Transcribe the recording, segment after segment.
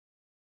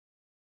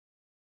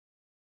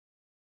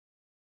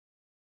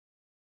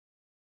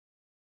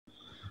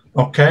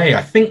Okay,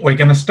 I think we're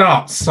going to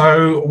start.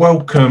 So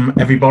welcome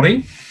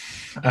everybody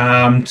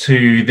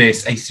to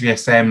this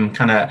ACVSM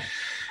kind of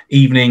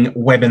evening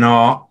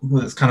webinar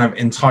that's kind of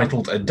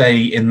entitled A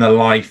Day in the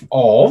Life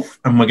of,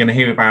 and we're going to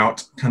hear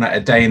about kind of a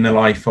day in the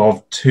life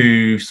of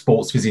two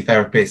sports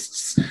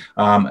physiotherapists,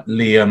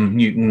 Liam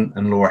Newton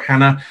and Laura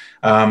Hanna,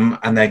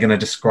 and they're going to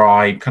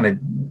describe kind of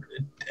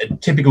a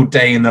typical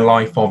day in the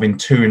life of in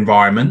two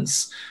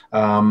environments.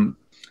 And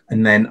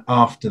then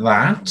after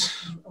that,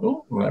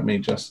 let me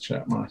just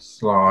check my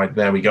slide.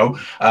 There we go.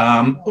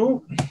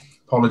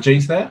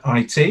 Apologies there,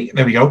 IT.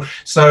 There we go.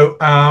 So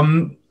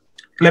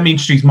let me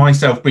introduce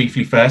myself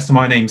briefly first.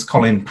 My name's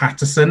Colin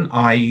Paterson.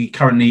 I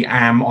currently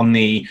am on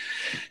the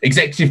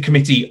executive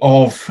committee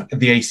of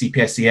the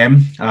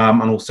ACPSEM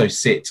and also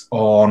sit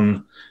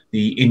on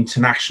the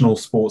International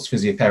Sports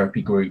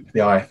Physiotherapy Group, the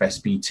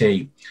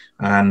IFSBT.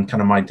 And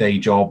kind of my day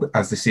job,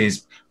 as this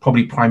is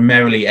probably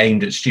primarily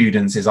aimed at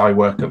students, is I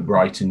work at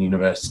Brighton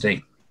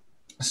University.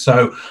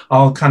 So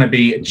I'll kind of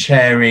be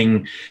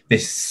chairing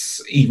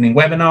this evening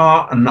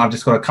webinar, and I've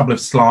just got a couple of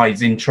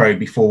slides intro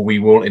before we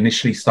will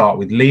initially start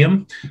with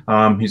Liam,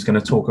 who's going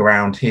to talk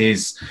around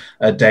his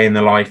day in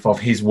the life of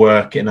his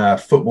work in a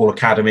football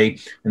academy.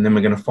 And then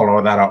we're going to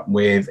follow that up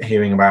with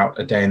hearing about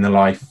a day in the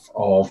life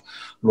of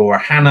Laura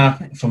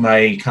Hanna from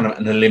a kind of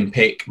an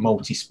Olympic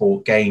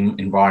multi-sport game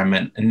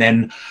environment. And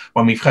then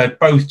when we've heard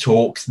both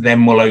talks,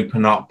 then we'll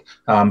open up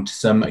to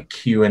some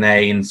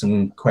Q&A and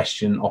some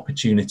question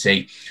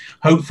opportunity.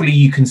 Hopefully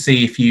you can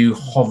see, if you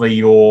hover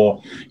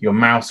your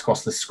mouse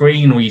across the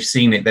screen, or you've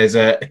seen it, there's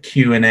a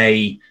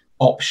Q&A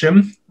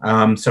option.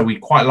 So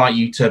we'd quite like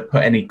you to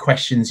put any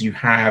questions you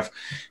have,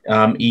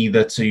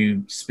 either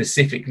to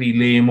specifically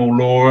Liam or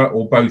Laura,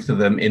 or both of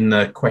them, in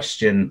the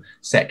question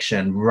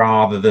section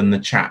rather than the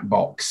chat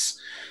box.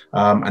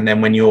 And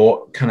then when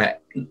you're kind of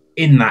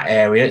in that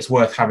area, it's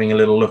worth having a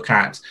little look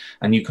at,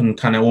 and you can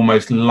kind of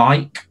almost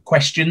like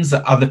questions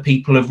that other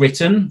people have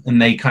written,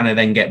 and they kind of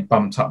then get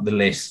bumped up the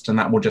list, and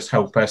that will just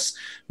help us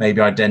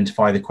maybe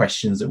identify the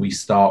questions that we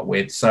start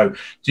with. So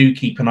do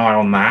keep an eye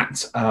on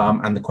that,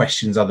 and the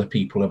questions other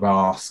people have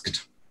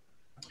asked.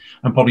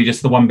 And probably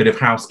just the one bit of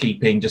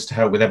housekeeping, just to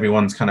help with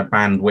everyone's kind of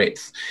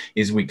bandwidth,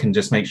 is we can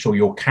just make sure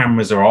your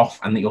cameras are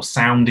off and that your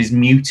sound is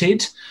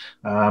muted,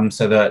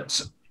 so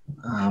that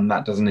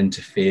that doesn't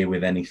interfere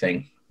with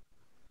anything.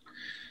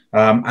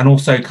 And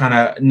also kind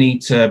of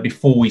need to,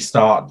 before we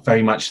start,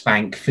 very much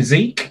thank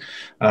Physic,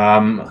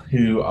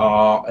 who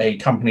are a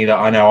company that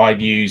I know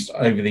I've used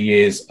over the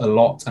years a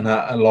lot, and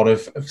a lot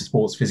of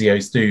sports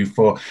physios do,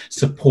 for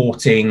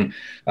supporting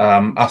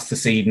us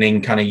this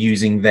evening, kind of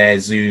using their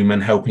Zoom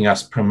and helping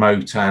us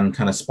promote and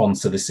kind of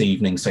sponsor this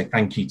evening. So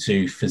thank you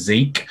to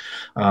Physic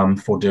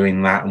for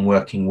doing that and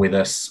working with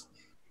us.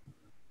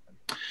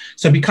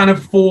 So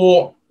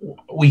before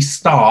we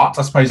start,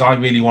 I suppose I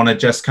really want to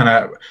just kind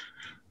of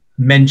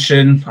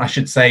mention, I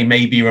should say,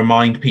 maybe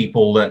remind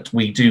people that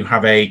we do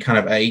have a kind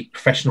of a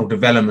professional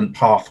development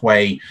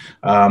pathway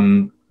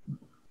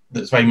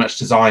that's very much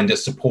designed at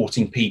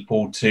supporting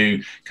people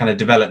to kind of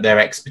develop their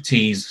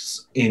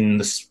expertise in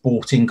the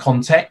sporting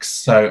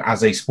context. So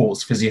as a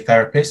sports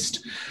physiotherapist,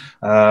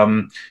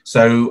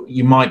 so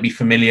you might be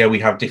familiar, we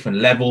have different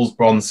levels: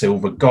 bronze,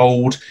 silver,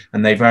 gold,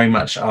 and they very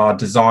much are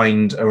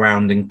designed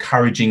around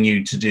encouraging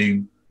you to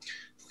do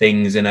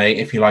things in a,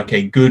 if you like,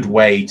 a good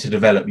way to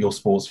develop your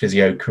sports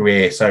physio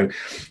career. So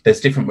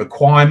there's different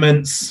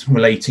requirements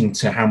relating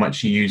to how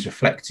much you use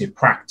reflective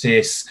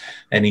practice,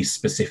 any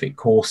specific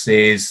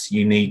courses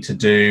you need to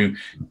do,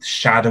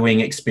 shadowing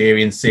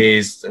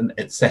experiences, and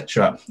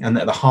etc. And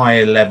at the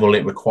higher level,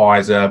 it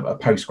requires a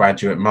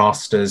postgraduate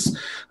master's.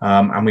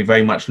 And we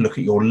very much look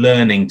at your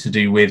learning to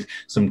do with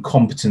some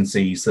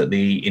competencies that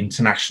the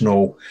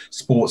International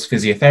Sports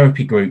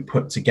Physiotherapy Group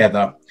put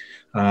together,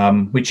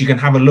 which you can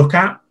have a look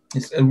at.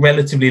 It's a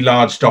relatively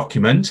large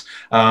document,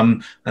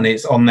 and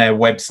it's on their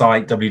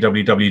website,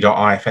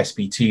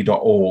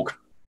 www.ifsbt.org.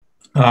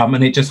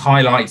 And it just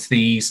highlights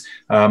these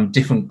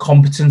different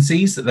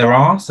competencies that there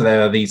are. So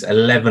there are these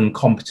 11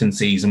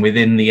 competencies, and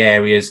within the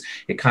areas,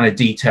 it kind of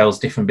details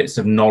different bits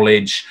of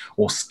knowledge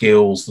or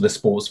skills that a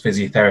sports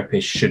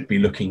physiotherapist should be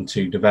looking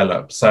to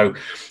develop. So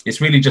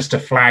it's really just a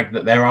flag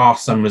that there are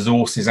some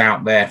resources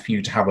out there for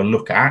you to have a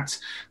look at.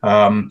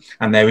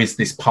 And there is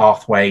this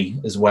pathway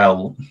as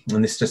well.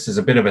 And this just is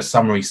a bit of a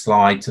summary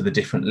slide to the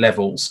different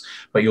levels.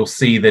 But you'll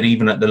see that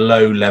even at the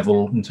low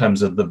level, in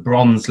terms of the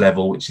bronze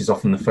level, which is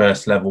often the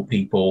first level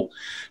people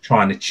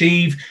try and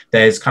achieve,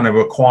 there's kind of a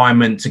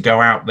requirement to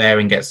go out there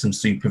and get some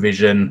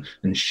supervision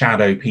and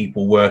shadow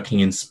people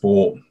working in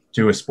sport,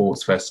 do a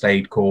sports first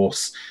aid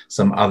course,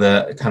 some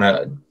other kind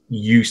of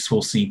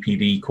useful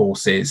CPD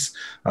courses,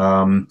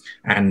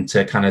 and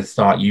to kind of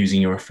start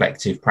using your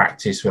reflective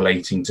practice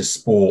relating to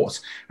sport,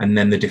 and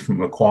then the different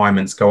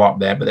requirements go up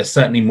there. But there's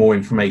certainly more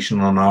information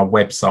on our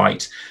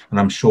website, and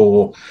I'm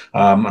sure,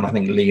 and I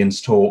think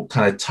Liam's talk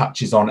kind of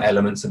touches on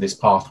elements of this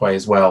pathway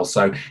as well.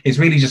 So it's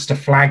really just to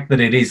flag that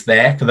it is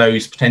there for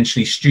those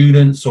potentially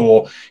students,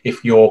 or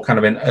if you're kind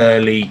of an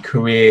early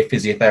career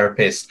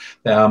physiotherapist,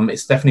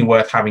 it's definitely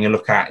worth having a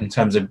look at in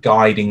terms of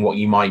guiding what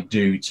you might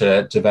do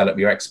to develop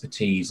your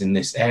expertise in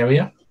this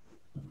area.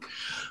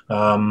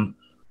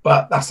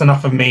 But that's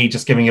enough of me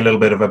just giving a little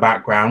bit of a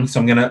background. So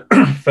I'm going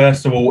to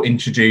first of all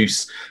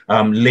introduce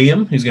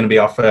Liam, who's going to be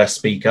our first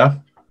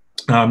speaker.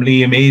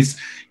 Liam is,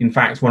 in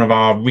fact, one of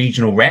our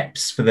regional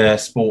reps for the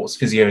Sports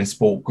Physio and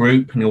Sport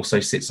group, and he also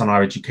sits on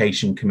our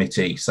education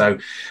committee. So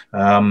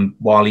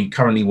while he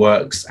currently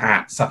works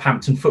at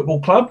Southampton Football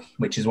Club,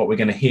 which is what we're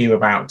going to hear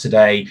about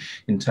today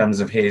in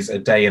terms of his a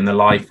day in the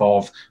life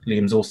of,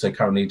 Liam's also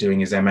currently doing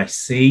his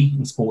MSc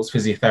in sports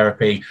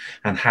physiotherapy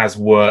and has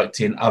worked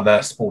in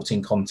other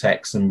sporting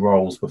contexts and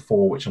roles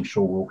before, which I'm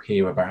sure we'll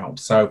hear about.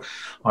 So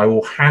I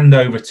will hand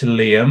over to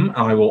Liam.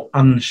 I will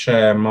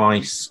unshare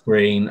my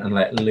screen and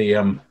let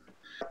Liam.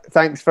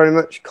 Thanks very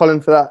much,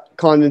 Colin, for that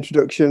kind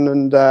introduction,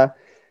 and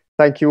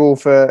thank you all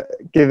for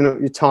giving up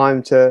your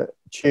time to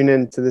tune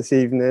in to this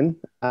evening.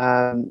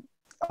 I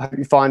hope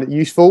you find it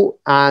useful,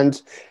 and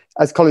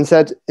as Colin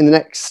said, in the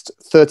next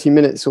 30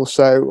 minutes or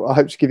so, I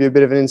hope to give you a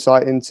bit of an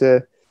insight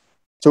into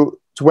to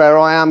where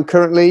I am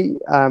currently,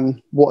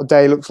 what a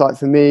day looks like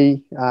for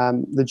me,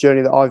 the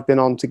journey that I've been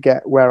on to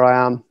get where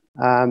I am,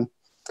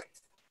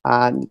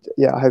 and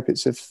yeah, I hope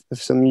it's of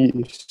some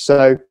use.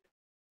 So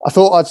I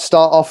thought I'd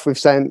start off with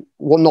saying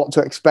what not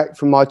to expect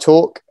from my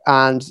talk.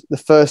 And the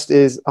first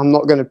is I'm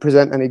not going to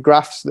present any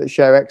graphs that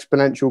show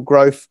exponential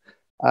growth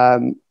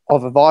of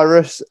a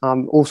virus.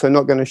 I'm also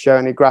not going to show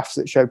any graphs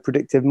that show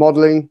predictive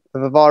modeling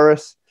of a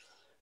virus.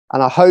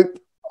 And I hope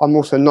I'm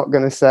also not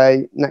going to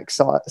say,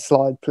 next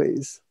slide,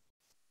 please.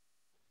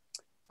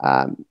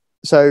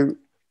 So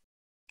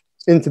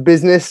into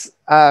business,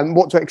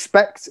 what to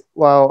expect?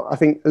 Well, I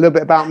think a little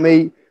bit about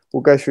me.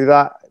 We'll go through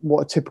that,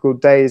 what a typical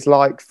day is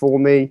like for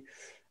me.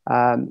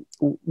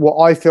 What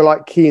I feel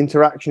like key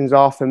interactions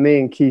are for me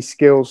and key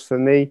skills for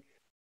me,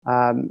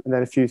 and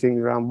then a few things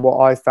around what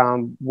I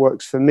found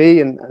works for me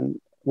and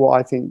what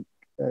I think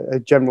are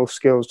general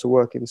skills to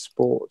work in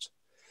sport.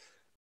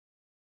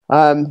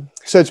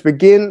 So to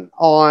begin,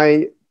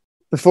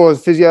 before I was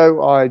a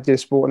physio, I did a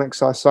sport and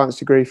exercise science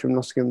degree from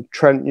Nottingham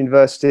Trent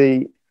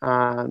University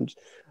and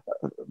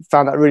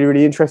found that really,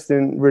 really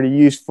interesting, really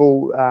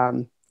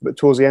useful. But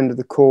towards the end of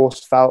the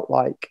course, felt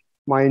like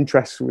my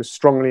interest was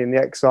strongly in the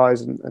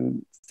exercise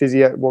and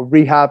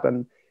rehab,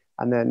 and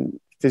then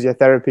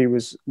physiotherapy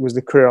was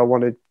the career I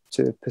wanted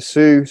to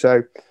pursue.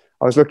 So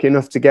I was lucky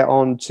enough to get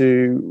on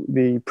to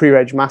the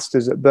pre-reg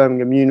masters at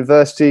Birmingham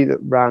University that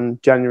ran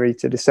January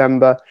to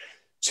December,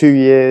 2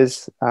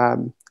 years,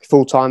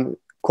 full-time,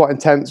 quite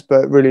intense,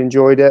 but really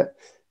enjoyed it.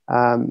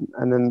 And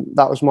then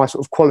that was my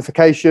sort of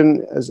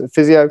qualification as a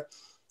physio.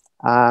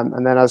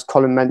 And then, as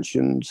Colin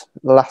mentioned,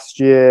 last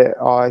year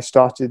I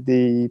started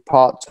the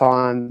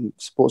part-time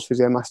sports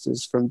physio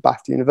masters from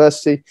Bath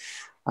University,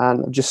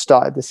 and I've just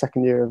started the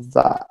second year of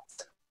that.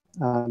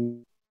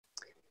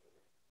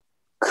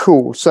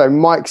 Cool. So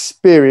my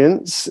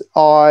experience,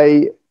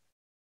 I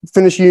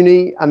finished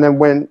uni and then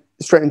went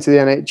straight into the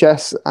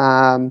NHS.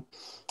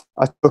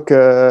 I took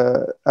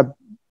a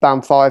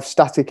Band 5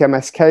 static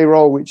MSK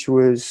role, which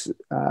was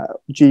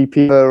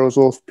GP referrals,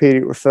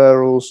 orthopedic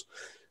referrals,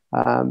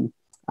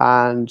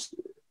 and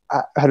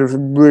I had a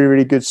really,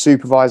 really good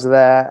supervisor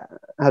there.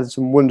 I had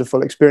some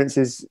wonderful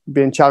experiences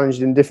being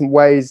challenged in different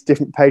ways,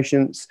 different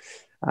patients,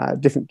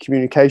 different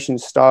communication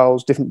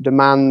styles, different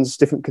demands,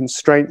 different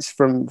constraints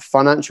from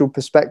financial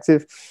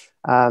perspective.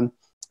 And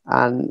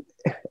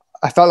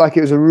I felt like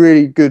it was a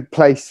really good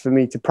place for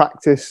me to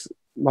practice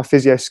my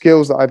physio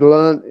skills that I'd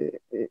learned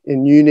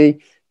in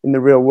uni, in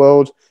the real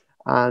world.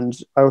 And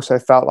I also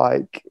felt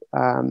like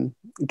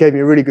it gave me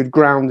a really good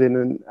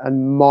grounding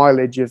and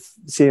mileage of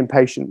seeing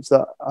patients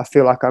that I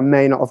feel like I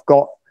may not have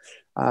got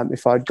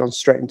if I'd gone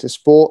straight into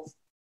sport.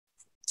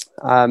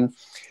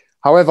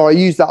 However, I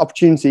used that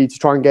opportunity to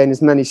try and gain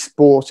as many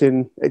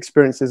sporting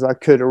experiences as I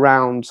could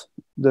around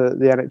the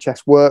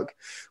NHS work.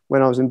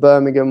 When I was in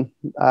Birmingham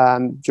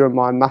during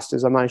my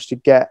masters, I managed to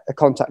get a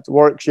contact at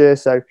Warwickshire,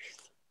 so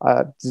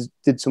I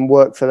did some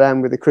work for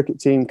them with the cricket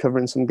team,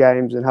 covering some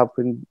games and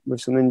helping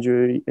with some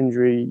injury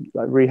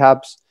like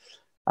rehabs.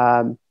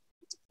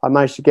 I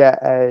managed to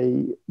get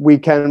a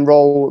weekend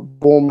role at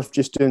Bournemouth,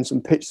 just doing some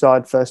pitch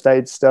side first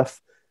aid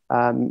stuff,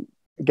 again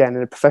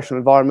in a professional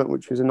environment,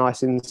 which was a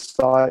nice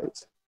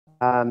insight.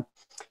 I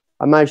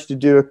managed to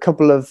do a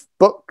couple of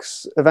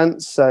books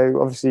events, so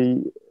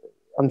obviously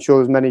I'm sure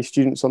there's many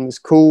students on this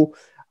call.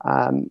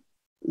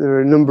 There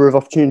are a number of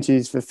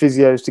opportunities for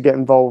physios to get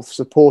involved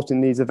supporting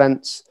these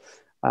events.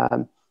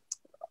 I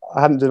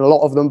haven't done a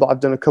lot of them, but I've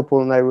done a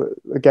couple, and they were,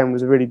 again,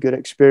 was a really good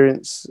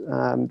experience,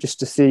 just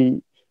to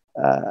see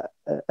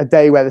a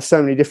day where there's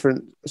so many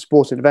different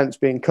sporting events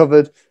being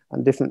covered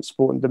and different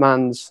sporting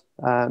demands.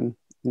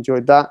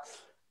 Enjoyed that.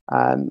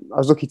 I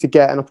was lucky to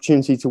get an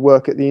opportunity to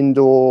work at the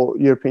Indoor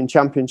European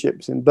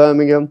Championships in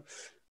Birmingham,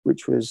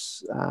 which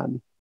was,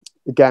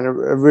 again, a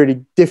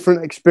really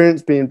different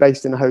experience, being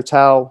based in a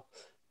hotel,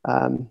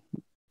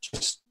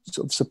 just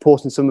sort of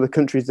supporting some of the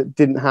countries that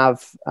didn't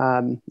have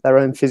their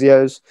own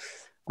physios.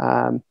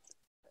 Again,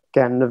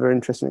 another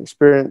interesting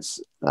experience.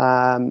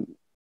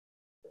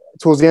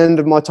 Towards the end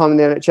of my time in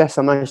the NHS,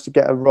 I managed to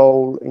get a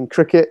role in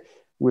cricket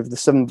with the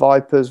Southern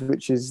Vipers,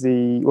 which is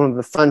one of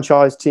the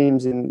franchise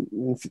teams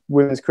in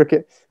women's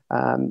cricket.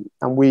 And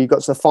we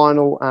got to the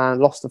final and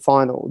lost the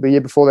final. The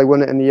year before they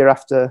won it, and the year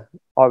after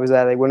I was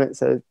there, they won it.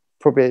 So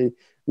probably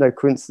no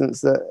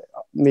coincidence that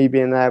me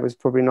being there was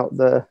probably not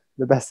the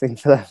best thing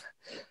for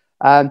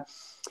them.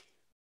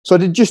 So I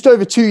did just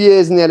over 2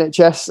 years in the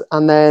NHS,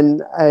 and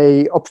then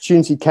a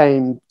opportunity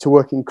came to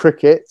work in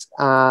cricket,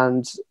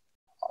 and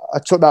I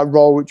took that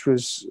role, which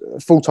was a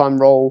full-time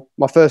role,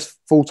 my first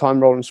full-time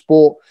role in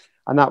sport.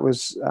 And that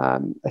was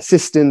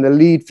assisting the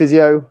lead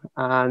physio,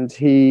 and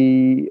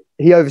he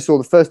oversaw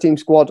the first team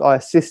squad. I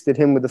assisted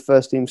him with the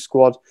first team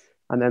squad,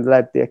 and then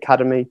led the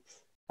academy.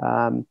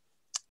 And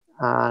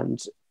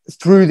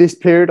through this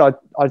period,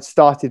 I'd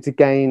started to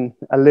gain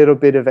a little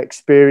bit of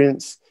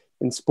experience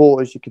in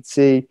sport, as you could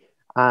see,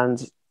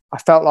 and I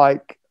felt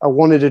like I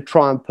wanted to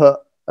try and put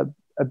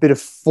a bit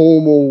of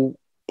formal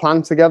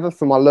plan together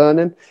for my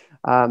learning,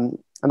 and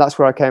that's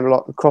where I came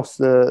across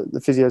the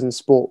Physios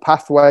in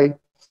pathway.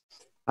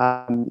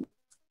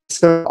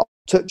 So I'll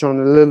touch on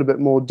a little bit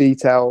more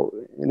detail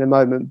in a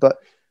moment, but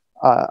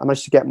I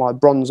managed to get my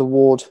bronze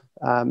award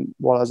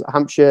while I was at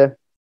Hampshire.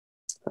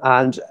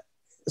 And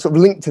sort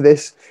of linked to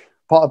this,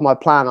 part of my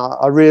plan,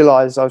 I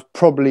realised I was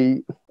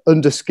probably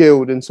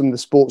underskilled in some of the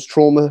sports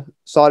trauma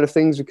side of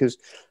things, because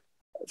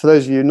for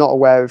those of you not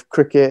aware of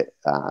cricket,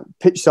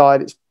 pitch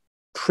side, it's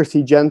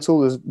pretty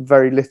gentle. There's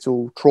very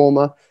little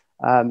trauma.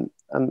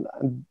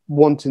 And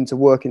wanting to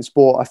work in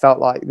sport, I felt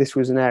like this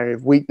was an area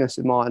of weakness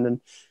of mine,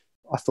 and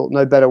I thought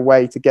no better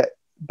way to get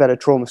better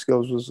trauma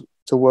skills was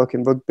to work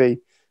in rugby.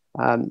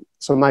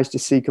 So I managed to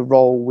seek a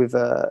role with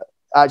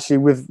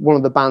one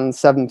of the band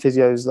 7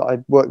 physios that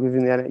I'd worked with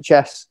in the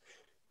NHS,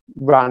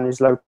 ran his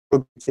local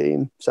rugby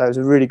team. So it was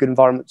a really good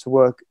environment to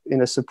work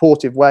in a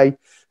supportive way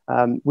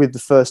with the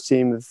first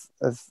team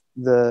of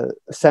the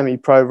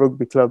semi-pro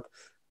rugby club,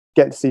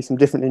 getting to see some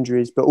different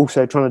injuries, but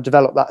also trying to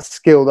develop that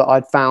skill that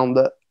I'd found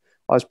that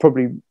I was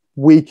probably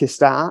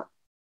weakest at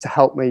to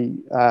help me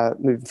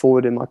moving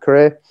forward in my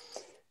career.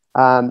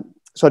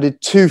 So I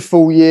did 2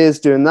 full years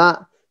doing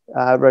that,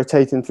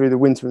 rotating through the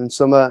winter and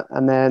summer.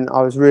 And then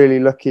I was really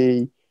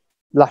lucky.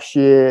 Last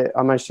year,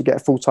 I managed to get a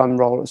full-time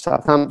role at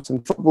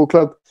Southampton Football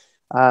Club.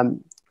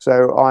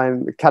 So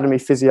I'm academy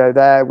physio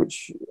there,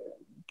 which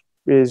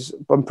is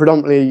I'm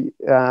predominantly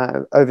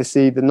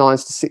oversee the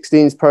 9s to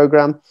 16s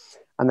program,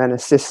 and then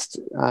assist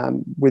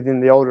within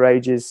the older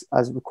ages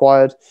as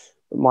required.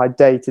 But my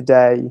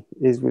day-to-day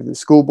is with the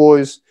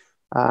schoolboys,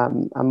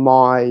 and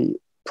my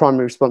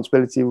primary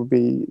responsibility will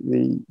be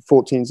the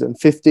 14s and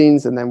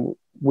 15s, and then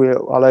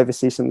I'll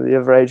oversee some of the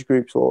other age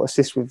groups or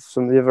assist with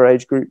some of the other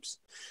age groups.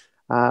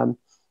 And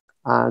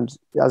as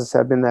I said,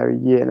 I've been there a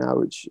year now,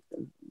 which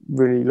I'm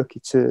really lucky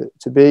to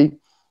be.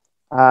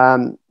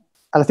 And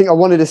I think I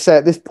wanted to say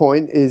at this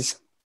point is,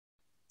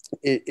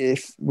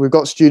 if we've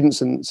got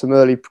students and some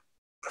early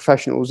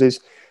professionals, is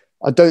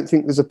I don't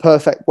think there's a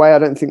perfect way. I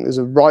don't think there's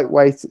a right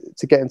way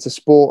to get into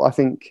sport. I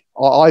think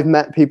I've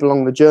met people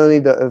along the journey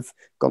that have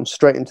gone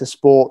straight into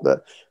sport,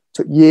 that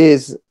took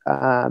years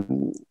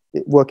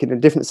working in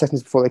different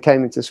settings before they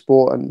came into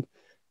sport. And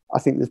I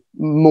think there's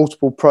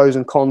multiple pros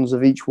and cons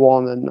of each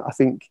one. And I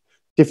think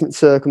different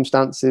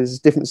circumstances,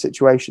 different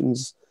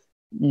situations,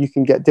 you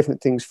can get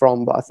different things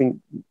from. But I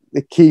think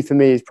the key for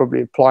me is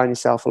probably applying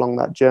yourself along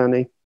that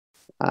journey.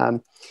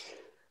 And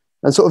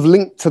sort of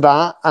linked to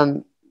that,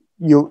 and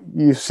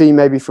you see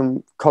maybe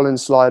from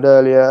Colin's slide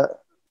earlier,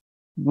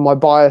 my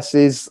bias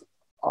is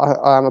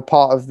I am a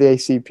part of the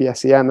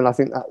ACPSEM, and I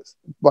think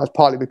that's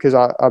partly because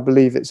I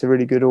believe it's a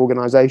really good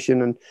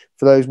organisation, and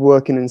for those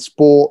working in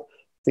sport,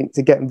 I think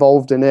to get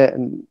involved in it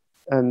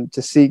and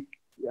to seek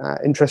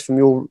interest from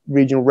your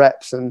regional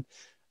reps and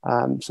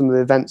some of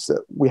the events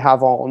that we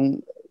have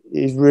on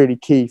is really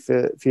key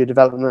for your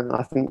development. And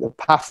I think the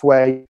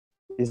pathway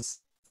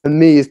for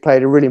me has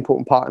played a really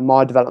important part in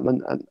my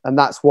development, and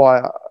that's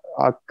why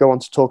I go on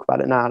to talk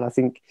about it now. And I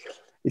think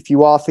if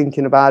you are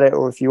thinking about it,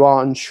 or if you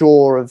are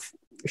unsure of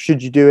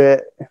should you do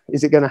it,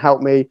 is it going to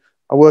help me?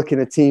 I work in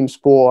a team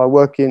sport, I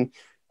work in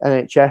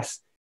NHS,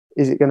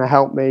 is it going to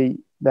help me?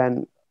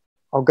 Then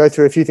I'll go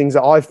through a few things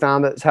that I've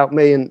found that's helped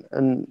me,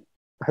 and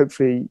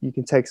hopefully you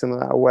can take some of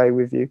that away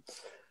with you.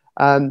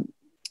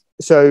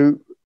 So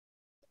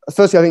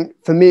firstly, I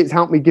think for me, it's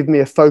helped me give me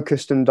a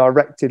focused and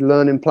directed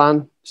learning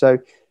plan. So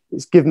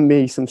it's given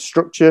me some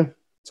structure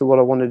to what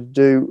I wanted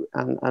to do,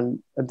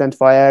 and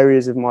identify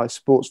areas of my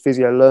sports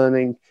physio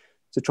learning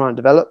to try and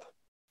develop.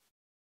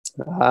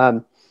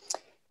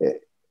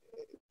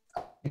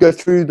 you go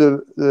through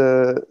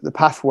the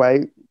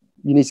pathway,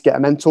 you need to get a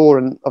mentor,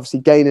 and obviously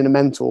gaining a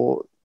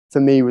mentor for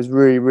me was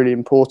really, really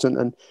important.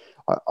 And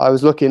I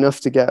was lucky enough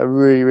to get a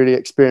really, really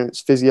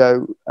experienced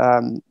physio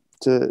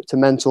to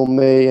mentor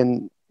me,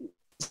 and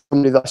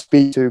somebody that I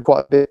speak to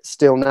quite a bit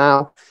still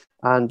now.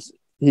 And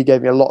he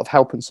gave me a lot of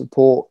help and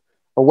support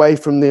away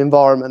from the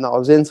environment that I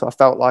was in. So I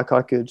felt like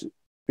I could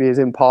be as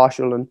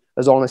impartial and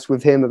as honest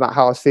with him about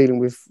how I was feeling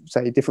with,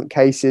 say, different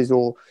cases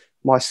or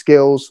my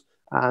skills.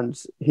 And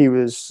he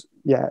was,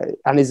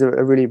 and he's a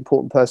really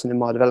important person in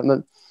my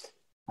development.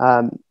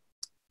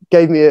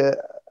 Gave me a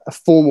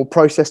formal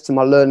process to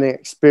my learning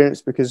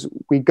experience, because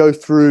we go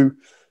through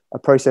a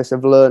process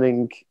of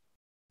learning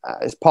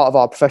as part of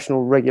our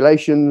professional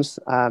regulations.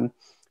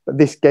 But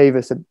this gave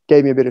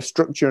me a bit of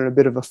structure and a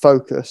bit of a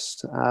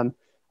focus. And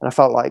I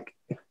felt like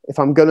if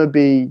I'm going to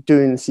be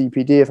doing the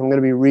CPD, if I'm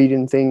going to be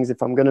reading things,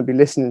 if I'm going to be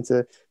listening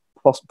to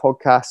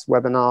podcasts,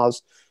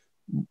 webinars,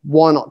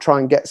 why not try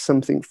and get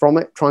something from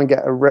it? Try and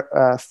get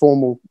a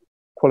formal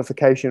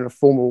qualification, a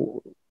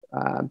formal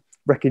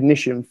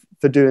recognition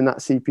for doing that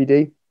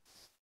CPD.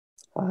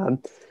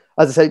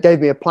 As I said, it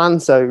gave me a plan.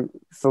 So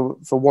for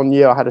 1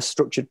 year, I had a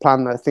structured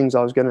plan of things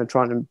I was going to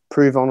try and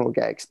improve on or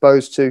get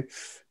exposed to.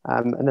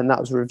 And then that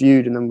was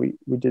reviewed, and then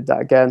we did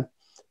that again.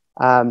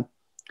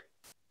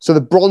 So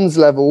the bronze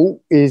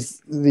level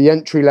is the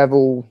entry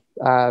level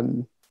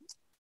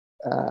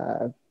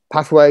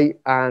pathway,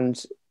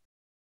 and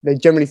they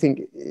generally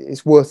think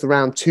it's worth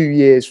around 2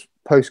 years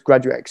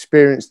postgraduate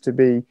experience to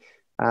be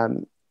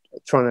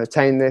trying to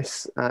attain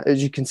this.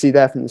 As you can see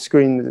there from the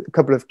screen, a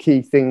couple of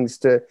key things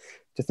to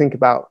think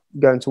about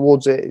going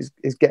towards it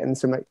is getting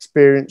some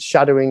experience,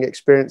 shadowing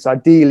experience,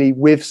 ideally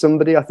with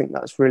somebody. I think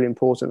that's really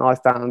important. I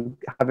found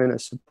having a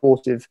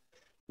supportive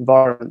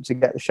environment to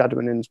get the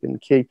shadowing in has been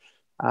key.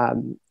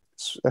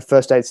 A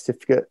first aid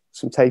certificate,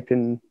 some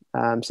taping,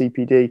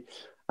 CPD,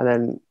 and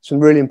then some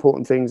really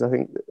important things, I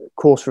think,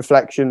 course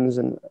reflections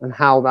and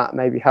how that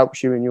maybe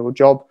helps you in your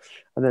job,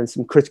 and then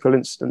some critical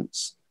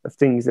incidents of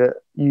things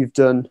that you've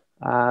done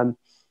and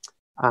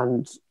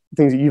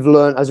things that you've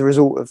learned as a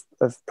result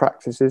of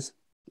practices.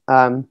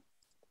 And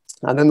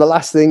then the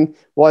last thing,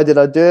 why did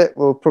I do it?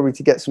 Well, probably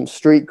to get some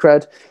street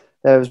cred.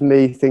 There was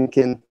me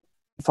thinking,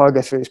 if I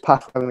go through this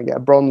path, I'm going to get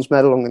a bronze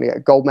medal, I'm going to get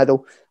a gold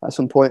medal at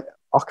some point.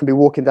 I can be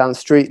walking down the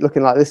street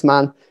looking like this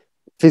man.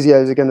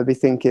 Physios are going to be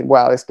thinking,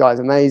 wow, this guy's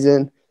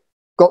amazing.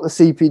 Got the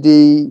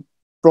CPD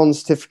bronze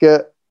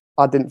certificate.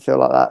 I didn't feel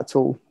like that at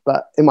all.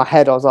 But in my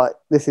head, I was like,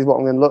 this is what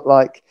I'm going to look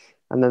like.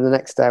 And then the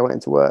next day I went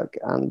into work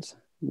and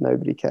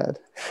nobody cared.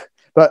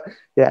 But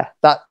yeah,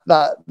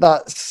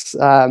 that's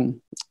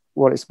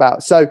what it's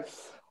about. So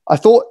I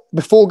thought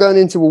before going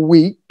into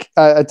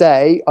a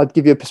day, I'd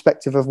give you a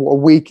perspective of what a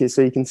week is,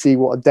 so you can see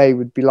what a day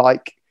would be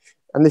like.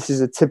 And this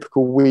is a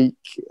typical week.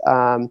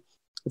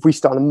 If we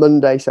start on a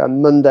Monday, so a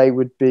Monday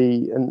would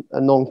be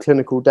a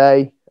non-clinical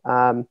day,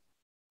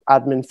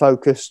 admin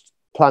focused,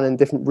 planning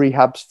different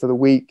rehabs for the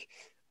week,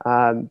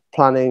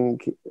 planning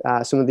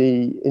some of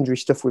the injury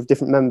stuff with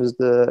different members of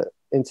the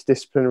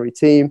interdisciplinary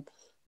team.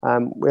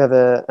 We have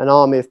an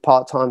army of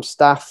part-time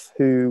staff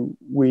who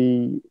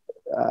we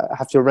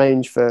have to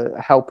arrange for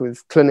help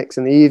with clinics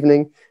in the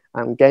evening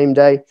and game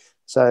day.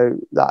 So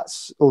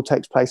that's all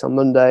takes place on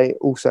Monday,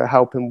 also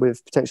helping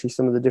with potentially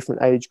some of the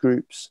different age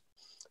groups.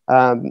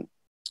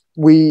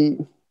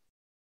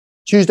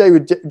 Tuesday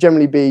would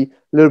generally be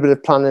a little bit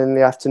of planning in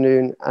the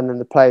afternoon, and then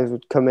the players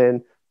would come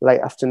in late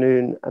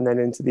afternoon and then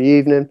into the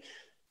evening.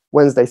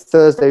 Wednesday,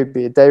 Thursday would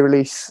be a day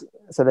release,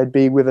 so they'd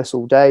be with us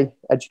all day,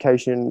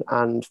 education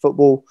and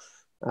football.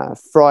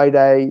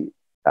 Friday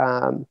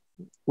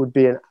would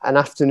be an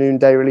afternoon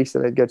day release, so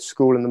they'd go to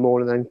school in the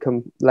morning and then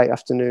come late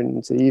afternoon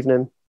into the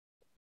evening.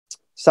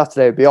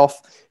 Saturday would be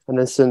off, and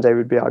then Sunday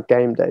would be our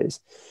game days.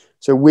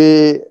 So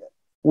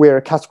we're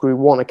a Category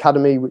 1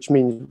 academy, which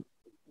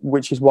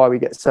is why we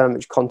get so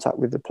much contact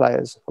with the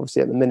players.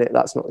 Obviously, at the minute,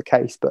 that's not the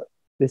case, but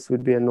this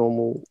would be a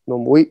normal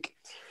week.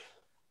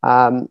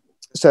 So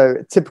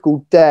a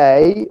typical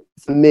day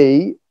for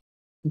me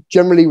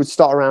generally would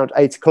start around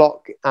 8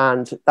 o'clock,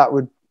 and that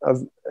would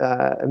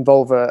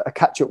involve a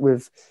catch-up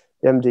with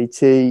the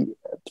MDT,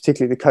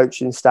 particularly the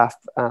coaching staff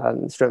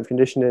and strength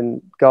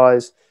conditioning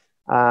guys,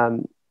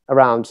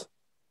 around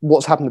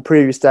what's happened the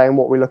previous day and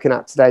what we're looking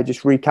at today,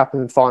 just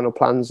recapping final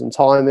plans and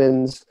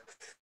timings.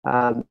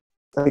 I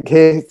think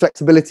here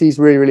flexibility is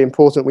really, really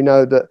important. We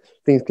know that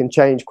things can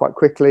change quite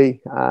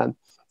quickly.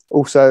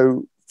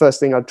 Also, first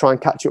thing, I'd try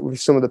and catch up with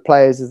some of the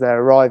players as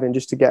they're arriving,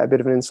 just to get a bit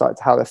of an insight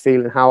to how they're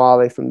feeling, how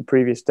are they from the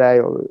previous day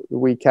or the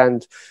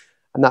weekend.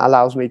 And that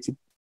allows me to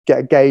get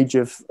a gauge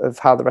of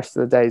how the rest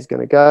of the day is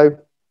going to go.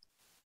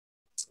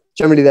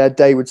 Generally, their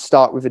day would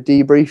start with a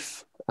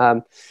debrief.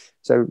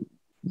 So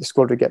the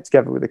squad would get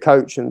together with the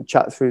coach and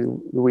chat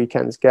through the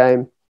weekend's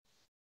game.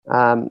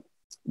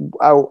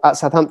 At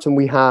Southampton,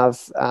 we have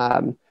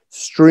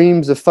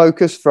streams of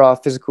focus for our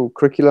physical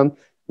curriculum.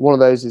 One of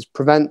those is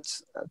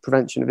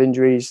prevention of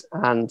injuries,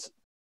 and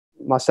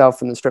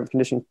myself and the strength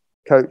conditioning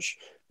coach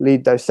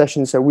lead those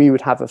sessions. So we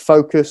would have a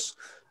focus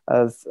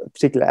of a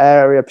particular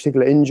area, a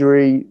particular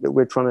injury that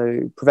we're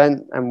trying to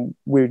prevent, and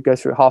we would go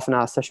through a half an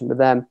hour session with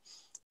them,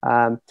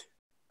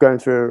 going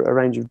through a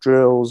range of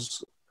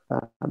drills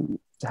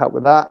to help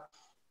with that.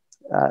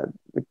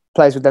 The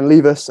players would then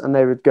leave us and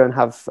they would go and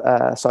have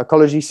a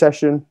psychology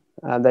session.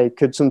 They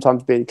could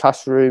sometimes be in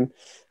classroom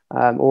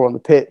or on the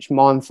pitch,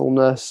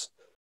 mindfulness,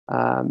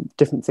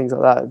 different things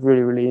like that.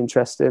 Really, really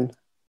interesting.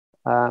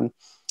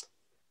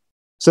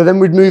 So then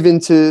we'd move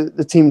into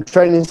the team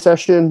training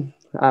session.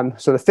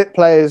 So the fit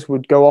players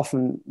would go off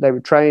and they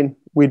would train.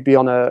 We'd be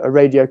on a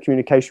radio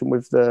communication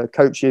with the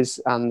coaches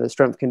and the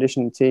strength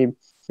conditioning team.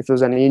 If there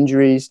was any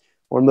injuries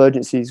or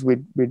emergencies,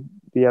 we'd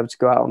be able to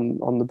go out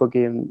on the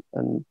buggy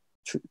and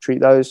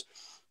treat those.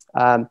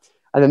 And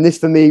then this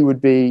for me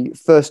would be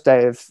first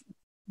day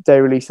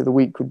release of the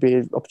week would be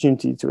an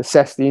opportunity to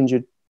assess the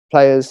injured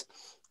players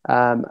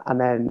and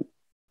then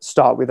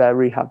start with their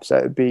rehab. So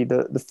it would be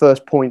the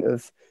first point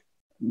of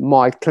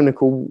my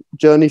clinical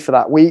journey for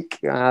that week,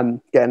 get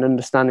an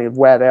understanding of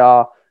where they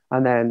are,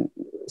 and then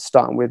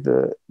starting with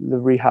the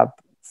rehab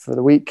for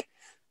the week.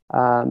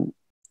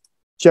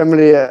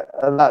 Generally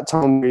at that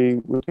time we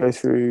would go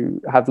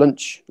through, have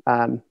lunch,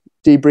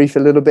 debrief a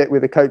little bit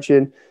with the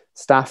coaching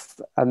staff,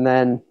 and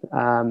then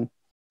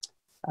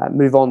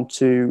move on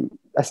to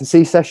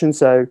S&C session.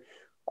 So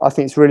I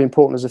think it's really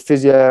important as a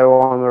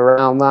physio, I'm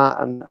around that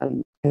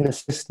and can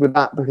assist with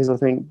that, because I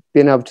think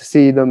being able to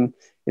see them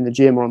in the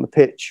gym or on the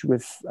pitch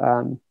with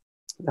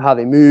how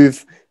they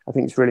move, I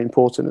think it's really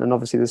important. And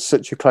obviously there's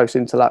such a close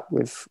interlap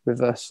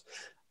with us.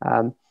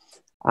 And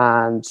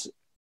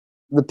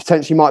there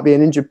potentially might be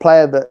an injured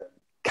player that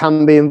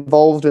can be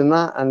involved in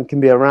that and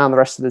can be around the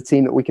rest of the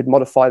team that we could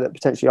modify, that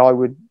potentially I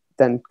would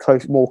then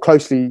more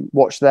closely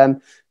watch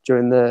them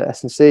during the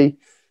S&C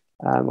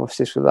or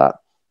assist with that.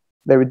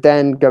 They would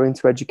then go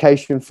into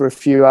education for a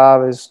few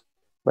hours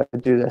where they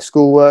do their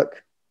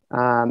schoolwork.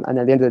 And then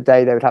at the end of the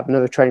day, they would have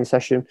another training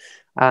session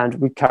and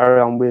we'd carry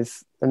on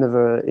with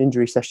another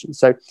injury session.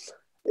 So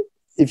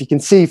if you can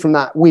see from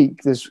that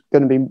week, there's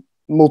going to be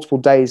multiple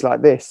days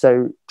like this.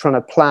 So trying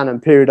to plan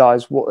and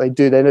periodize what they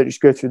do. They don't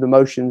just go through the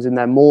motions in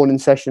their morning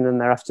session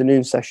and their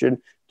afternoon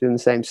session doing the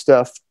same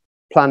stuff.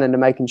 Planning and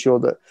making sure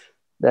that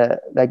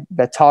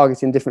they're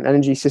targeting different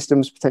energy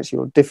systems, potentially,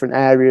 or different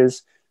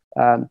areas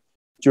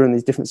during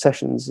these different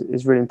sessions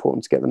is really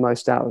important to get the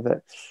most out of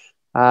it.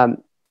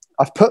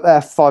 I've put there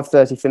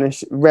 5:30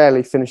 finish,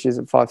 rarely finishes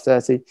at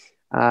 5:30.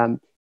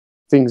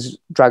 Things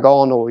drag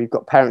on, or you've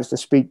got parents to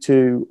speak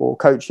to or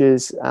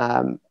coaches.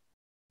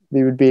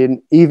 There would be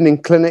an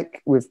evening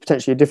clinic with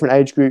potentially a different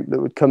age group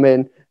that would come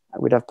in.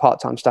 We'd have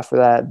part-time staff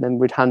there. Then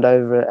we'd hand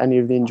over any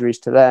of the injuries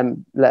to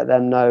them, let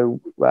them know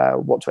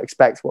what to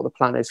expect, what the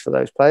plan is for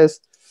those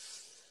players.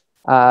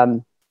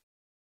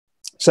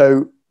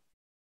 So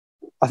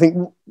I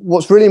think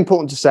what's really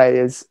important to say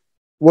is,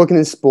 working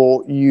in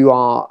sport, you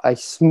are a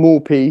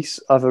small piece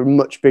of a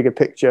much bigger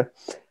picture.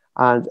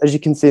 And as you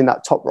can see in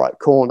that top right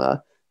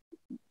corner,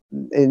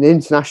 in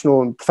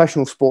international and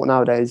professional sport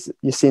nowadays,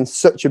 you're seeing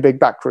such a big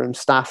backroom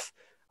staff.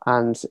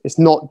 And it's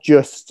not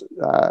just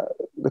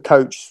the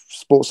coach,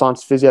 sports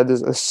science, physio.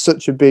 There's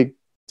such a big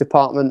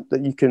department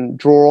that you can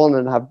draw on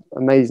and have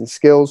amazing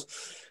skills.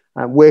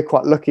 And we're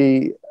quite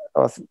lucky,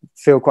 I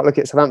feel quite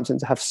lucky at Southampton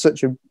to have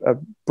such a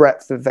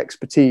breadth of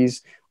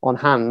expertise on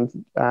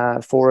hand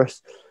for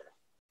us.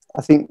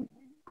 I think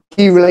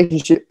key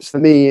relationships for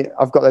me,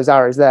 I've got those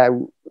arrows there.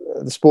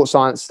 The sports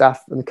science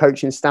staff and the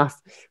coaching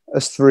staff,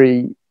 us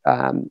three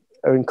are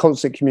in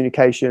constant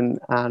communication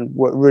and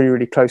work really,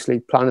 really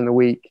closely planning the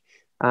week.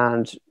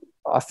 And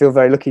I feel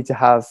very lucky to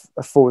have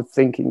a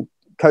forward-thinking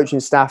coaching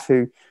staff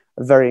who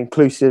are very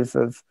inclusive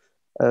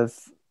of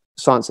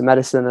science and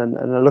medicine and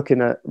are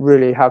looking at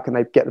really how can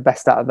they get the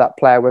best out of that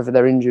player, whether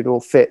they're injured or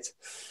fit.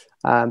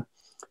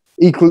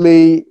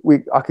 Equally,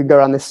 I could go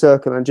around this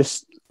circle and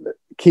just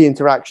key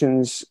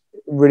interactions,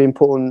 really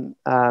important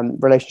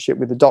relationship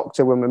with the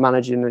doctor when we're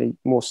managing the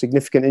more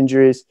significant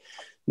injuries.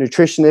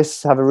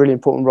 Nutritionists have a really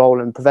important role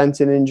in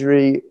preventing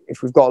injury.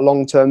 If we've got a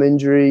long-term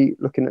injury,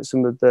 looking at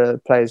some of the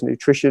players'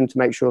 nutrition to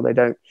make sure they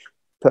don't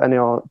put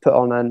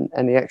on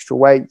any extra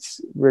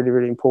weights, really,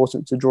 really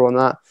important to draw on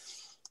that.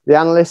 The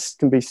analysts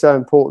can be so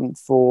important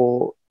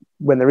for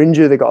when they're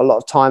injured, they've got a lot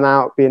of time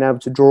out, being able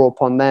to draw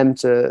upon them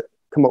to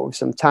come up with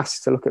some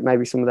tasks to look at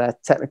maybe some of their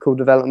technical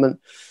development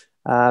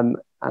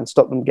and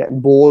stop them getting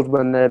bored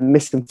when they're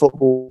missing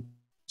football.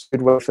 It's a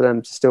good way for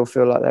them to still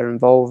feel like they're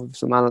involved with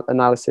some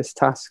analysis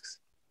tasks.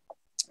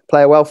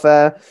 Player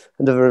welfare,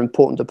 another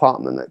important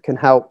department that can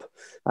help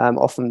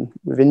often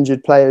with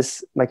injured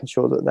players, making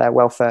sure that their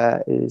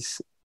welfare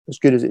is as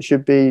good as it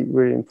should be,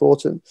 really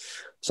important.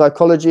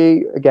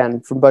 Psychology, again,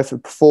 from both a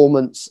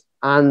performance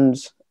and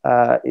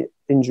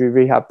injury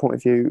rehab point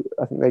of view,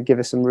 I think they give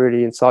us some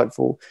really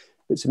insightful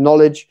bits of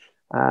knowledge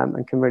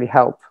and can really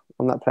help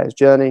on that player's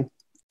journey.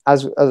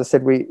 As I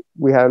said, we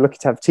are lucky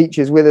to have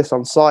teachers with us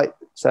on site.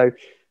 So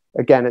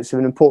again, it's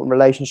an important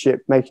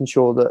relationship, making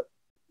sure that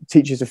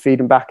teachers are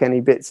feeding back any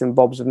bits and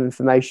bobs of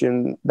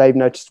information they've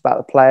noticed about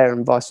the player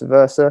and vice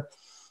versa.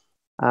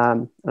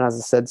 And as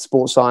I said,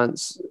 sports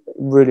science,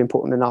 really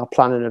important in our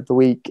planning of the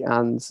week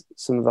and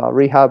some of our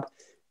rehab.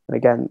 And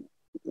again,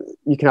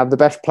 you can have the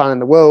best plan in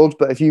the world,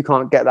 but if you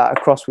can't get that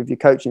across with your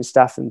coaching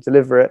staff and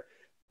deliver it,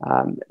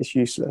 it's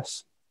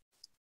useless.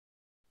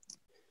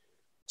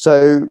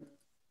 So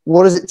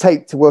what does it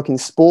take to work in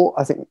sport?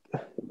 I think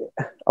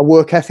a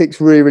work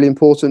ethic's really, really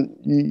important.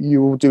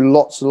 You will do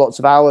lots and lots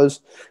of hours,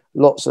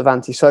 lots of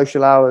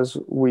antisocial hours,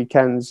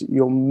 weekends.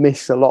 You'll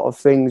miss a lot of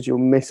things. You'll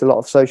miss a lot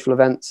of social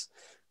events.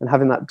 And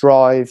having that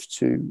drive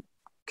to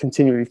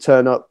continually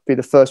turn up, be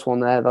the first one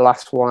there, the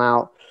last one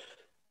out,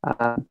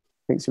 I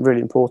think it's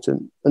really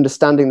important.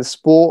 Understanding the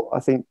sport,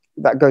 I think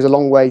that goes a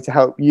long way to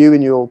help you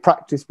in your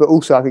practice, but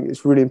also I think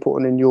it's really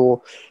important in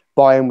your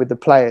buy-in with the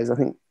players. I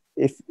think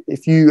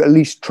if you at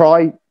least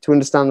try to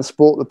understand the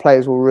sport, the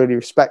players will really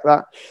respect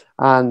that.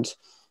 And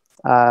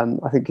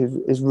I think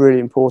is really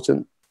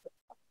important.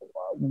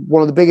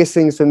 One of the biggest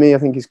things for me, I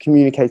think, is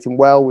communicating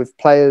well with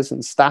players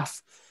and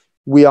staff.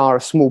 We are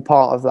a small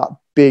part of that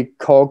big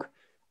cog,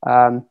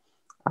 and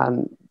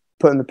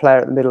putting the player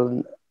at the middle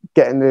and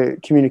getting the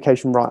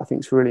communication right, I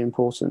think is really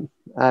important.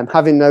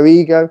 Having no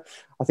ego,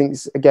 I think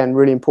is, again,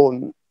 really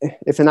important.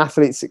 If an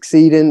athlete's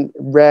succeeding,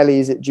 rarely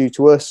is it due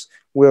to us.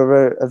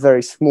 We're a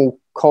very small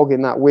cog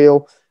in that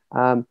wheel.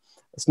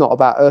 It's not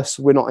about us.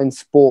 We're not in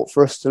sport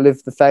for us to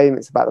live the fame.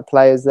 It's about the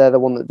players. They're the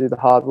one that do the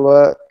hard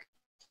work.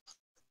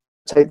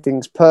 Take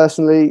things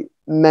personally.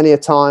 Many a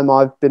time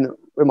I've been,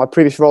 in my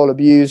previous role,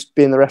 abused,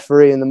 being the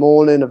referee in the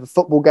morning of a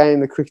football game.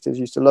 The cricketers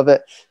used to love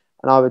it,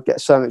 and I would get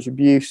so much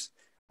abuse.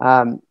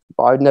 But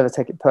I would never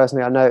take it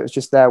personally. I know it was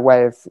just their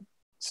way of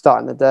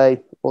starting the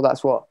day. Well,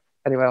 that's what,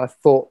 anyway, I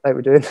thought they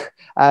were doing.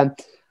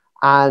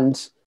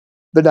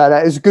 But no,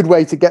 it was a good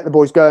way to get the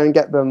boys going,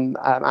 get them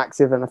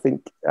active, and I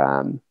think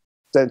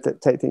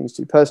don't take things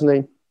too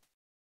personally.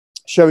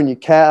 Showing you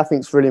care, I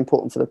think, is really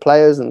important for the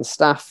players and the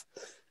staff.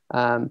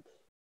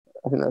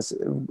 I think that's a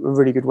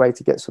really good way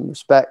to get some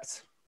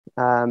respect.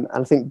 And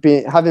I think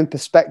having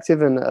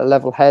perspective and a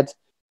level head,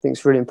 I think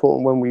it's really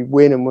important when we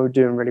win and we're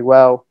doing really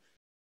well.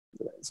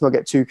 Let's not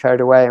get too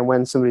carried away. And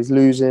when somebody's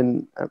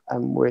losing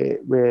and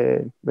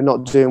we're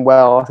not doing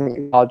well, I think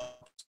it's hard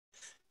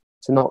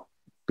to not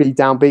be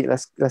downbeat.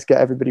 Let's get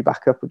everybody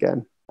back up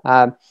again.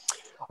 I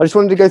just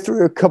wanted to go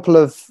through a couple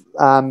of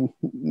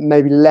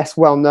maybe less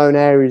well-known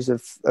areas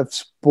of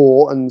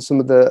sport and some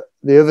of the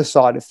other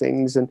side of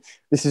things. And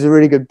this is a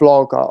really good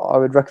blog I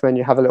would recommend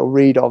you have a little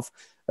read of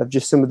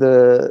just some of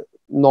the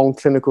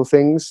non-clinical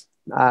things.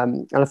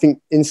 And I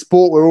think in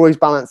sport, we're always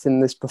balancing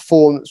this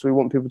performance. We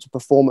want people to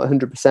perform at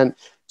 100%,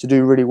 to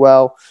do really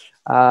well.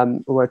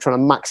 We're trying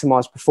to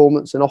maximize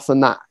performance, and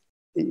often that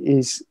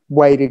is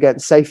weighed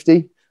against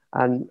safety.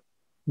 And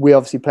we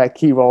obviously play a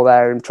key role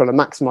there in trying to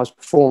maximize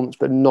performance,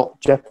 but not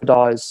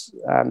jeopardize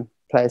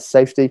players'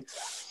 safety.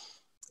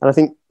 And I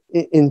think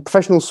in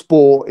professional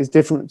sport is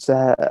different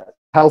to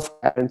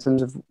healthcare in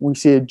terms of we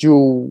see a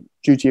dual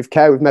duty of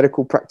care with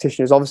medical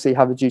practitioners obviously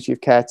have a duty of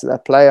care to their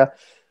player.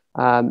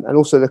 And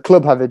also the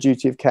club have a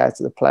duty of care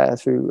to the player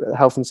through the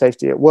Health and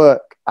Safety at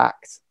Work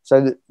Act. So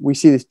that we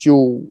see this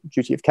dual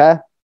duty of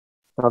care.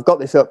 And I've got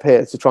this up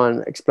here to try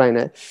and explain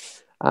it.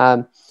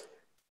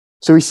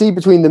 So we see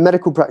between the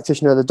medical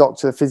practitioner, the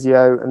doctor, the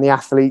physio, and the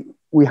athlete,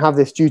 we have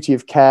this duty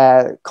of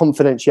care,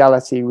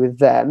 confidentiality with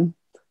them.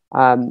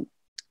 And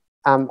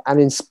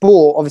in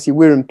sport, obviously,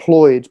 we're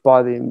employed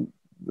by the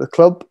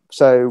club.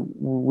 So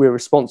we're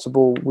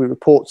responsible, we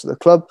report to the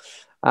club.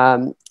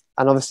 And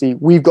obviously,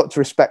 we've got to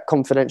respect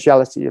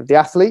confidentiality of the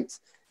athlete.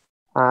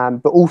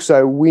 But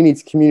also, we need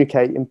to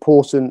communicate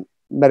important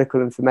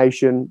medical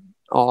information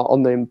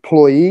on the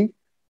employee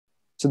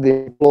to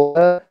the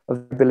employer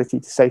of the ability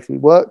to safely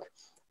work.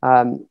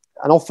 And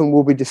often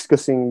we'll be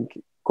discussing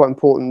quite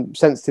important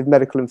sensitive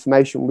medical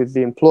information with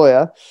the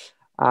employer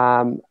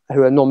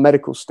who are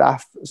non-medical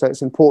staff. So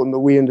it's important that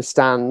we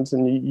understand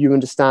and you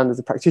understand as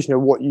a practitioner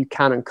what you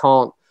can and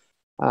can't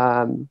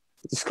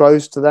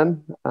disclose to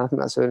them. I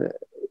think that's a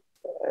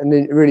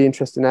really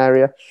interesting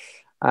area.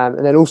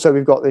 And then also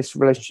we've got this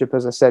relationship,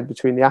 as I said,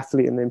 between the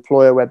athlete and the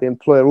employer, where the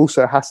employer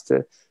also has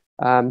to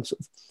sort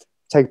of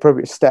take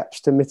appropriate steps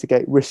to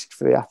mitigate risk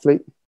for the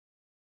athlete.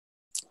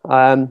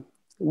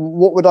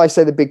 What would I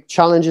say the big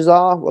challenges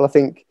are? Well, I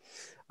think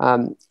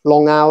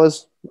long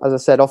hours. As I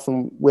said,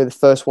 often we're the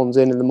first ones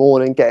in the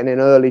morning, getting in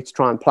early to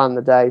try and plan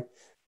the day.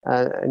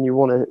 And you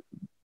want to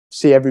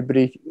see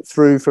everybody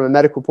through from a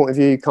medical point of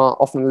view. You can't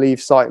often leave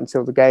site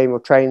until the game or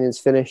training is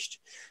finished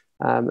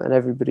and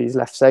everybody's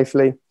left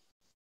safely.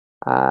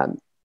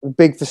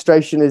 Big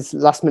frustration is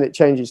last minute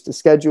changes to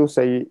schedule.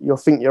 So you'll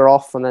think you're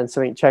off and then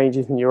something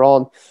changes and you're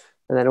on,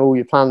 and then all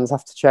your plans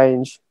have to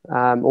change.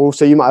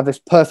 Also, you might have this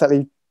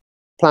perfectly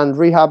planned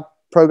rehab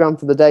program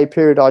for the day,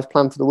 periodized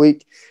plan for the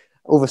week.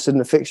 All of a sudden,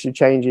 the fixture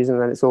changes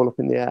and then it's all up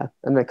in the air.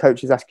 And the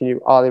coach is asking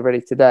you, are they ready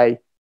today?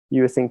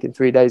 You were thinking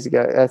 3 days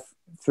ago,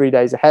 3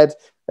 days ahead,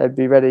 they'd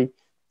be ready.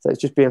 So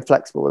it's just being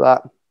flexible with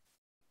that.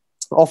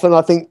 Often,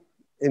 I think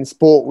in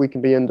sport, we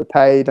can be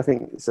underpaid. I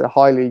think it's a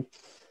highly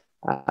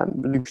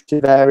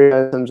lucrative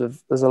area in terms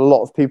of there's a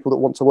lot of people that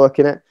want to work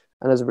in it.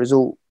 and as a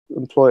result,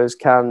 employers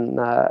can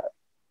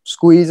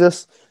squeeze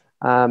us,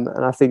 and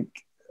I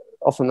think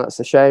often that's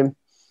a shame.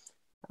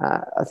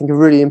 I think a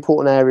really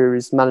important area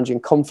is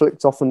managing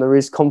conflict. Often there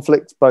is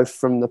conflict, both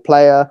from the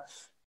player,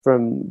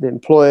 from the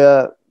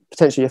employer,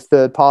 potentially a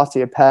third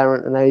party, a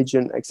parent, an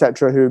agent,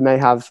 etc., who may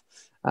have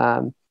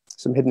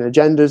some hidden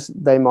agendas.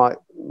 They might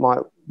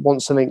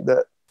want something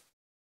that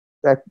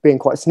they're being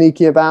quite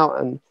sneaky about,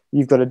 and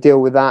you've got to deal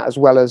with that, as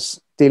well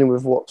as dealing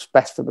with what's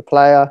best for the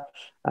player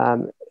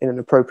in an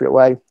appropriate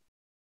way.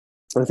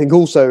 And I think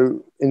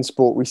also in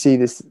sport, we see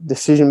this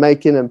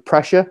decision-making and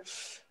pressure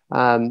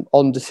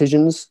on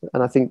decisions.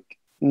 And I think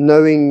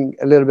knowing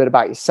a little bit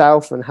about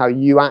yourself and how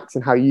you act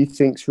and how you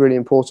think is really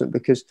important,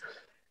 because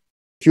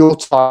if you're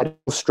tired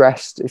or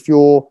stressed, if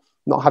you're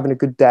not having a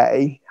good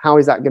day, how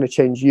is that going to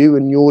change you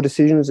and your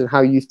decisions and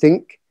how you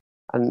think?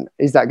 And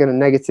is that going to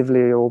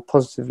negatively or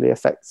positively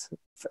affect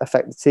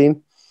the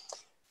team?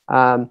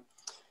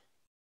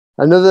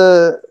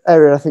 Another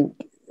area I think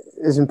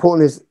is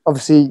important is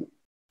obviously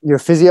you're a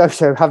physio,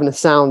 so having a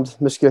sound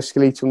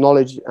musculoskeletal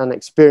knowledge and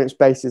experience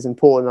base is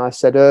important. I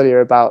said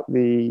earlier about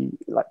the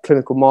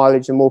clinical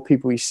mileage. The more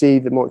people you see,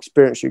 the more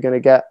experience you're going to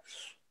get.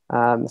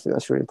 I think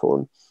that's really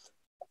important.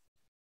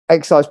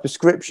 Exercise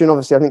prescription,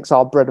 obviously, I think it's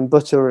our bread and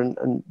butter,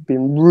 and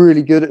being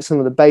really good at some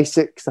of the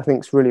basics, I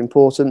think is really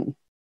important.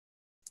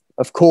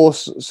 Of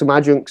course, some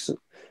adjuncts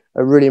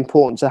are really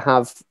important to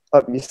have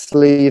up your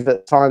sleeve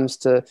at times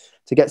to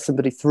get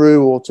somebody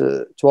through, or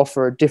to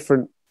offer a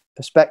different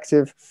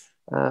perspective.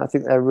 I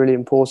think they're really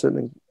important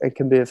and it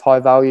can be of high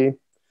value.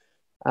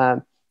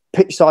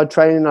 Pitch side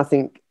training, I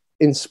think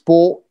in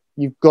sport,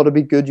 you've got to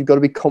be good, you've got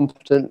to be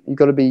competent, you've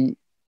got to be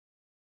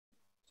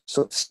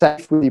sort of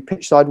safe with your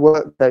pitch side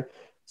work.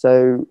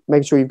 So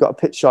making sure you've got a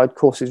pitch side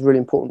course is really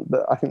important.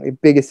 But I think the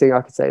biggest thing I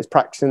could say is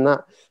practicing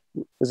that.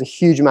 There's a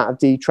huge amount of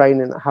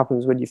de-training that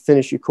happens when you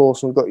finish your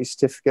course and got your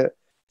certificate.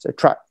 So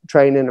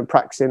training and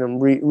practicing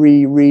and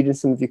reading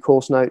some of your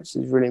course notes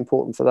is really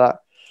important for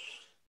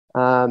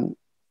that.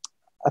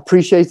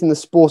 Appreciating the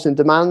sporting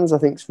demands, I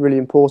think, is really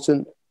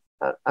important.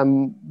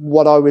 And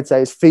what I would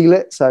say is feel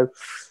it. So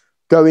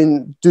go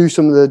in, do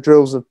some of the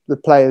drills that the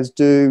players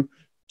do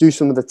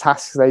some of the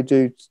tasks they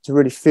do, to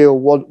really feel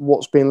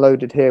what's being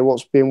loaded here,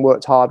 what's being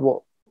worked hard.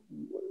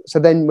 So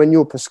then when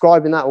you're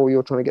prescribing that, or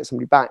you're trying to get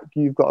somebody back,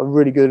 you've got a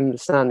really good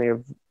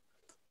understanding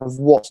of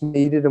what's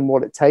needed and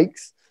what it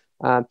takes.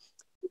 I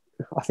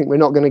think we're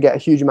not going to get a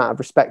huge amount of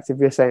respect if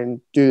you're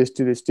saying, do this,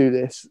 do this, do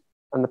this,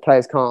 and the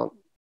players can't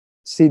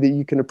see that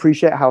you can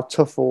appreciate how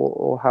tough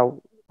or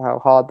how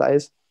hard that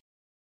is.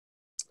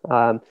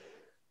 I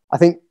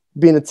think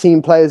being a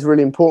team player is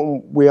really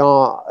important. We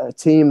are a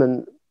team,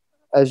 and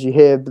as you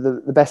hear,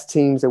 the best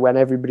teams are when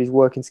everybody's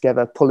working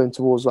together, pulling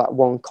towards that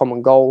one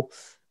common goal.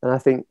 And I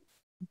think,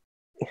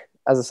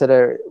 as I said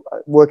earlier,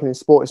 working in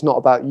sport, it's not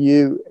about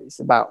you, it's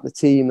about the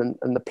team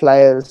and the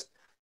players,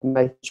 and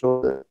making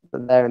sure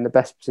that they're in the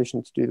best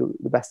position to do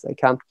the best they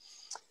can.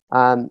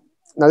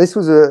 Now, this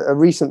was a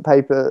recent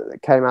paper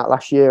that came out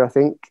last year, I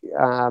think.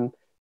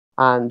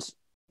 And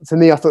for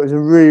me, I thought it was a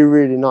really,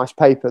 really nice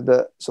paper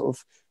that sort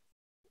of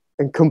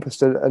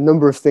encompassed a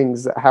number of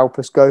things that help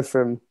us go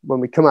from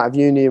when we come out of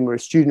uni and we're a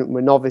student and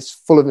we're novice,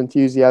 full of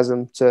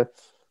enthusiasm, to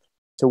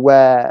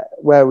where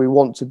we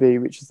want to be,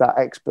 which is that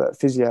expert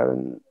physio.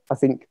 And I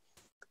think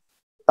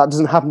that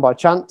doesn't happen by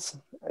chance.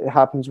 It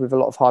happens with a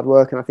lot of hard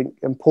work, and I think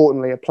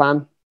importantly, a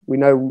plan. We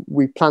know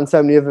we plan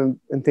so many other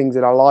things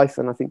in our life,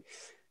 and I think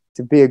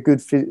to be a good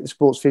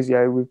sports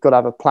physio, we've got to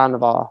have a plan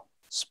of our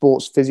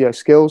sports physio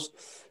skills.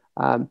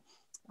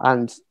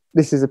 And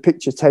this is a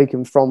picture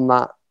taken from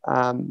that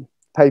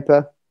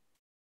paper.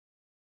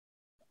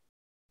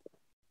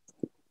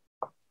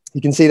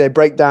 You can see they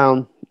break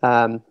down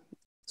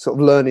sort of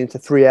learning into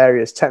three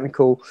areas: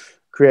 technical,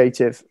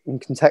 creative, and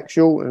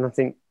contextual. And I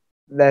think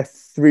they're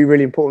three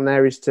really important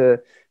areas to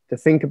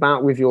think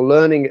about with your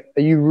learning.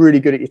 Are you really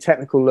good at your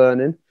technical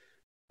learning?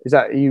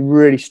 Are you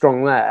really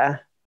strong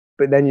there?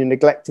 But then you're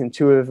neglecting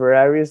two other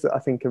areas that I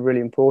think are really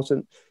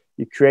important.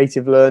 Your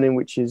creative learning,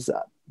 which is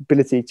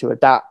ability to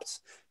adapt,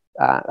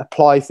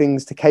 apply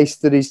things to case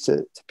studies,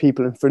 to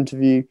people in front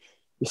of you.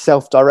 Your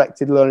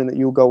self-directed learning that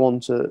you'll go on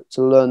to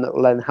learn, that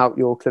will then help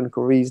your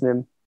clinical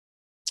reasoning.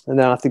 And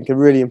then I think a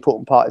really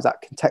important part is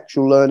that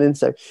contextual learning.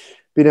 So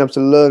being able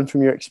to learn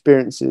from your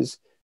experiences,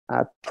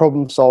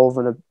 problem solve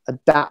and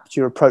adapt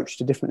your approach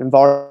to different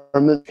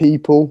environment,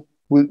 people.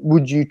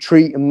 Would you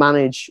treat and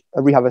manage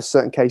a rehab a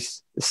certain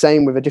case the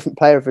same with a different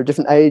player of a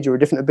different age or a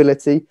different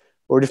ability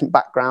or a different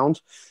background?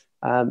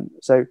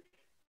 So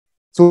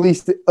all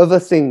these other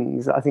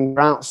things that I think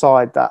are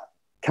outside that.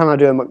 Can I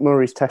do a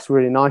McMurray's test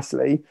really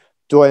nicely?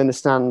 Do I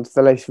understand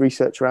the latest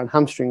research around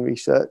hamstring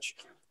research?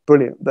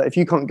 Brilliant. But if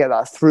you can't get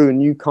that through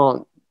and you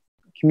can't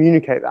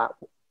communicate that,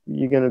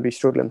 you're going to be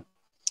struggling.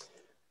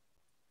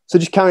 So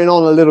just carrying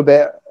on a little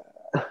bit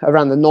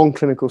around the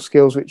non-clinical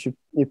skills, which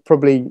you're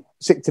probably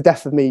sick to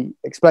death of me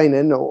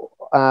explaining, or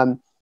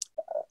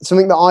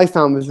something that I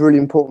found was really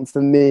important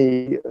for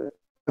me.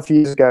 A few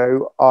years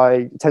ago,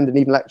 I attended an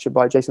evening lecture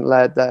by Jason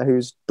Laird there,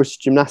 who's British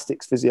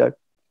gymnastics physio.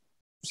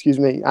 excuse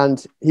me,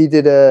 and he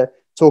did a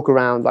talk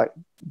around like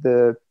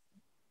the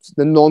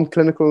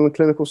non-clinical and the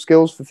clinical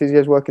skills for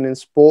physios working in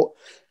sport.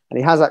 And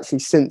he has actually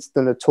since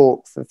done a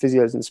talk for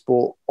physios in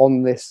sport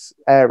on this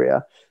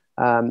area.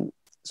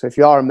 So if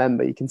you are a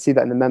member, you can see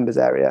that in the members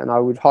area, and I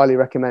would highly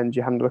recommend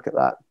you having a look at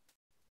that.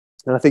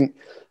 And I think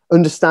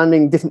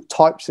understanding different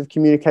types of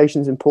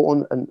communication is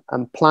important,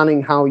 and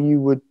planning how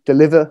you would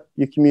deliver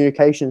your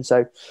communication.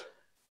 So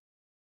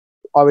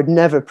I would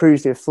never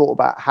previously have thought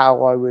about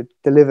how I would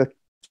deliver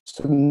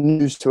some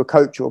news to a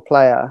coach or a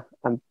player,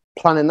 and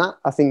planning that,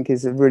 I think,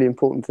 is a really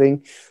important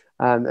thing.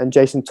 And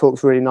Jason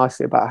talks really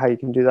nicely about how you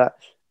can do that.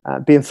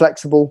 Being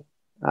flexible,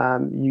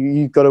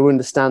 you've got to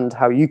understand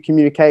how you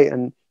communicate,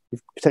 and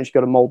you've potentially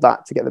got to mold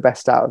that to get the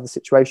best out of the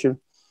situation.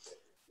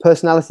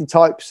 Personality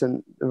types,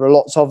 and there are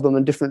lots of them,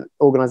 and different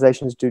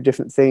organizations do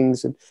different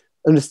things, and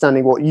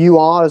understanding what you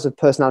are as a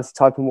personality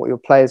type and what your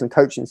players and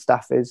coaching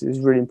staff is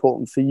really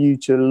important for you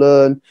to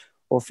learn,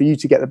 or for you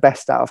to get the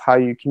best out of how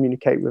you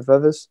communicate with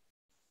others.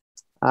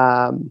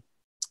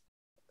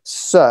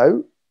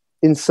 So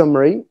in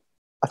summary,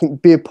 I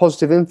think be a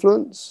positive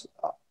influence.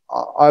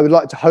 I would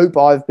like to hope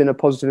I've been a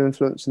positive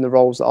influence in the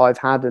roles that I've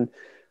had. And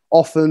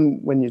often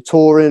when you're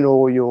touring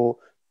or you're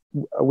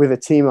with a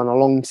team on a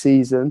long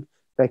season,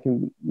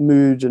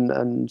 mood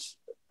and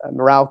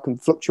morale can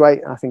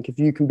fluctuate. And I think if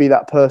you can be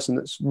that person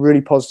that's really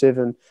positive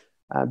and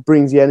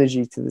brings the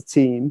energy to the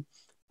team,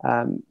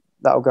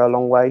 that'll go a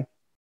long way.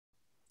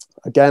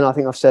 Again, I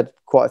think I've said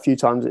quite a few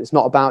times, it's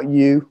not about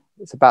you,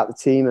 it's about the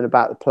team and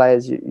about the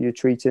players you're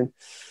treating.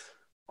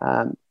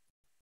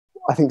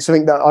 I think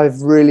something that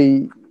I've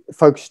really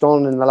focused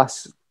on in the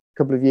last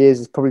couple of years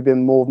has probably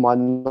been more of my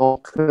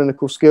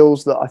non-clinical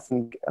skills that I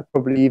think are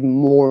probably even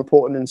more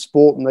important in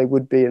sport than they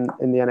would be in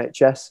the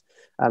NHS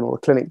or a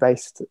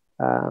clinic-based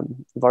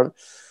environment.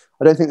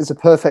 I don't think there's a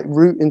perfect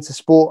route into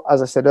sport.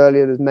 As I said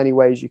earlier, there's many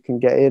ways you can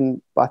get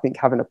in, but I think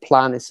having a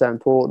plan is so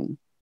important.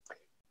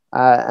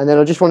 And then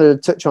I just wanted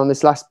to touch on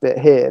this last bit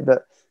here,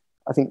 that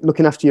I think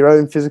looking after your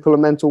own physical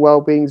and mental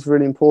well-being is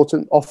really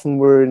important. Often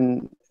we're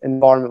in an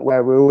environment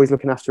where we're always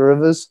looking after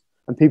others,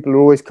 and people are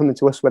always coming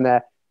to us when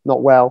they're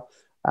not well.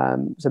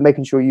 So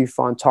making sure you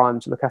find time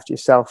to look after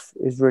yourself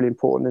is really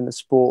important in the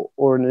sport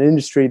or in an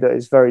industry that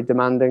is very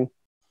demanding.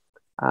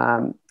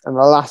 And the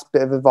last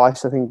bit of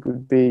advice I think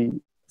would be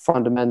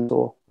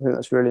fundamental. I think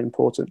that's really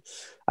important.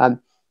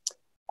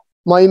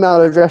 My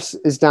email address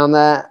is down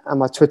there and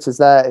my Twitter's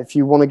there. If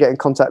you want to get in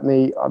contact with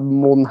me, I'm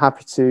more than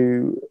happy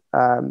to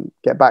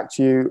get back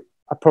to you.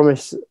 I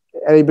promise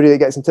anybody that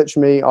gets in touch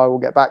with me, I will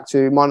get back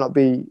to. Might not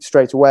be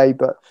straight away,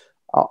 but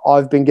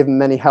I've been given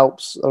many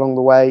helps along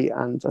the way,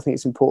 and I think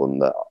it's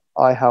important that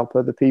I help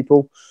other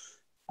people.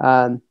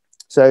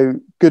 So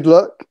good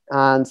luck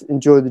and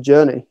enjoy the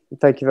journey.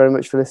 Thank you very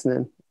much for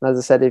listening. And as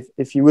I said,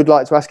 if you would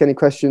like to ask any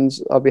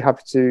questions, I'll be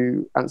happy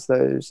to answer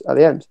those at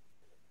the end.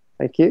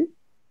 Thank you.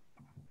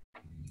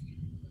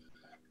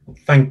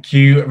 Thank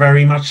you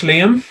very much,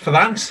 Liam, for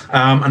that.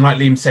 And like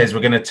Liam says, we're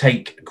going to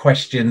take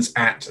questions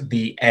at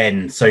the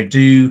end. So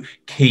do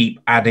keep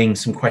adding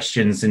some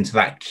questions into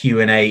that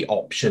Q&A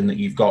option that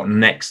you've got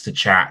next to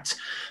chat.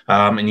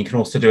 And you can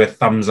also do a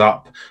thumbs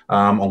up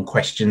on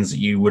questions that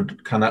you would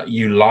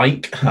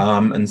like.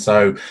 And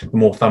so the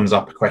more thumbs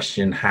up a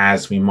question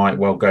has, we might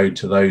well go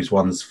to those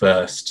ones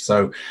first.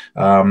 So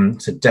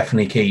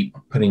definitely keep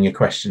putting your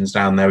questions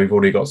down there. We've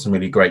already got some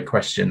really great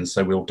questions,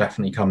 so we'll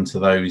definitely come to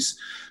those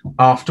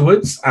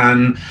afterwards.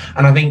 And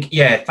I think,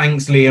 yeah,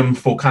 thanks, Liam,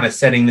 for kind of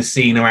setting the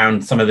scene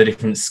around some of the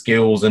different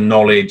skills and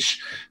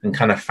knowledge and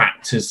kind of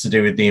factors to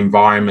do with the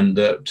environment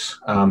that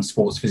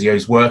sports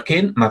physios work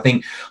in. And I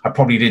think I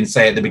probably didn't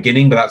say at the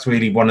beginning, but that's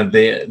really one of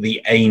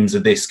the aims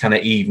of this kind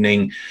of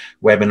evening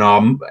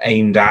webinar,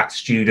 aimed at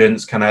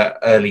students, kind of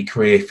early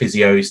career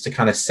physios, to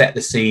kind of set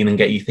the scene and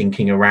get you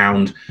thinking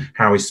around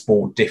how is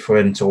sport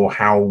different, or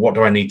what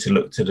do I need to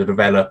look to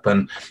develop,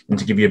 and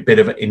to give you a bit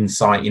of an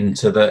insight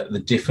into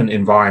the different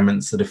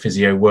environments that a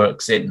physio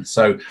works in.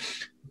 So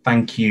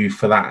thank you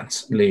for that,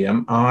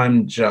 Liam.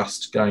 I'm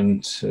just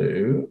going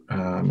to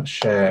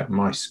share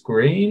my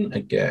screen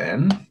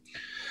again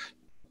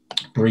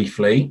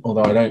briefly,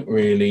 although I don't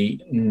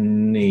really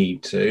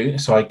need to.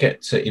 So I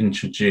get to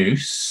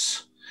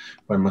introduce,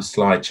 when my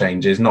slide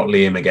changes, not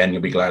Liam again,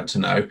 you'll be glad to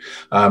know.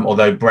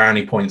 Although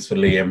brownie points for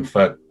Liam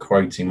for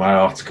quoting my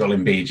article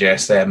in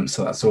BJSM.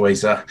 So that's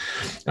always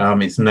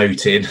it's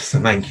noted.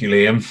 So thank you,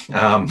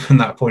 Liam, from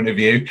that point of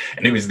view.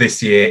 And it was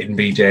this year in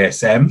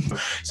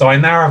BJSM. So I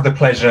now have the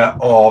pleasure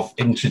of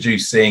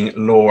introducing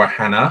Laura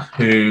Hanna,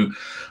 who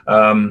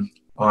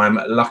I'm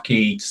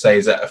lucky to say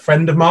is a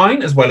friend of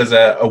mine, as well as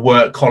a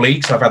work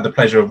colleague. So I've had the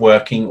pleasure of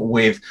working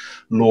with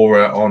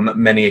Laura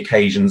on many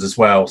occasions as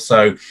well.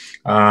 So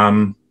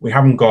we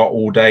haven't got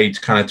all day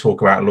to kind of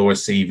talk about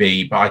Laura's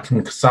CV, but I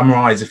can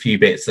summarise a few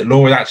bits. That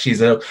Laura actually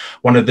is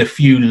one of the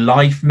few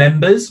life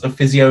members of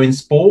Physio in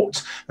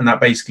Sport, and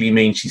that basically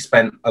means she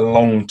spent a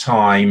long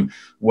time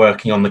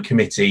working on the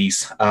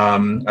committees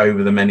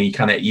over the many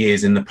kind of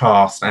years in the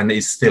past, and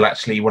is still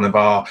actually one of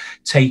our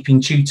taping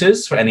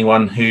tutors for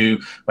anyone who,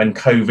 when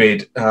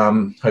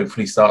COVID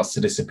hopefully starts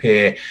to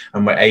disappear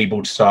and we're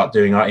able to start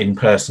doing our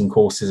in-person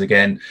courses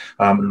again,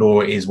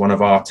 Laura is one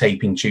of our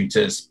taping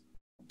tutors.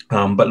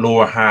 But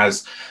Laura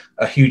has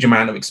a huge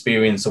amount of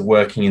experience of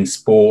working in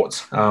sport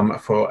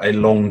for a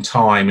long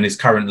time, and is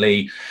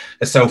currently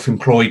a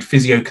self-employed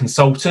physio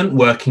consultant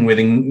working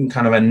within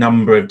kind of a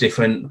number of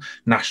different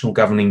national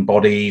governing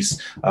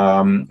bodies,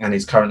 and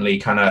is currently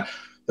kind of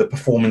the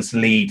performance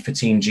lead for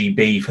Team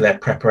GB for their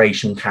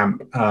preparation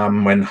camp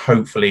when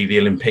hopefully the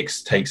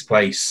Olympics takes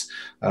place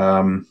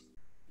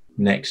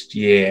next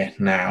year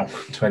now,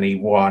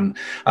 21.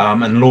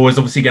 And Laura's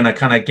obviously going to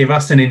kind of give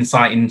us an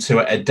insight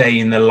into a day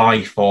in the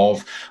life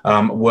of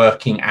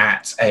working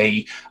at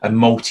a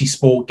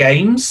multi-sport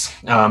games,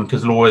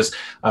 because Laura's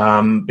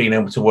been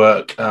able to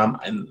work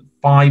in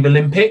 5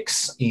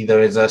 Olympics,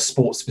 either as a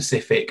sports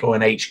specific or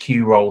an HQ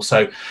role,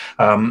 so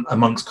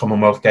amongst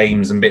Commonwealth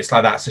Games and bits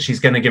like that. So she's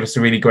going to give us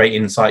a really great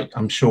insight,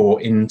 I'm sure,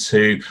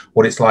 into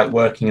what it's like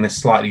working in a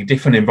slightly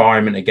different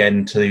environment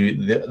again to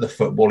the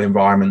football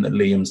environment that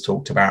Liam's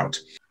talked about.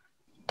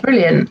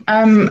 Brilliant.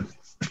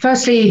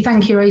 Firstly,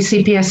 thank you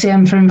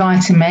ACPSEM for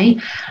inviting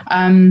me,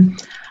 and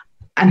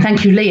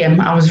thank you Liam.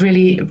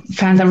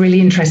 Found that really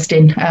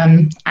interesting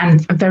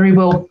and a very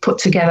well put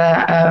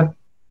together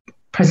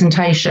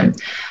presentation.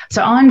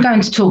 So I'm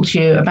going to talk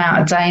to you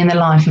about a day in the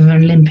life of an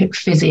Olympic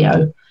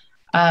physio.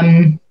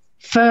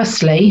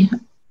 Firstly,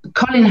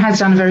 Colin has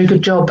done a very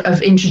good job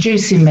of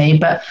introducing me,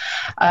 but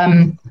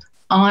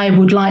I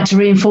would like to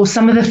reinforce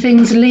some of the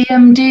things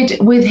Liam did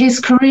with his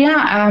career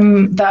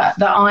that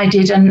I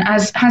did. And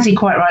as he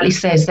quite rightly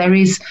says, there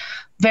is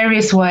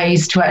various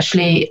ways to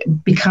actually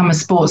become a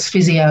sports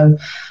physio.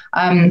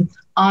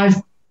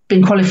 I've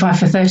been qualified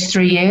for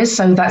 33 years,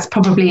 so that's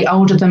probably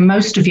older than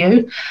most of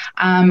you.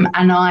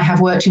 And I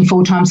have worked in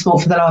full-time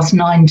sport for the last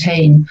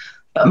 19.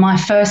 But my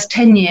first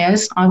 10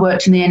 years, I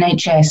worked in the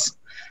NHS.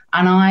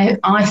 And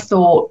I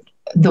thought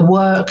the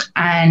work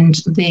and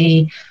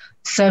the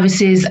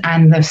services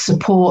and the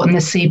support and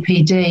the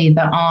CPD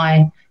that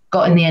I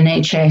got in the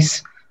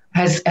NHS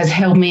has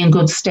held me in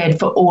good stead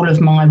for all of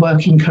my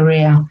working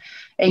career.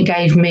 It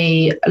gave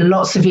me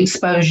lots of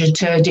exposure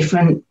to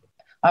different.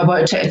 I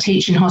worked at a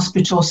teaching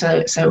hospital,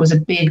 so it was a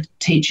big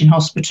teaching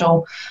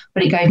hospital,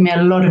 but it gave me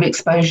a lot of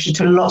exposure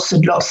to lots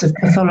of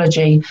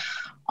pathology.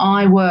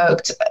 I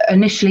worked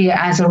initially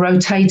as a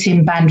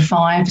rotating band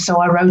 5, so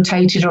I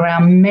rotated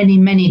around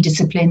many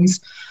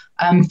disciplines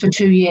for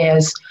 2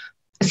 years,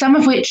 some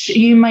of which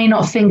you may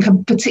not think are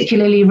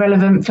particularly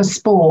relevant for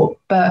sport,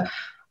 but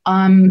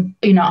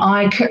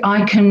I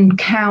can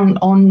count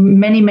on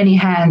many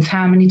hands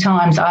how many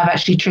times I've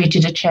actually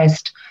treated a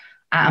chest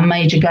at a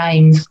major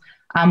games.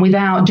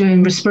 Without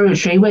doing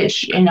respiratory,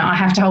 which I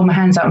have to hold my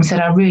hands up and said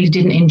I really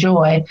didn't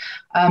enjoy.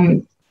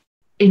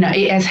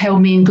 It has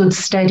held me in good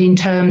stead in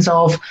terms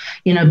of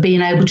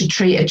being able to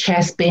treat a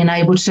chest, being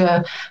able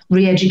to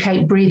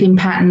re-educate breathing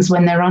patterns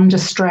when they're under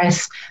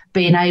stress,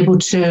 being able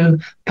to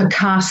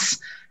percuss,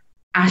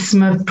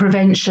 asthma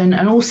prevention,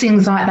 and all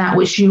things like that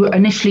which you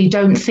initially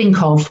don't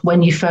think of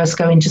when you first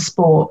go into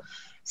sport.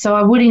 So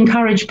I would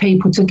encourage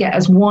people to get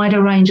as wide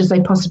a range as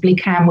they possibly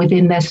can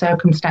within their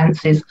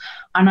circumstances.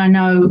 And I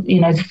know,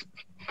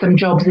 some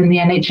jobs in the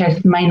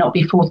NHS may not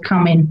be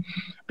forthcoming,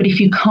 but if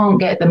you can't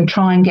get them,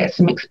 try and get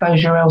some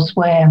exposure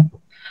elsewhere.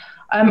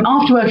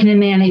 After working in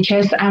the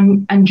NHS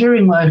and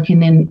during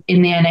working in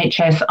the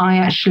NHS, I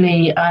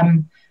actually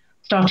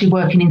started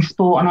working in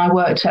sport, and I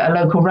worked at a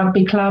local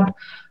rugby club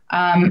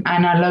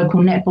and a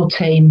local netball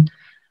team.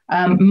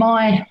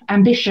 My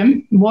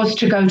ambition was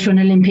to go to an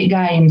Olympic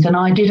Games, and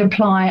I did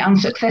apply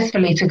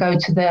unsuccessfully to go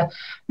to the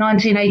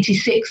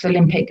 1986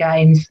 Olympic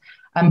Games,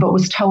 but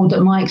was told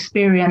that my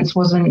experience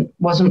wasn't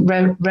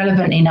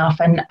relevant enough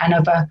and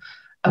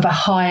of a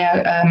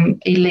higher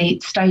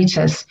elite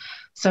status.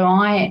 So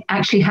I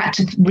actually had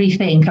to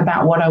rethink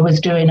about what I was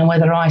doing and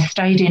whether I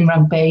stayed in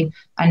rugby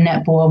and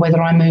netball or whether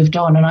I moved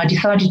on. And I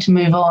decided to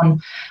move on,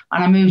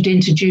 and I moved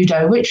into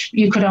judo, which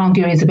you could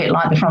argue is a bit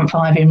like the front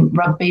 5 in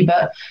rugby,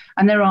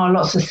 and there are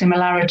lots of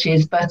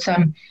similarities. But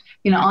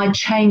I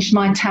changed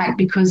my tack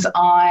because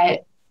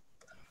I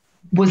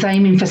was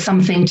aiming for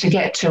something to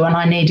get to, and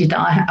I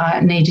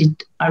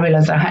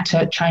realised I had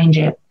to change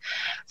it.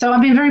 So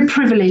I've been very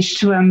privileged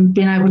to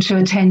been able to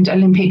attend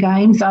Olympic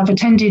Games. I've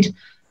attended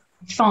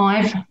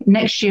 5.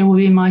 Next year will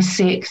be my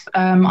 6th.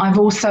 I've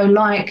also,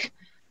 like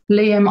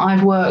Liam,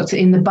 I've worked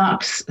in the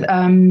Bucks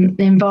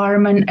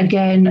environment.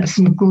 Again,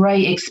 some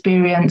great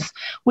experience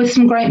with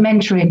some great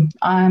mentoring.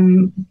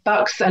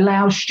 Bucks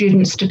allows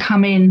students to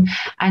come in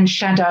and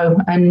shadow,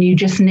 and you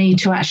just need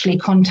to actually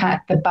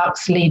contact the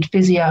Bucks lead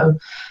physio,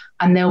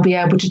 and they'll be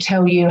able to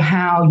tell you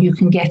how you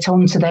can get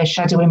onto their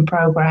shadowing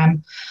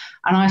program.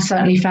 And I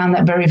certainly found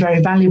that very,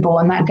 very valuable.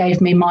 And that gave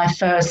me my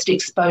first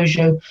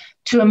exposure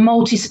to a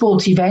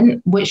multi-sport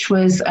event,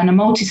 and a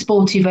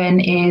multi-sport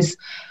event is,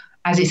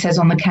 as it says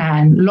on the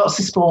can, lots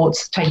of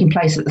sports taking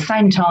place at the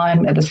same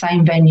time, at the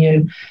same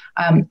venue,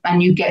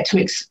 and you get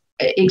to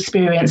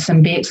experience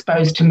and be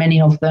exposed to many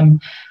of them.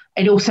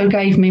 It also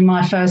gave me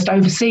my first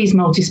overseas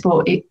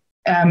multi-sport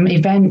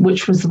event,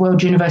 which was the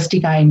World University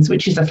Games,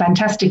 which is a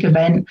fantastic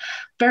event,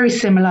 very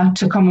similar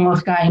to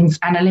Commonwealth Games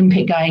and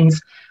Olympic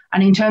Games.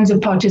 And in terms of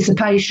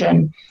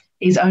participation,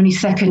 is only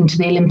second to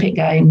the Olympic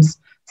Games.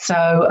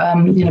 So,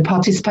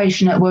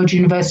 participation at World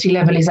University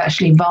level is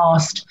actually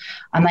vast,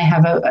 and they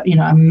have a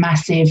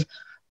massive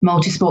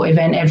multi-sport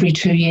event every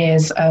 2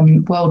 years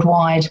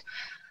worldwide.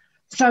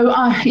 So,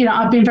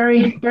 I've been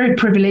very, very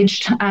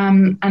privileged,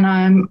 and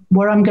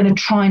what I'm going to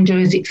try and do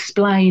is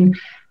explain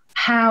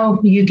how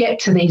you get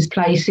to these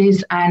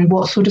places and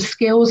what sort of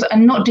skills,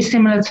 and not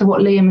dissimilar to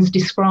what Liam has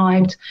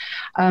described,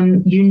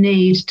 you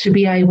need to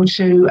be able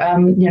to,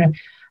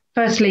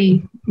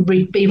 firstly,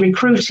 be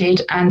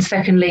recruited, and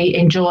secondly,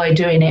 enjoy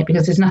doing it,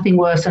 because there's nothing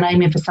worse than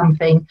aiming for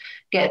something,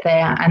 get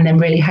there, and then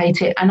really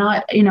hate it. And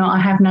I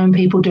have known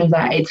people do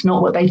that. It's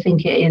not what they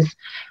think it is,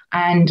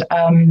 and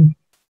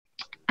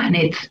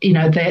it's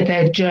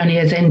their journey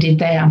has ended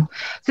there.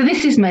 So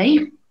this is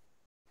me.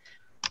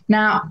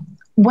 Now,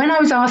 when I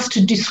was asked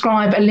to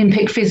describe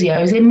Olympic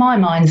physios, in my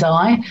mind's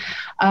eye,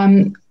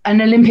 an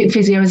Olympic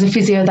physio is a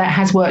physio that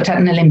has worked at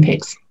an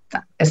Olympics.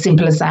 As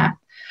simple as that.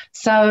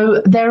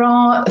 So there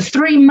are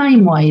 3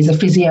 main ways a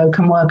physio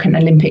can work at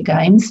Olympic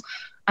Games,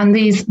 and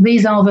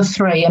these are the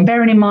 3. And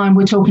bearing in mind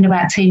we're talking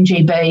about Team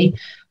GB,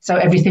 so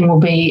everything will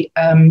be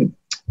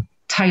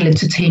tailored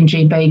to Team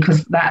GB,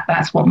 because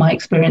that's what my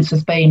experience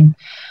has been.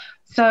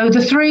 So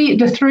the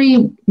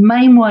three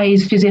main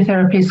ways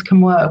physiotherapists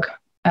can work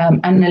at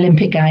an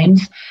Olympic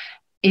Games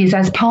is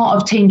as part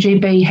of Team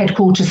GB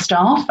headquarters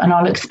staff, and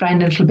I'll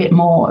explain a little bit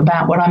more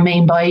about what I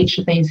mean by each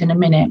of these in a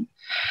minute.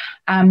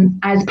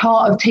 As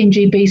part of Team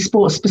GB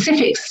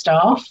sport-specific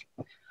staff,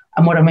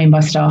 and what I mean by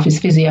staff is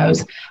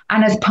physios,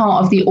 and as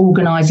part of the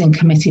organising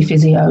committee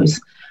physios.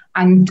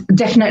 And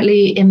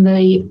definitely in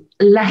the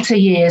latter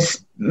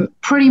years,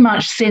 pretty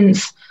much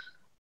since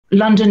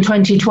London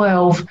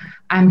 2012,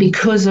 and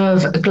because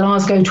of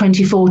Glasgow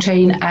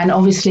 2014, and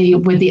obviously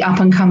with the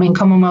up-and-coming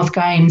Commonwealth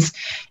Games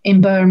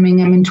in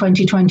Birmingham in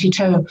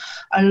 2022,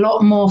 a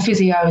lot more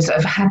physios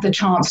have had the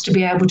chance to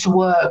be able to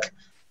work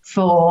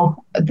for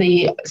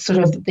the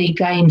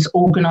Games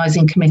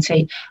organising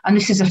committee. And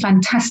this is a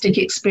fantastic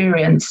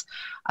experience.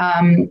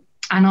 And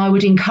I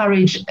would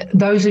encourage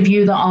those of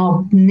you that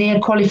are near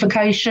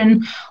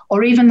qualification,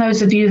 or even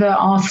those of you that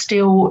are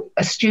still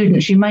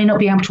students, you may not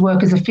be able to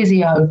work as a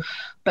physio,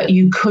 but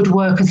you could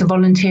work as a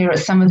volunteer at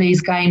some of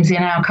these games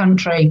in our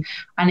country,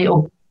 and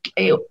it'll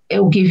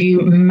give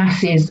you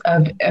masses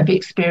of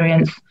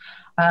experience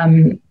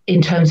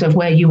in terms of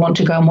where you want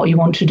to go and what you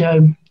want to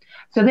do.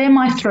 So they're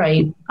my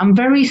 3. I'm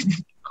very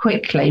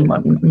quickly,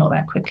 well, not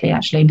that quickly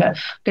actually, but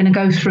going to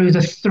go through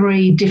the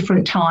 3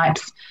 different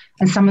types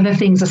and some of the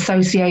things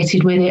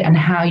associated with it, and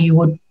how you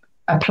would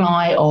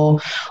apply or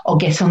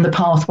get on the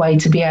pathway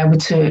to be able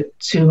to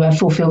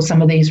fulfill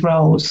some of these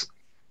roles.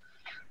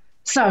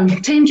 So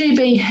Team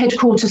GB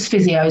headquarters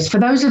physios, for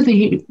those of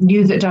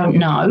you that don't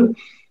know,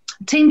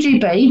 Team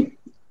GB,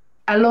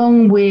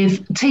 along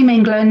with Team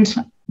England,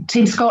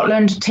 Team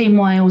Scotland, Team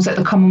Wales at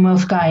the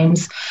Commonwealth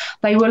Games,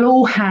 they will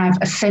all have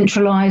a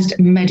centralised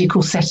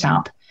medical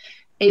setup.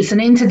 It's an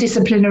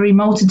interdisciplinary,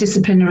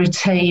 multidisciplinary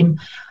team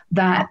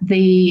that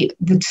the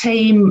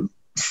team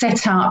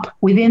set up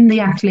within the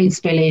athletes'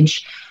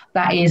 village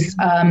that is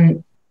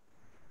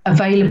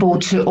available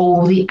to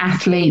all the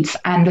athletes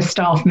and the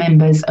staff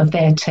members of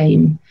their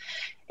team.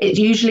 It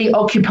usually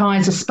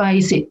occupies a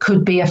space. It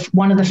could be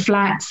one of the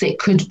flats. It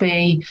could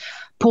be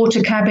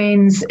porter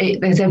cabins.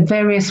 There's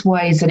various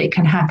ways that it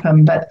can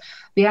happen, but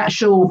the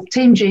actual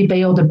Team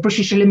GB, or the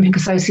British Olympic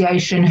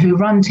Association who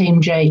run Team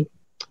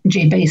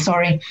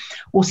GB,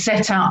 will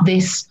set up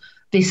this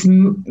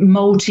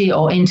multi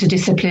or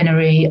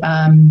interdisciplinary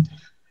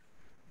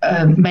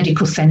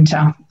medical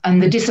centre.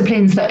 And the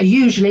disciplines that are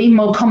usually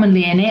more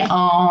commonly in it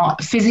are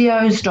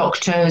physios,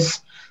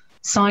 doctors,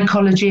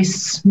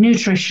 psychologists,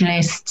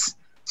 nutritionists,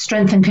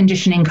 strength and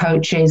conditioning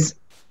coaches,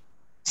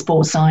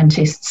 sports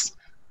scientists.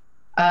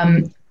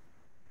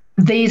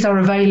 These are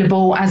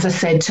available, as I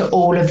said, to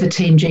all of the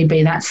Team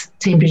GB. That's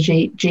Team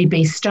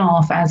GB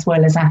staff as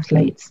well as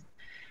athletes.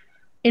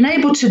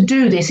 Able to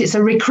do this, it's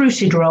a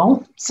recruited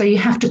role, so you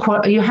have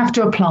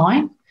to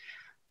apply.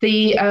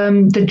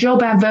 The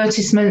job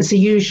advertisements are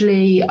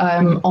usually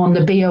on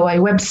the BOA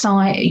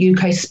website,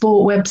 UK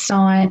Sport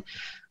website.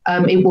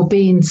 It will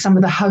be in some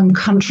of the home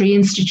country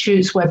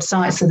institutes'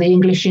 websites, so the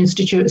English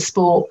Institute of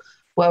Sport,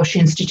 Welsh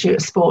Institute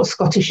of Sport,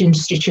 Scottish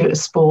Institute of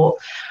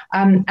Sport,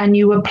 and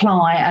you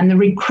apply. And the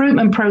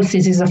recruitment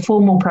process is a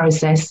formal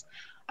process,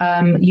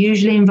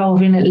 usually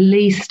involving at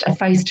least a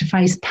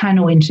face-to-face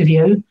panel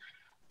interview,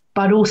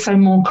 but also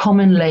more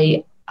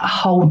commonly a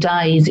whole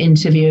day's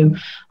interview.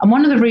 And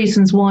one of the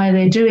reasons why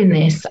they're doing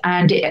this,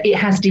 and it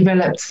has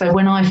developed, so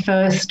when I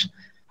first,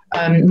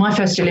 my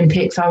first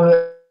Olympics,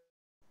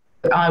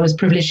 I was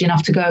privileged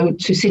enough to go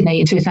to Sydney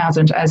in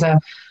 2000 as a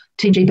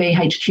Team GB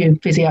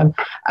HQ physio.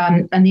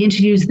 And the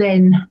interviews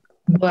then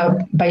were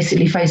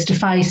basically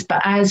face-to-face,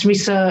 but as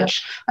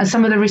research and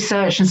some of the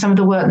research and some of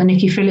the work that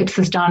Nikki Phillips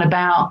has done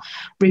about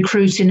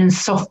recruiting and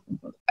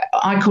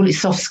I call it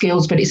soft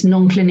skills, but it's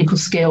non-clinical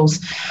skills,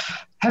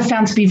 have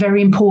found to be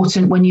very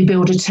important when you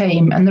build a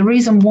team. And the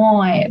reason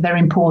why they're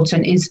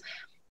important is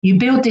you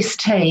build this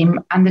team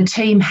and the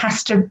team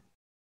has to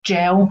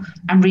gel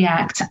and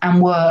react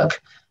and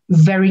work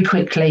very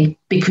quickly,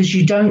 because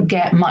you don't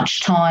get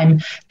much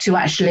time to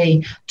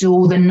actually do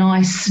all the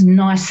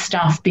nice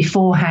stuff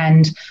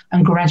beforehand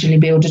and gradually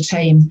build a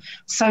team.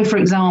 So, for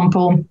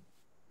example,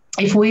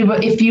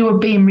 if you were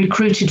being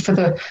recruited for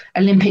the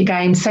Olympic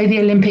Games, say the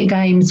Olympic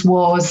Games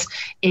was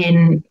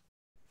in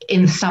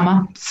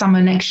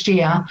summer next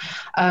year,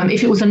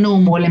 if it was a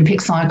normal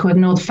Olympic cycle,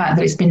 ignore the fact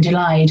that it's been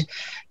delayed,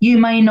 you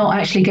may not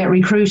actually get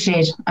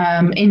recruited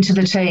into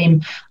the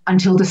team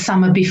until the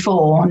summer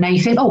before. Now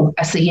you think, oh,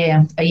 that's a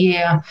year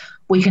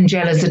we can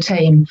gel as a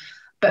team.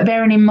 But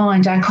bearing in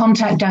mind our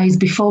contact days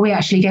before we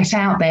actually get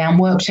out there and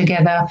work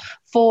together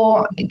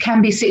it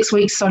can be 6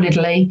 weeks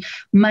solidly,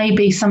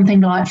 maybe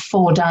something like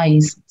 4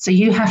 days. So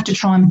you have to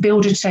try and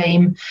build a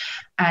team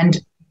and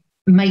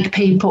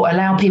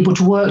allow people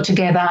to work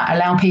together,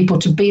 allow people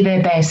to be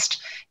their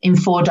best in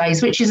 4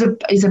 days, which is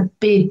a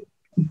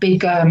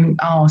big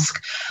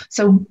ask.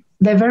 So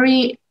they're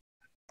very,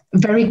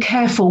 very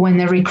careful when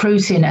they're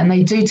recruiting, and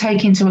they do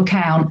take into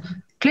account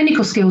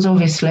clinical skills,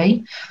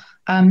 obviously,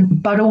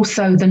 but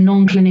also the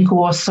non-clinical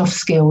or soft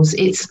skills.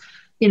 It's,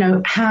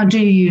 how do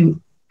you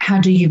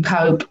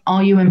cope?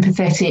 Are you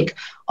empathetic?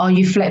 Are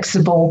you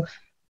flexible?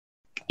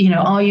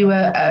 Are you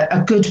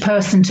a good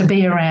person to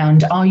be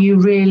around? Are you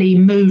really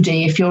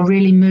moody? If you're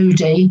really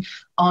moody,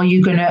 are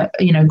you going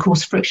to,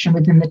 cause friction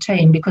within the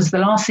team? Because the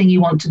last thing you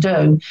want to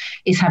do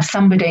is have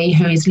somebody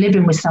who is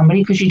living with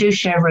somebody, because you do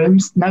share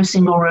rooms, no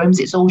single rooms,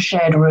 it's all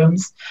shared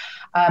rooms.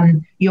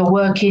 You're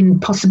working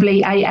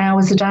possibly 8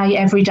 hours a day,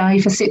 every day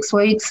for 6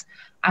 weeks,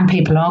 and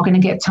people are going to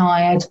get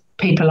tired.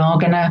 People are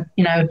going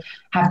to,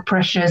 have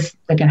pressures.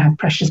 They're going to have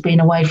pressures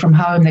being away from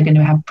home. They're going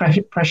to have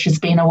pressures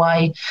being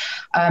away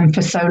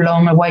for so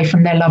long, away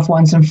from their loved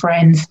ones and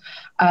friends.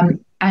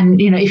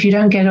 And, if you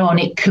don't get on,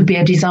 it could be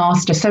a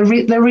disaster. So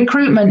the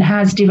recruitment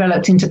has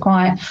developed into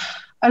quite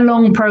a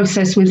long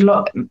process with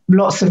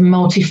lots of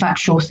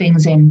multifactorial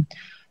things in.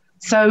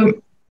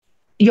 So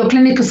your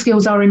clinical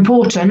skills are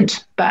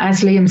important, but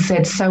as Liam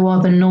said, so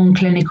are the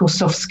non-clinical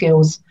soft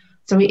skills.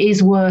 So it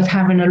is worth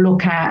having a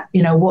look at,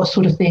 what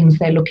sort of things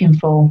they're looking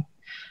for.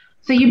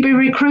 So you'd be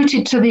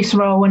recruited to this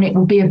role, and it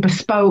will be a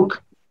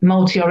bespoke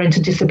multi or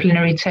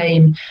interdisciplinary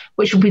team,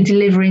 which will be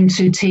delivering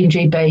to Team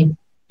GB.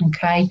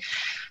 Okay.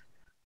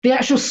 The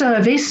actual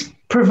service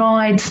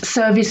provides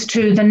service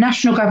to the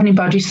national governing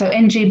bodies. So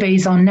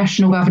NGBs are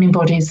national governing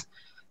bodies.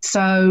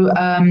 So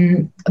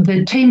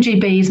the Team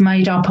GB is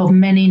made up of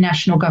many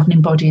national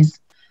governing bodies.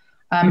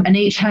 And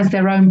each has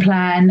their own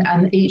plan,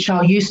 and each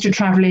are used to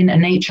travelling,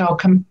 and each are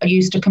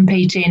used to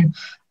competing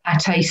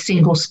at a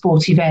single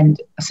sport event.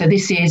 So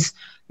this is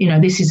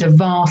a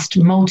vast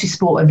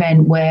multi-sport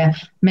event where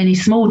many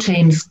small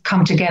teams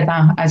come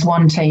together as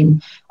one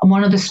team. And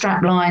one of the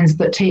strap lines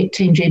that Team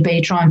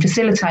GB try and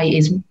facilitate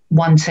is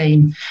one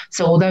team.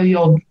 So although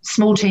you're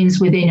small teams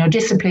within your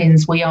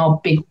disciplines, we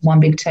are one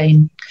big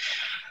team.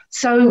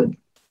 So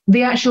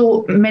the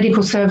actual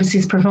medical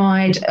services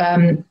provide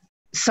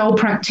sole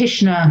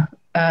practitioner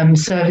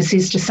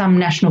services to some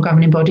national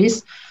governing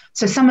bodies.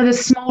 So some of the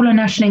smaller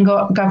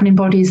national governing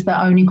bodies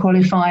that only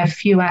qualify a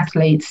few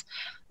athletes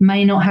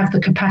may not have the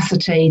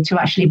capacity to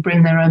actually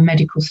bring their own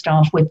medical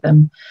staff with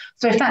them.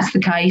 So if that's the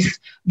case,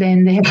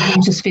 then the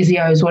hepatitis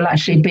physios will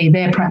actually be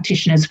their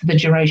practitioners for the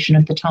duration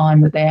of the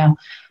time that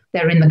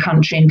they're in the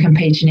country and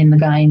competing in the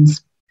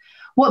games.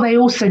 What they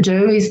also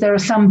do is there are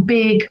some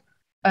big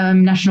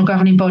national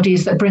governing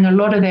bodies that bring a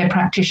lot of their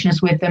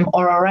practitioners with them,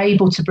 or are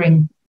able to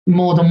bring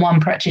more than one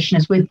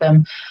practitioners with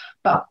them,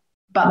 but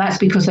that's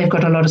because they've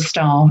got a lot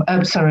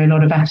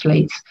of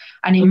athletes.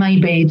 And it may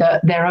be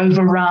that they're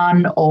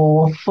overrun,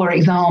 or, for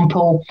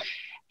example,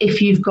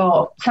 if you've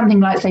got something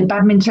like, say,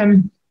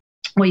 badminton,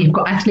 where you've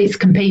got athletes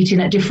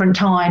competing at different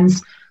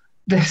times,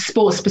 the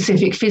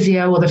sport-specific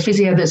physio or the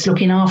physio that's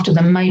looking after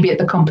them may be at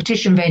the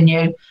competition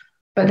venue,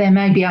 but there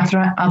may be other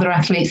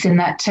athletes in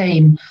that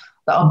team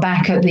that are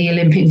back at the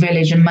Olympic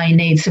Village and may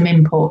need some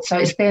input. So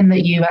it's then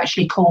that you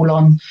actually call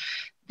on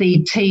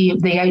the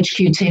HQ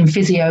team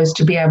physios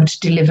to be able to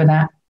deliver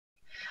that.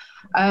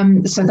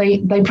 So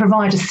they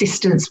provide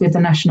assistance with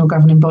the national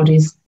governing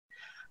bodies.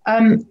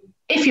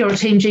 If you're a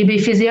Team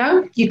GB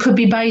physio, you could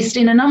be based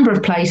in a number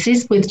of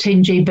places with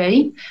Team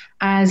GB,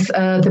 as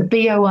the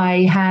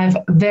BOA have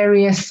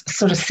various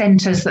sort of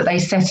centres that they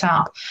set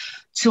up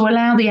to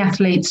allow the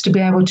athletes to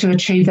be able to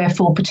achieve their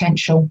full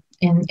potential.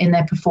 in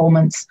their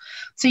performance.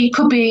 So you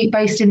could be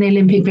based in the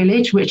Olympic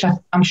Village, which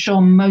I'm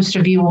sure most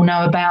of you will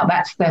know about.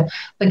 That's the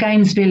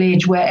Games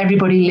Village where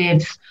everybody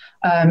lives,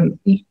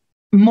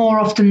 more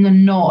often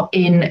than not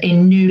in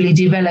newly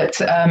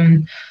developed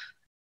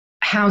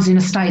housing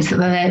estates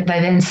that they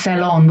then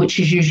sell on, which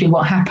is usually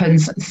what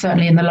happens,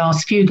 certainly in the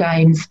last few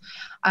games.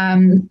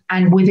 And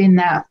within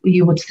that,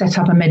 you would set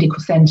up a medical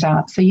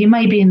centre. So you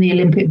may be in the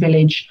Olympic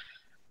Village.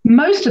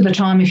 Most of the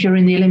time, if you're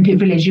in the Olympic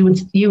Village,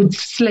 you would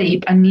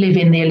sleep and live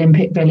in the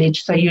Olympic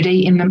Village. So you'd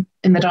eat in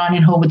the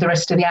dining hall with the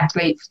rest of the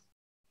athletes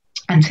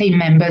and team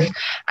members,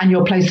 and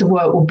your place of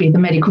work would be the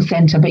medical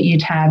centre, but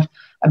you'd have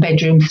a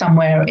bedroom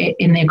somewhere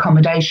in the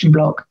accommodation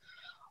block.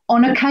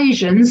 On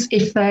occasions,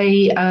 if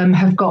they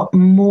have got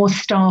more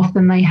staff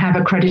than they have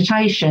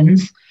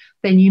accreditations,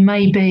 then you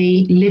may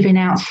be living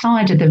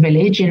outside of the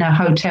village in a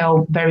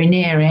hotel very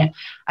near it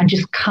and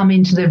just come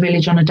into the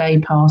village on a day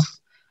pass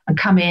and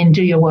come in,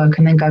 do your work,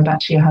 and then go back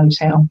to your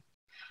hotel.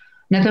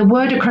 Now, the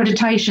word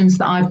accreditations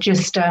that I've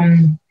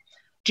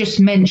just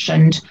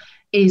mentioned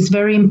is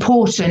very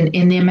important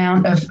in the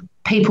amount of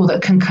people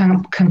that can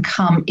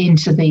come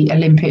into the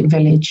Olympic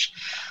Village.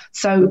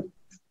 So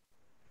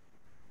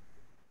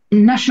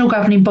national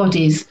governing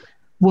bodies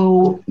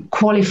will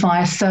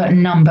qualify a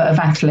certain number of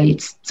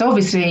athletes. So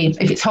obviously,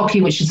 if it's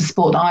hockey, which is the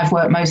sport that I've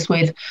worked most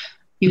with,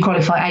 you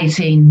qualify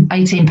 18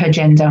 per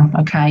gender,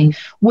 okay?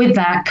 With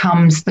that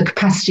comes the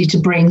capacity to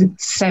bring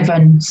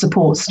 7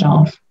 support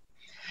staff.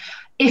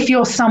 If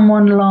you're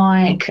someone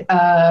like,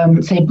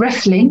 say,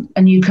 wrestling,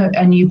 and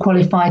you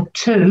qualify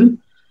 2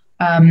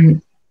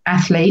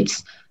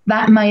 athletes,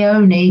 that may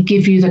only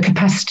give you the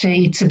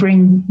capacity to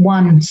bring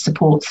 1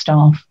 support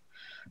staff.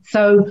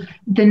 So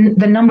the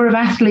number of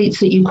athletes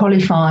that you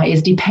qualify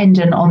is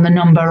dependent on the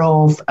number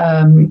of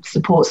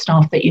support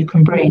staff that you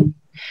can bring.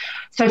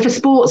 So for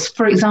sports,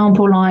 for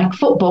example, like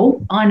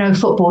football, I know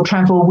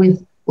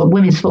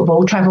women's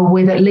football travel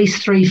with at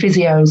least 3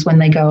 physios when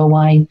they go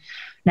away.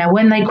 Now,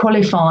 when they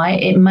qualify,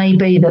 it may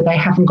be that they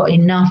haven't got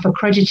enough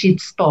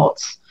accredited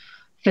spots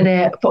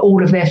for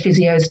all of their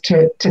physios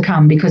to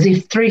come, because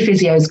if 3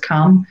 physios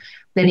come,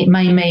 then it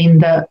may mean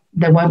that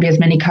there won't be as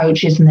many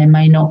coaches and there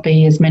may not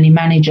be as many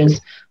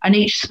managers. And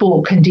each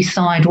sport can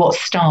decide what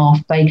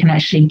staff they can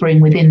actually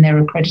bring within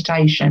their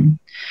accreditation.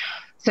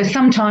 So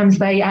sometimes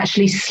they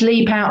actually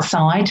sleep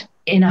outside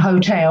in a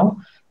hotel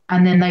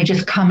and then they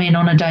just come in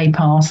on a day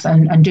pass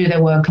and do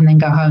their work and then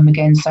go home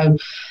again. So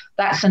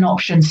that's an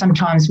option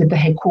sometimes with the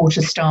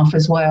headquarters staff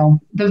as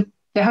well. The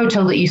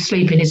hotel that you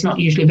sleep in is not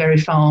usually very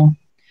far.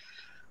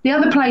 The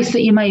other place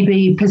that you may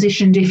be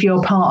positioned if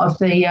you're part of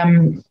the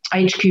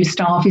HQ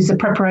staff is the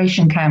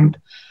preparation camp.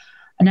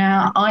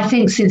 Now, I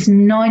think since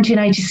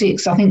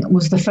 1986, I think it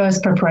was the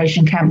first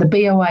preparation camp, the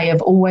BOA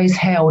have always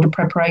held a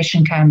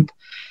preparation camp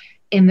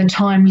in the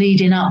time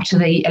leading up to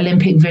the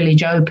Olympic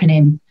Village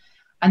opening.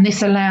 And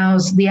this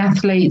allows the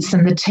athletes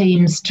and the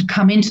teams to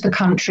come into the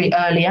country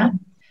earlier.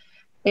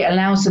 It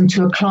allows them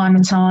to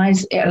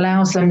acclimatise. It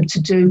allows them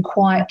to do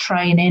quiet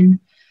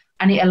training.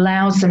 And it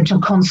allows them to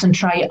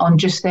concentrate on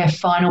just their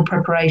final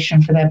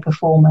preparation for their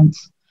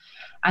performance.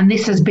 And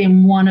this has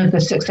been one of the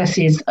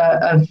successes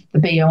of the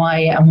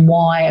BOA and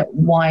why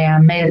our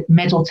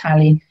medal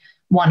tally,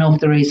 one of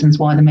the reasons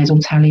why the medal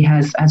tally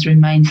has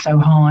remained so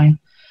high.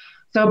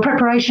 So a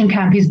preparation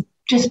camp is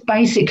just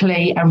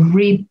basically a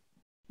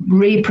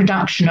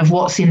reproduction of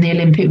what's in the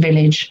Olympic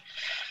Village.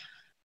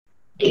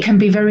 It can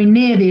be very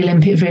near the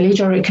Olympic Village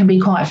or it can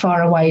be quite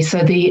far away.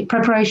 So the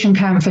preparation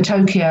camp for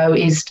Tokyo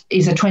is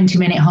a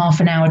 20-minute, half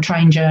an hour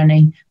train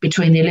journey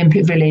between the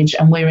Olympic Village,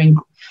 and we're in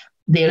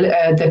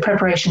the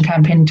preparation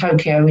camp in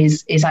Tokyo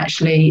is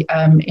actually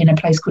in a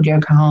place called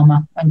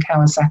Yokohama and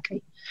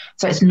Kawasaki.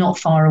 So it's not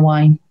far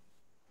away.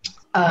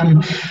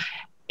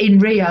 In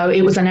Rio,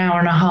 it was an hour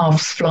and a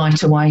half's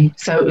flight away,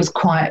 so it was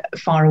quite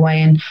far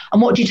away. And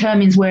what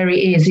determines where it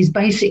is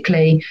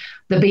basically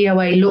the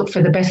BOA look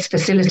for the best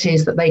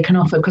facilities that they can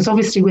offer, because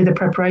obviously with a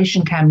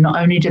preparation camp, not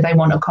only do they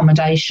want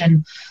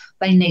accommodation,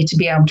 they need to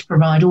be able to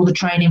provide all the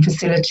training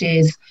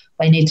facilities,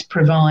 they need to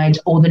provide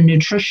all the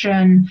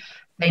nutrition,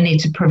 they need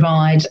to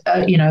provide,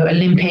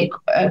 Olympic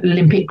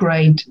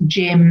grade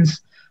gyms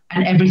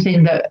and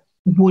everything that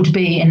would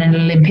be in an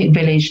Olympic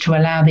Village to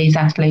allow these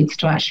athletes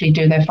to actually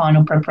do their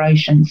final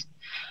preparations.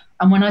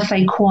 And when I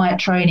say quiet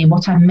training,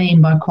 what I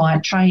mean by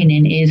quiet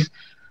training is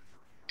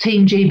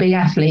Team GB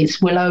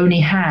athletes will only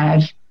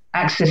have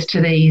access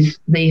to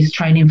these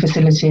training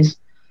facilities.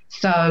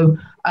 So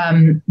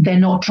they're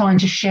not trying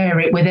to share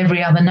it with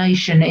every other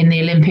nation in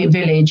the Olympic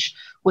Village,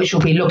 which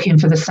will be looking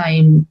for the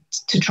same,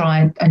 to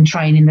try and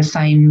train in the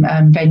same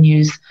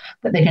venues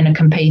that they're going to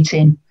compete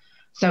in.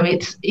 So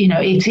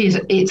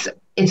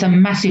it's a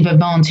massive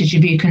advantage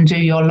if you can do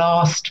your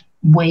last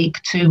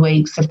week, 2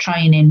 weeks of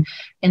training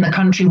in the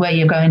country where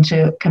you're going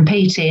to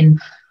compete in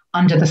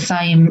under the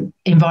same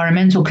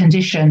environmental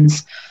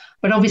conditions.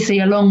 But obviously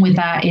along with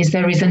that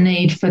there is a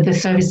need for the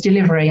service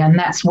delivery, and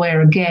that's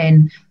where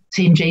again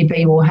Team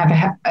GB will have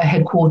a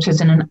headquarters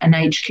and an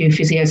HQ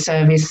physio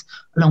service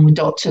along with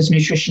doctors,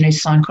 nutritionists,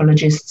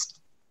 psychologists.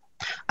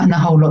 and the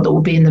whole lot that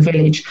will be in the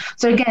village.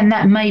 So again,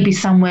 that may be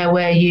somewhere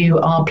where you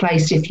are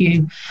placed if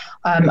you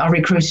are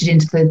recruited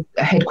into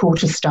the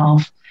headquarters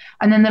staff.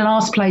 And then the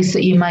last place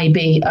that you may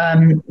be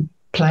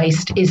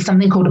placed is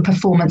something called a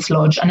performance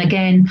lodge. And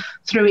again,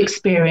 through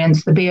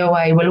experience, the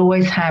BOA will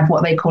always have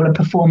what they call a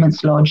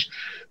performance lodge.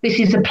 This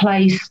is a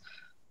place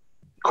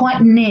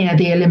quite near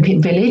the Olympic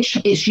Village.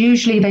 They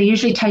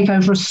usually take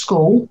over a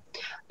school,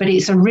 but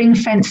it's a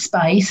ring-fenced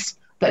space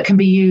that can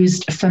be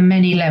used for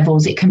many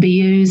levels. It can be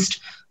used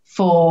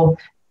for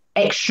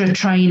extra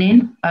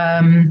training.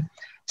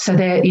 So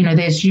they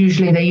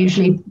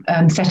usually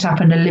set up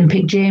an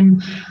Olympic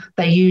gym.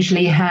 They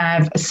usually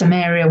have some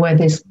area where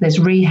there's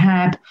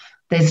rehab.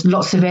 There's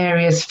lots of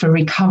areas for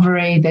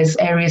recovery. There's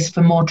areas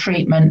for more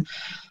treatment.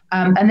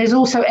 And there's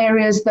also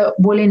areas that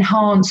will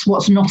enhance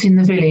what's not in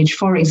the village.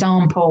 For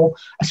example,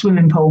 a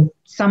swimming pool.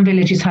 Some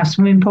villages have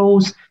swimming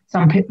pools,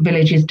 some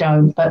villages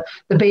don't. But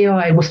the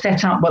BOA will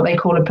set up what they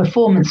call a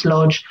performance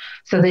lodge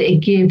so that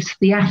it gives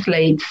the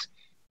athletes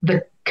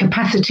the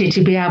capacity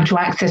to be able to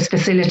access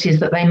facilities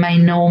that they may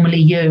normally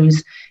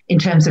use in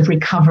terms of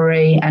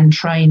recovery and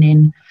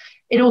training.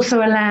 It also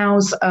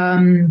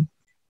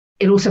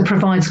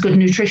provides good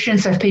nutrition.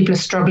 So if people are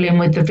struggling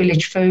with the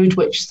village food,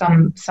 which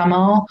some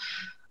are,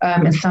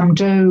 and some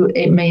do,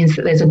 it means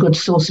that there's a good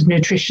source of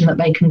nutrition that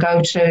they can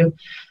go to.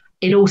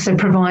 It also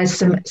provides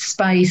some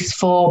space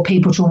for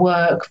people to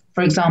work.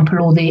 For example,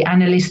 all the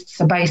analysts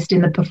are based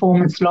in the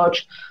performance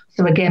lodge.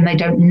 So again, they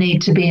don't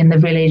need to be in the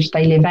village.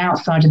 They live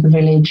outside of the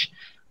village.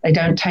 They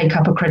don't take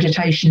up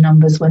accreditation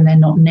numbers when they're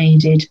not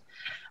needed.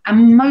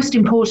 And most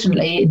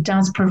importantly, it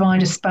does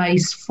provide a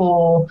space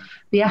for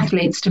the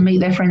athletes to meet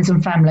their friends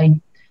and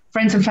family.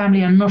 Friends and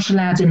family are not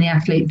allowed in the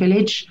athlete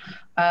village.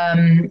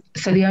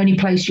 So the only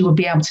place you will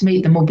be able to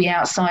meet them will be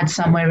outside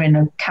somewhere in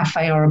a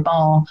cafe or a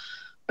bar.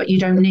 But you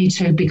don't need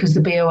to, because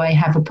the BOA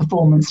have a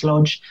performance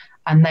lodge,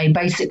 and they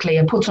basically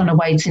are put on an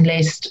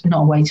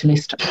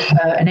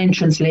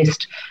entrance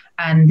list,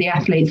 and the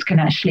athletes can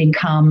actually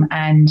come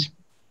and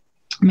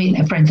meet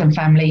their friends and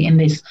family in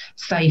this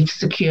safe,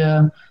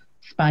 secure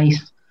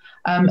space.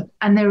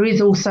 And there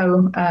is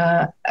also,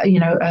 a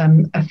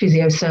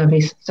physio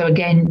service. So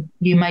again,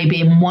 you may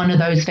be in one of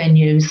those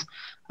venues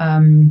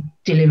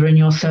delivering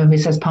your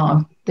service as part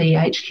of the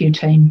HQ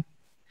team.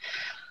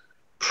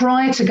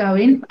 Prior to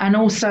going, and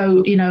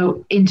also,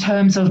 in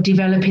terms of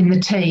developing the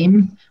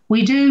team,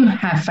 we do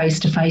have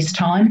face-to-face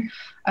time,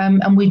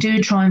 and we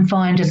do try and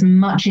find as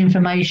much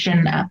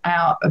information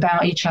out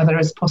about each other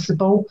as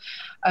possible.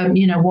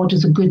 What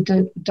does a good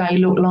day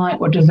look like?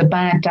 What does a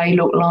bad day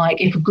look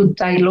like? If a good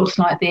day looks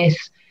like this,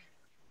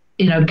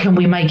 can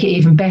we make it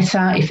even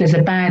better? If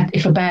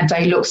a bad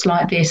day looks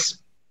like this,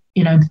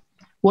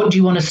 what do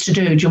you want us to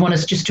do? Do you want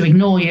us just to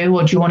ignore you,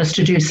 or do you want us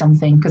to do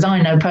something? Because I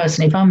know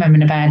personally, if I'm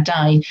having a bad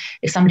day,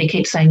 if somebody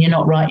keeps saying you're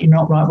not right,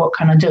 what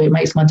can I do? It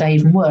makes my day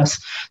even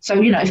worse. So,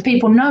 if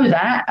people know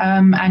that,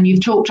 and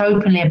you've talked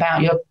openly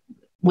about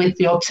with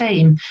your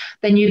team,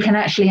 then you can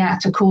actually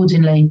act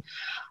accordingly.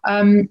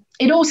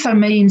 It also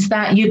means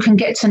that you can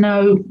get to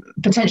know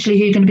potentially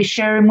who you're going to be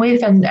sharing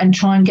with, and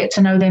try and get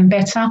to know them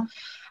better.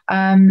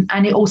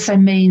 And it also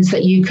means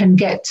that you can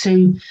get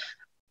to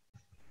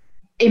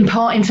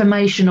impart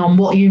information on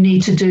what you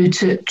need to do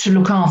to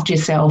look after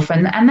yourself.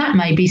 And that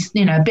may be,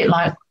 a bit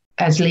like,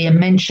 as Liam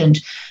mentioned,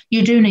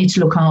 you do need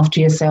to look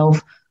after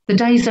yourself. The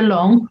days are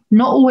long,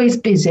 not always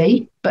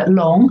busy, but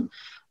long.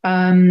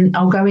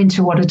 I'll go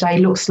into what a day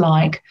looks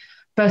like.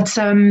 But,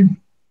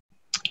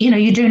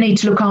 you do need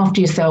to look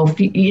after yourself.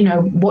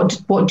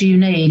 What do you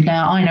need?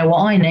 Now, I know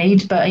what I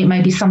need, but it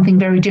may be something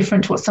very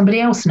different to what somebody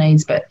else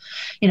needs. But,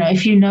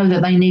 if you know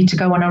that they need to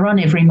go on a run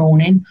every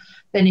morning,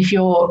 then if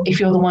you're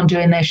the one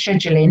doing their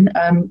scheduling,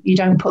 you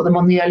don't put them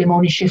on the early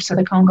morning shift so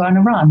they can't go on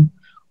a run,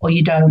 or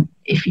you don't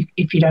if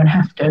you don't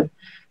have to.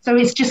 So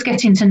it's just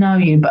getting to know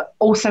you, but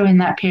also in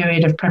that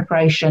period of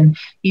preparation,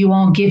 you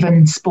are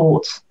given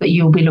sports that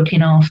you'll be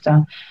looking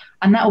after.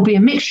 And that will be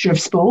a mixture of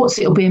sports.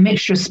 It'll be a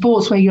mixture of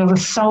sports where you're the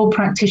sole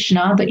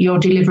practitioner that you're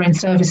delivering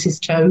services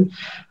to,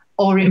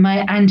 or it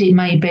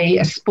may be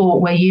a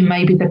sport where you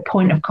may be the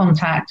point of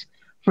contact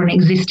for an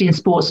existing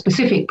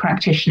sport-specific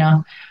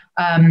practitioner.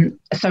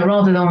 So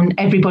rather than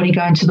everybody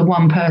going to the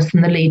one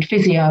person, the lead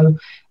physio,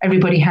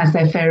 everybody has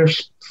their fair of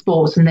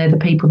sports and they're the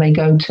people they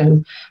go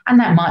to. And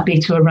that might be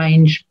to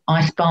arrange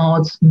ice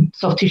baths,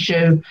 soft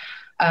tissue,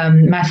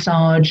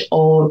 massage,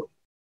 or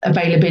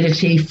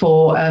availability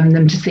for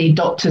them to see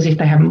doctors if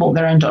they haven't bought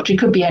their own doctor. It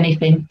could be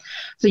anything.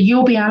 So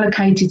you'll be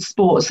allocated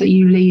sports that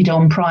you lead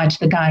on prior to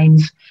the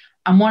games.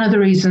 And one of the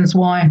reasons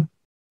why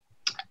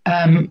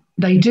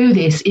they do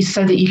this is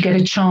so that you get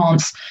a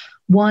chance,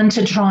 one,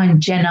 to try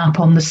and gen up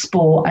on the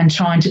sport and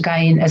trying to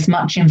gain as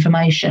much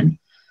information.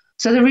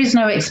 So there is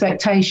no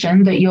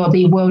expectation that you're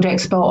the world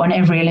expert on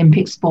every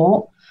Olympic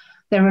sport.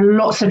 There are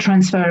lots of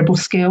transferable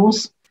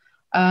skills,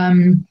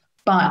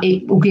 but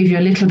it will give you a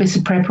little bit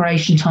of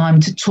preparation time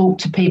to talk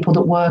to people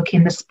that work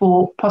in the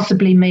sport,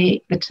 possibly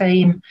meet the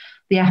team,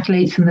 the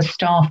athletes and the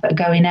staff that are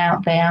going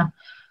out there.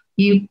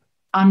 You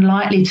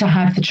unlikely to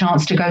have the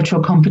chance to go to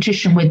a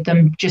competition with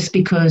them, just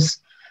because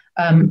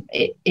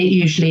it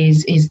usually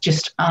is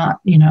just,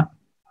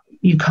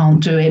 you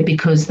can't do it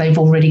because they've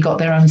already got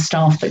their own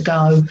staff that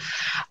go.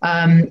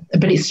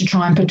 But it's to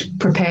try and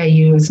prepare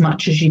you as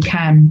much as you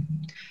can.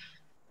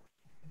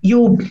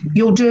 You'll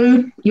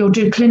do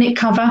clinic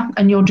cover,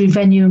 and you'll do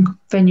venue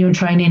and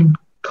training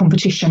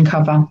competition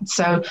cover.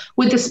 So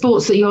with the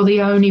sports that you're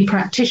the only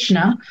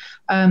practitioner,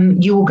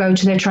 you will go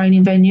to their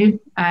training venue,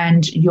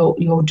 and you'll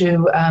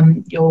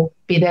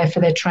be there for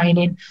their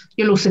training.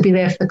 You'll also be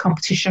there for the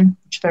competition,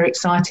 which is very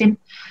exciting.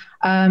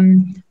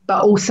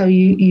 But also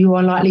you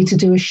are likely to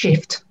do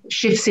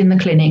shifts in the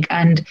clinic,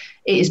 and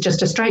it is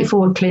just a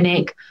straightforward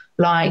clinic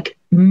like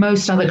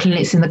most other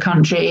clinics in the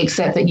country,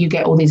 except that you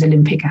get all these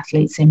Olympic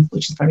athletes in,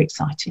 which is very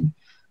exciting.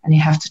 And you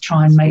have to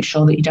try and make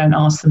sure that you don't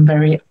ask them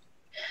very,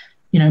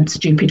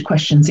 stupid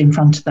questions in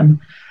front of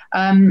them.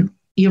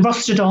 You're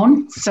rostered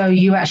on, so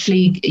you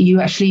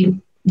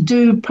actually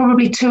do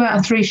probably 2 out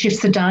of 3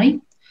 shifts a day.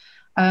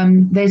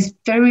 There's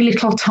very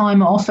little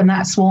time off, and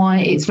that's why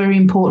it's very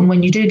important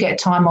when you do get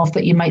time off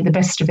that you make the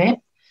best of it.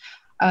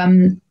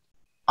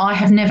 I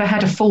have never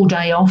had a full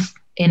day off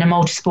in a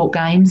multi-sport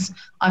games.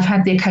 I've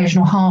had the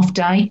occasional half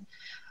day,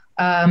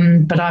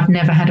 but I've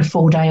never had a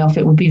full day off.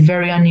 It would be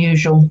very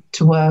unusual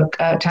to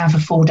have a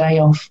full day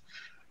off.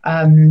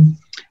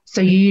 So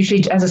you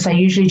usually, as I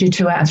say, do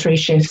 2 out of 3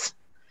 shifts.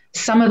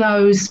 Some of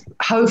those,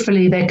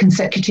 hopefully, they're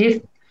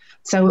consecutive.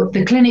 So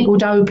the clinic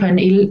would open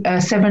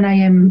 7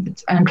 a.m.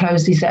 and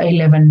closes at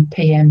 11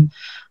 p.m.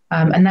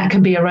 And that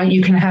can be arranged.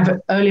 You can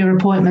have earlier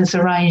appointments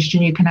arranged,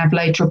 and you can have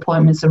later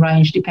appointments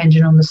arranged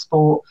depending on the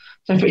sport.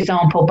 So, for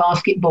example,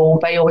 basketball,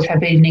 they always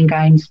have evening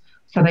games,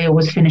 so they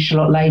always finish a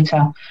lot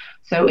later.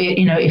 So,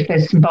 if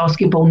there's some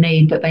basketball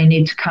need that they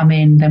need to come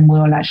in, then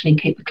we'll actually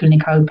keep the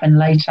clinic open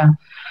later.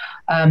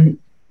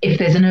 If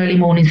there's an early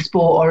morning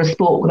sport, or a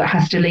sport that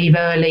has to leave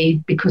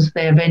early because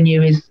their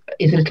venue is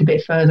a little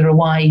bit further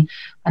away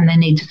and they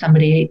need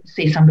to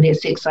see somebody at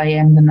 6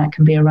 a.m., then that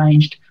can be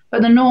arranged.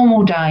 But the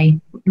normal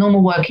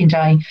working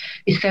day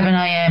is 7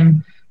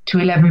 a.m. to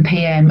 11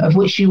 p.m., of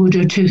which you will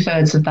do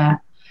 2/3 of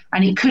that.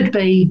 And it could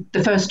be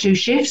the first 2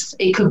 shifts.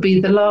 It could be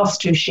the last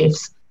 2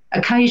 shifts.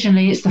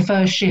 Occasionally it's the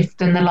first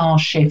shift and the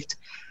last shift.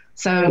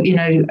 So,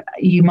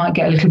 you might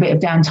get a little bit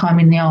of downtime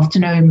in the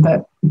afternoon,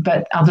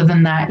 but other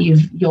than that,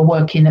 you're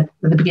working at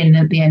the beginning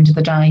and at the end of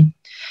the day.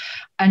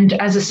 And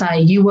as I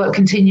say, you work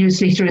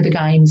continuously through the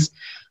games.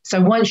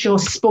 So once your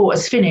sport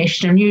is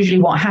finished, and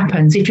usually what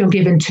happens, if you're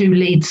given 2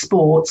 lead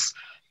sports,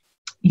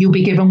 you'll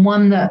be given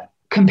one that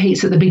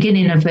competes at the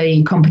beginning of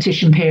the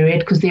competition period,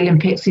 because the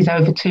Olympics is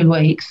over 2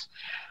 weeks.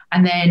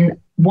 And then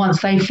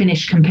once they've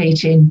finished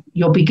competing,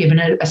 you'll be given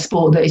a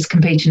sport that is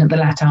competing at the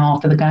latter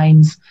half of the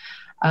games.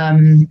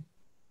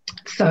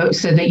 So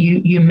that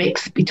you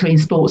mix between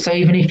sports. So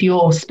even if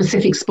your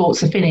specific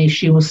sports are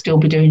finished, you will still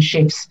be doing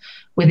shifts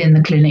within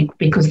the clinic,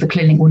 because the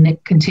clinic will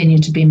continue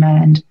to be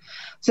manned.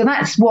 So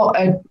that's what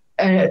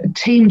a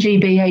Team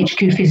GB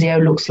HQ physio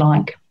looks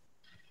like.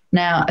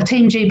 Now, a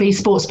Team GB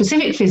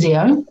sport-specific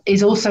physio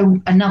is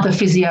also another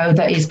physio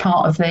that is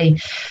part of the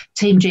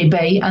Team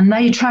GB, and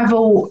they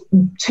travel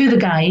to the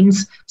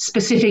games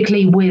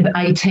specifically with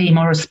a team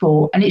or a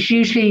sport, and it's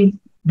usually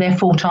their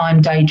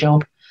full-time day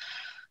job.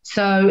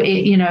 So,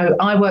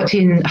 I worked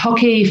in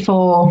hockey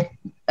for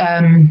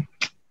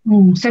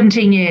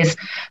 17 years.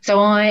 So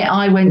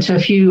I went to a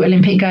few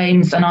Olympic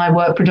Games, and I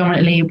worked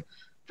predominantly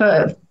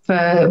for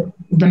the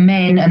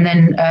men, and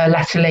then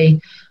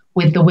latterly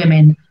with the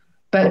women.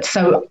 But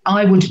so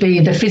I would be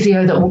the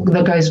physio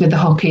that goes with the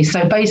hockey.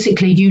 So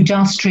basically you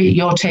just treat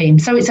your team.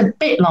 So it's a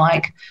bit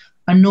like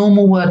a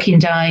normal working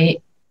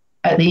day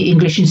at the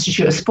English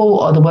Institute of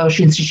Sport, or the Welsh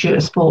Institute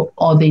of Sport,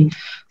 or the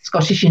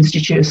Scottish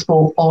Institute of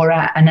Sport, or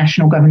at a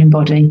national governing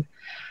body.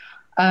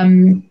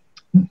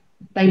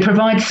 They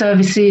provide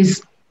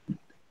services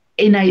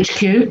in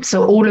HQ,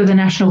 so all of the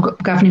national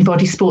governing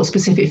body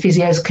sports-specific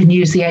physios can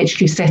use the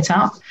HQ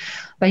setup.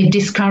 They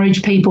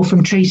discourage people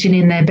from treating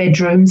in their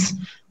bedrooms,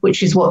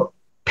 which is what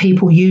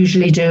people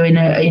usually do in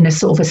a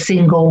sort of a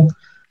single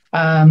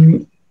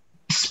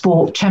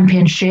sport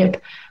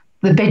championship.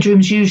 The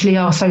bedrooms usually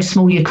are so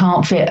small you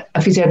can't fit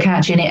a physio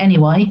couch in it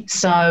anyway,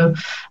 so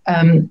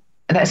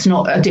that's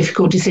not a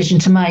difficult decision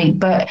to make.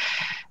 But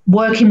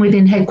working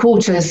within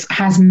headquarters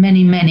has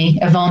many, many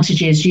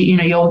advantages.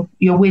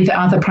 You're with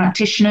other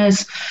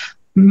practitioners,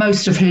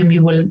 most of whom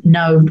you will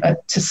know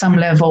to some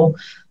level.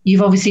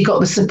 You've obviously got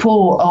the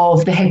support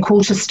of the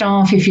headquarters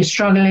staff if you're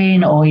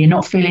struggling, or you're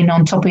not feeling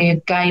on top of your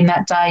game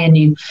that day and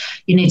you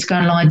need to go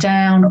and lie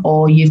down,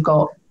 or you've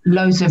got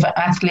loads of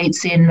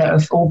athletes in that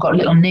have all got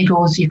little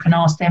niggles. You can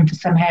ask them for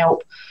some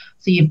help.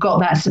 So you've got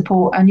that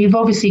support, and you've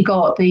obviously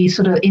got the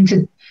sort of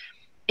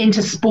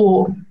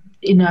inter-sport,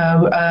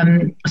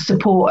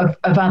 support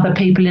of other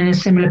people in a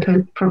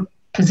similar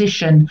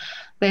position.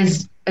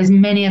 There's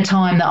many a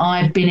time that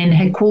I've been in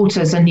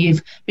headquarters and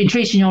you've been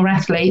treating your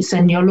athletes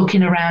and you're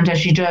looking around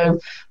as you do,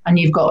 and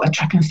you've got a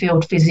track and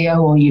field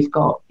physio, or you've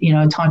got,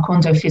 a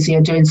taekwondo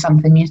physio doing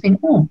something. You think,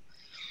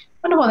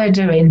 wonder what they're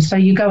doing. So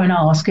you go and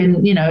ask,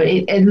 and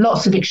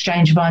lots of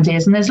exchange of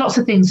ideas, and there's lots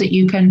of things that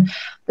you can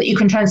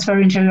transfer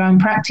into your own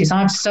practice.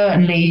 I've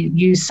certainly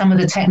used some of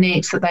the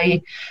techniques that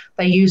they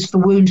use for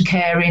wound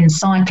care in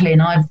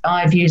cycling.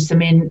 I've used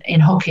them in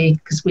hockey,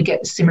 because we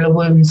get similar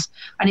wounds,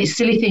 and it's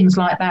silly things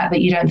like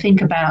that you don't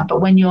think about.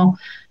 But when you're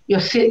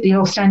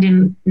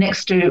standing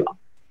next to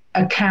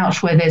a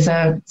couch where there's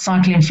a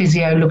cycling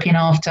physio looking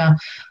after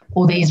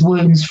all these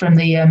wounds from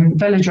the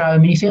velodrome,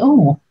 and you think,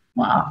 oh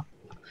wow,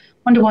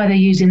 wonder why they're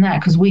using that,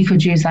 because we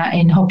could use that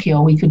in hockey,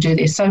 or we could do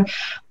this. So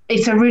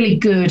it's a really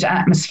good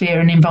atmosphere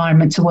and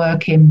environment to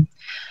work in.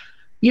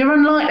 You're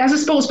as a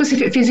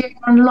sport-specific physio, you're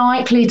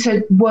unlikely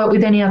to work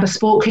with any other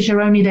sport, because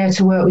you're only there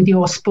to work with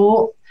your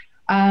sport.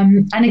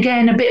 And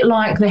again, a bit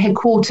like the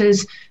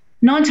headquarters,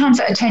 9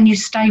 times out of 10 you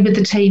stay with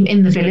the team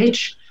in the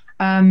village.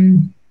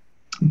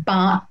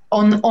 But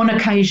on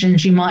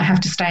occasions you might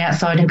have to stay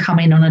outside and come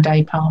in on a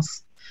day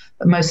pass.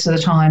 But most of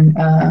the time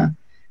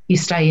you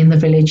stay in the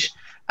village.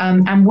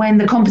 And when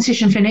the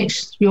competition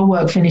finishes, your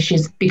work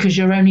finishes, because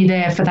you're only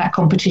there for that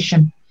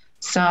competition.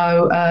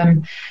 So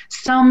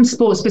some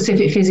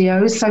sport-specific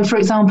physios, so for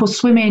example,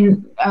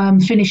 swimming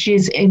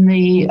finishes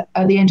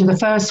at the end of the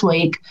first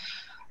week.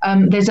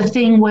 There's a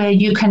thing where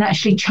you can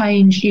actually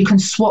you can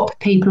swap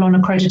people on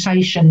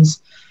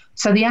accreditations.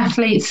 So the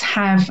athletes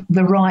have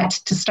the right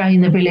to stay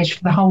in the village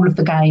for the whole of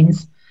the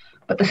games,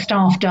 but the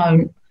staff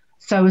don't.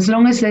 So as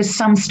long as there's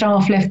some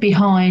staff left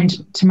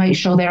behind to make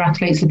sure their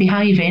athletes are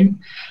behaving,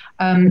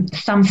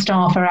 some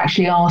staff are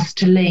actually asked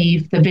to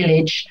leave the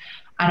village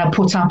and are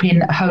put up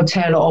in a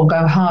hotel or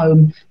go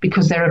home,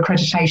 because their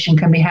accreditation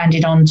can be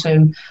handed on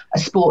to a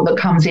sport that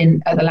comes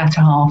in at the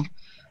latter half.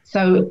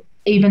 So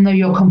even though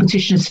your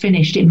competition is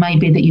finished, it may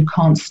be that you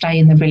can't stay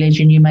in the village,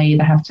 and you may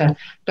either have to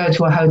go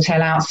to a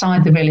hotel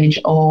outside the village,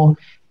 or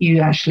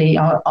you actually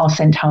are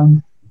sent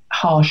home.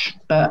 Harsh,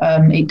 but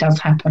it does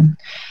happen.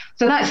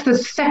 So that's the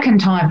second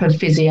type of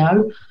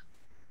physio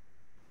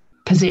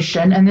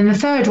position. And then the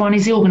third one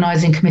is the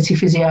organising committee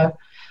physio.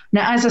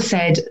 Now, as I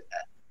said,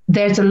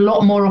 there's a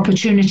lot more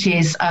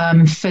opportunities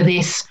for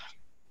this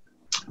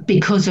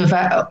because of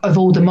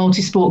all the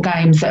multi-sport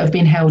games that have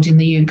been held in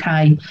the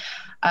UK.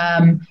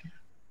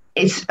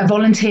 It's a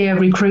volunteer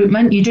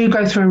recruitment. You do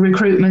go through a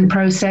recruitment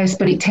process,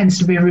 but it tends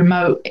to be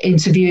remote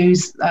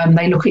interviews.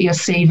 They look at your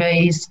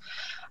CVs.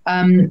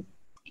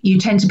 You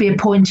tend to be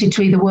appointed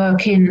to either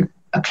work in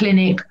a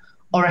clinic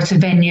or at a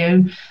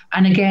venue.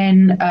 And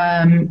again,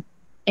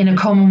 in a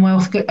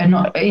Commonwealth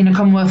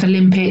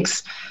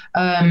Olympics,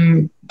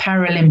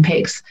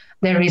 Paralympics,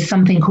 there is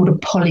something called a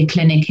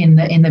polyclinic in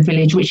the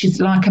village, which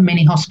is like a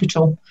mini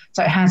hospital.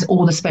 So it has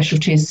all the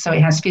specialties. So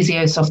it has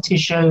physio, soft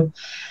tissue,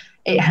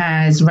 it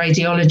has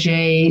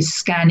radiology,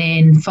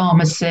 scanning,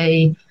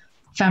 pharmacy,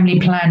 family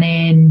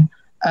planning,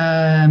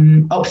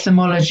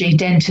 ophthalmology,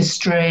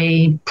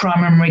 dentistry,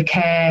 primary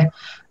care.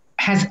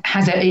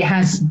 It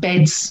has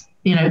beds,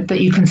 that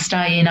you can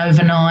stay in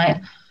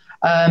overnight.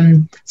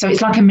 So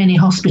it's like a mini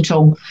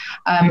hospital.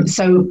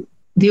 So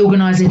the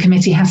organising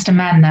committee has to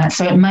man that.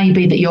 So it may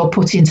be that you're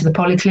put into the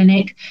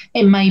polyclinic.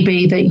 It may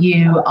be that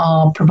you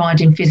are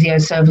providing physio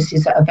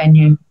services at a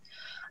venue.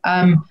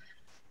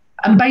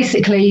 And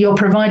basically, you're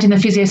providing the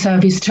physio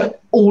service to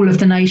all of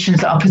the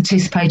nations that are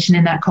participating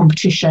in that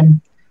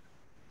competition.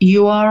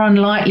 You are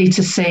unlikely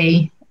to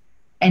see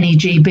any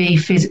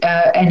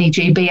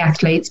GB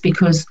athletes,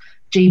 because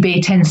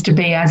GB tends to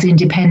be as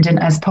independent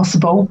as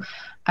possible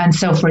and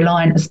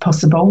self-reliant as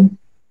possible.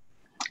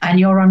 And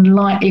you're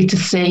unlikely to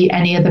see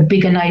any of the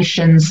bigger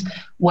nations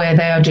where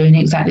they are doing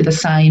exactly the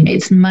same.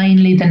 It's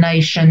mainly the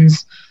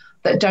nations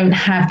that don't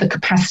have the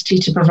capacity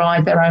to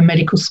provide their own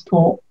medical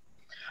support.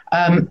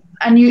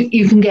 And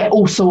you can get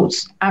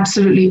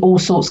absolutely all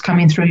sorts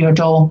coming through your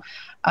door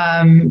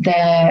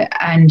there,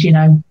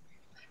 and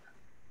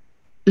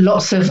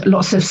lots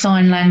of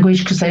sign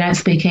language, because they don't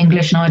speak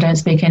English, and I don't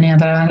speak any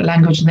other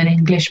language than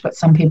English. But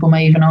some people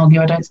may even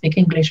argue I don't speak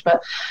English.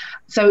 But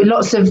so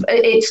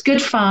it's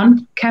good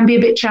fun, can be a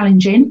bit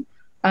challenging.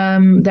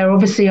 There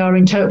obviously are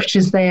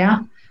interpreters there,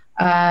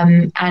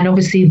 and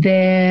obviously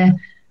their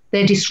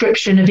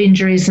description of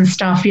injuries and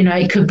stuff,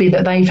 it could be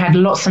that they've had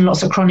lots and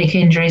lots of chronic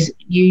injuries.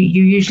 You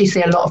usually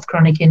see a lot of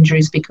chronic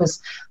injuries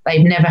because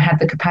they've never had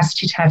the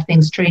capacity to have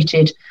things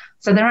treated.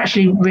 So they're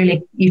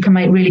actually you can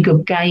make really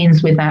good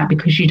gains with that,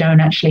 because you don't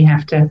actually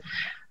have to,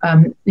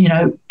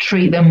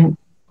 treat them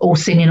all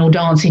singing or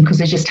dancing, because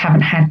they just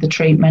haven't had the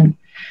treatment.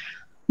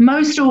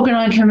 Most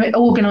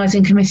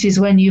organising committees,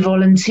 when you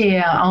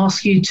volunteer,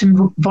 ask you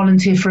to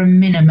volunteer for a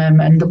minimum,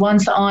 and the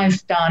ones that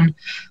I've done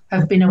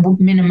have been a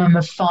minimum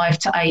of 5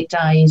 to 8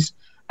 days.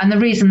 And the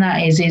reason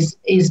that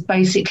is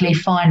basically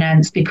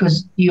finance,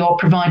 because you're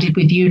provided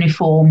with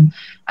uniform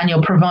and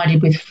you're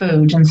provided with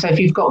food. And so if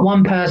you've got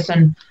one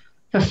person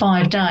for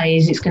 5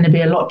 days, it's going to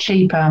be a lot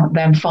cheaper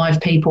than 5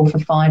 people for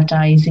 5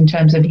 days in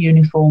terms of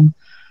uniform.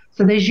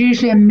 So there's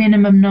usually a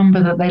minimum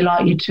number that they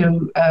like you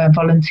to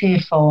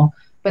volunteer for,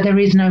 but there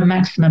is no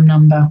maximum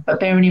number. But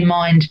bearing in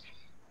mind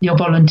you're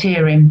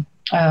volunteering,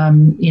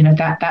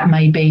 that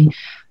may be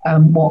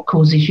what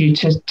causes you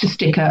to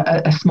stick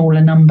a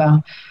smaller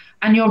number.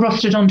 And you're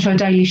rostered onto a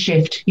daily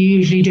shift. You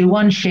usually do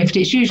one shift.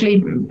 It's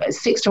usually a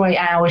 6 to 8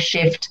 hour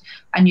shift,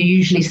 and you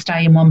usually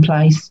stay in one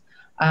place.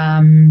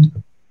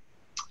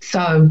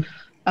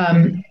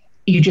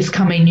 You just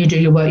come in, you do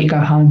your work, you go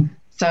home.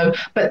 So,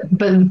 but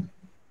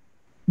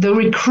the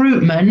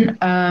recruitment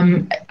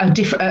are at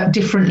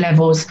different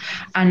levels,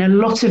 and a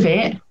lot of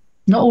it,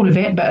 not all of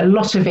it, but a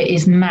lot of it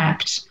is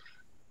mapped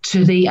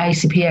to the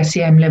ACP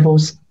SEM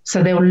levels.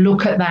 So they'll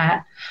look at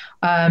that.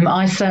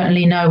 I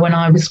certainly know when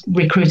I was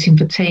recruiting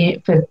for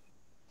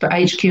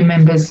HQ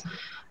members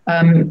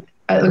at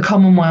the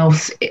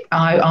Commonwealth,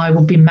 I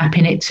will be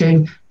mapping it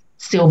to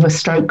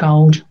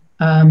silver/gold.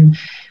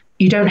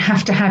 You don't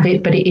have to have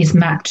it, but it is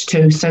mapped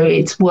to. So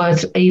it's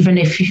worth,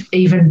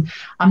 even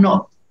I'm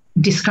not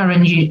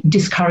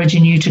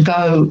discouraging you to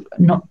go,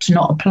 not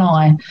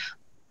apply,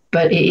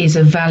 but it is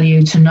of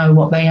value to know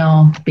what they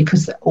are,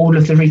 because all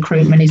of the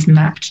recruitment is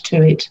mapped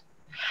to it.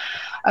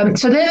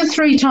 So there are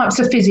 3 types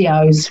of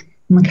physios.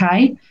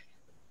 Okay,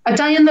 a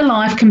day in the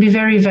life can be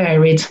very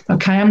varied.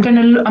 Okay, I'm going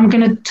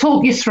to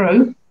talk you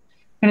through. I'm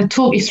going to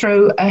talk you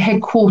through a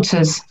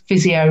headquarters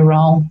physio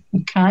role.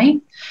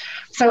 Okay,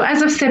 so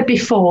as I've said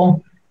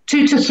before,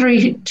 2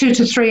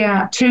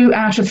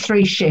 out of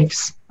 3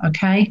 shifts.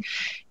 Okay,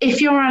 if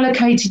you're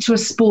allocated to a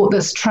sport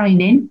that's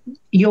training,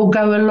 you'll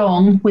go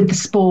along with the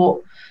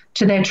sport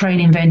to their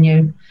training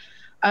venue.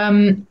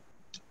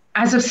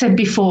 As I've said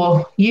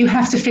before, you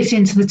have to fit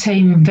into the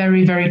team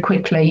very, very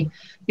quickly.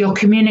 Your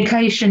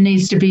communication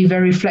needs to be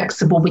very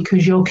flexible,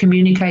 because you're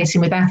communicating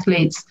with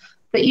athletes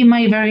that you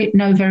may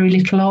know very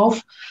little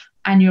of,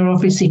 and you're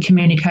obviously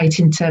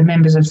communicating to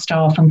members of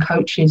staff and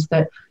coaches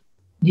that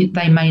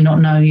they may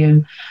not know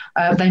you.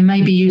 They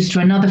may be used to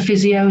another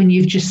physio, and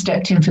you've just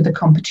stepped in for the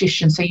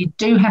competition. So you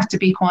do have to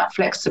be quite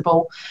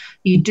flexible.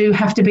 You do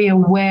have to be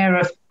aware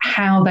of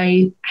how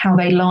they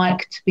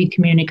like to be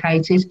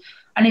communicated.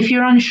 And if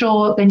you're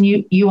unsure, then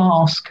you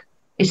ask.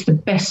 It's the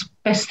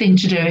best thing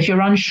to do. If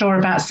you're unsure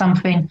about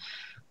something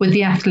with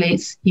the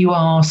athletes, you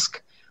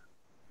ask.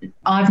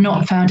 I've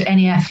not found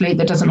any athlete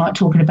that doesn't like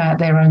talking about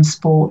their own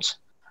sport.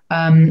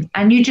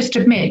 And you just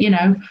admit,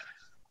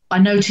 I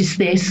noticed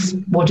this.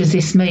 What does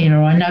this mean?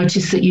 Or I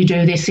noticed that you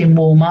do this in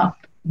warm-up.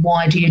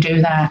 Why do you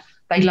do that?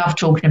 They love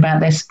talking about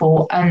their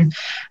sport, and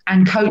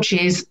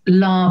coaches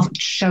love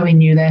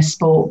showing you their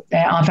sport.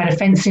 I've had a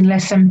fencing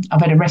lesson. I've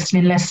had a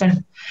wrestling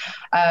lesson.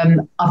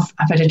 I've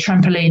had a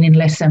trampolining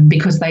lesson,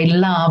 because they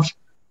love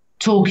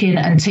talking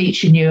and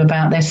teaching you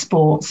about their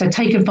sport. So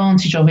take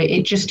advantage of it.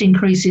 It just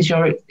increases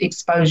your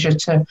exposure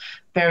to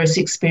various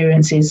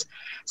experiences.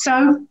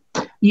 So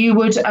you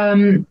would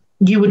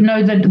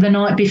know the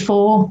night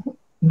before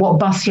what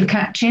bus you're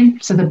catching.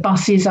 So the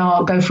buses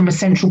go from a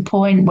central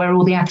point where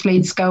all the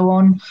athletes go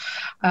on.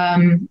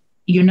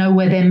 You know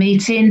where they're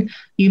meeting.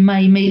 You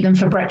may meet them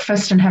for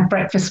breakfast and have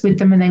breakfast with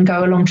them, and then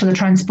go along to the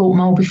transport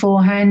mall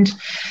beforehand.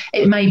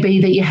 It may be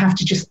that you have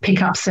to just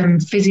pick up some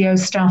physio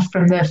stuff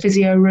from the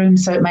physio room.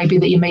 So it may be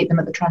that you meet them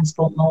at the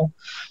transport mall.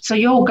 So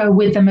you'll go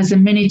with them as a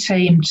mini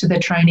team to the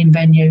training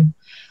venue.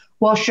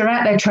 Whilst you're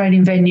at their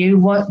training venue,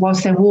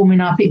 whilst they're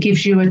warming up, it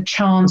gives you a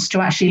chance to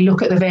actually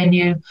look at the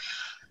venue,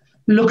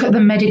 look at the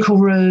medical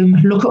room,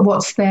 look at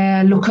what's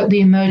there, look at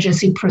the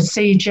emergency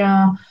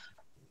procedure,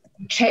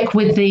 check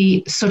with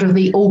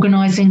the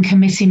organising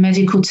committee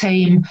medical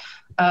team,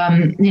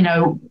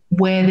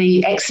 where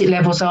the exit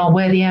levels are,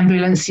 where the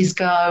ambulances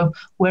go,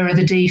 where are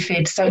the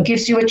defibs. So it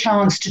gives you a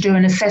chance to do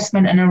an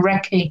assessment and a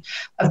recce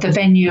of the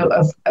venue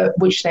of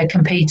which they're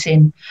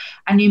competing.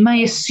 And you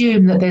may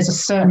assume that there's a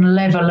certain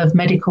level of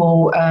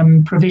medical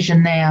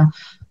provision there,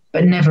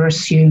 but never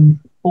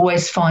assume.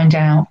 Always find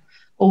out.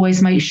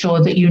 Always make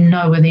sure that you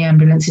know where the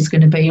ambulance is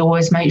going to be.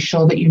 Always make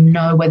sure that you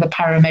know where the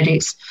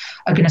paramedics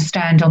are going to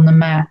stand on the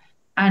mat.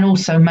 And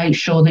also make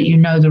sure that you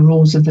know the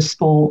rules of the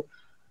sport.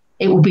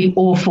 It will be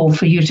awful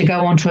for you to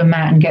go onto a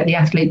mat and get the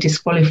athlete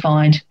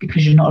disqualified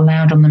because you're not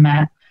allowed on the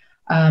mat,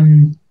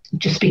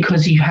 just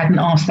because you hadn't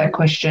asked that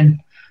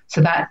question.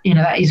 So that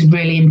is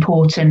really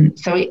important.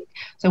 So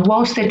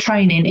whilst they're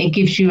training, it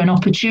gives you an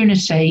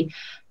opportunity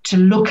to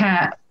look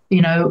at,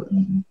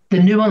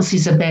 the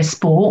nuances of their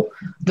sport,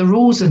 the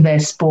rules of their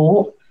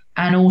sport,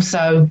 and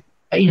also,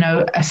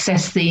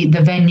 assess the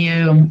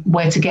venue and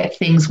where to get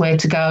things, where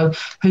to go,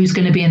 who's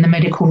going to be in the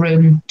medical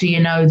room. Do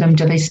you know them?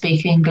 Do they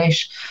speak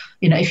English?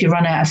 If you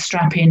run out of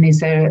strapping,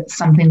 is there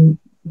something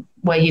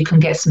where you can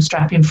get some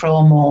strapping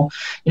from, or,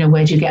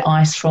 where do you get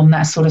ice from,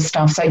 that sort of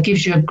stuff. So it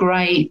gives you a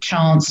great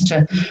chance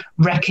to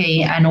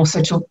recce and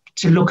also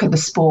to look at the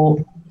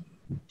sport.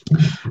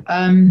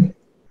 Am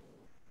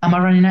I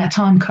running out of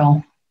time,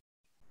 Cole?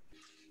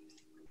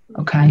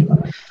 Okay.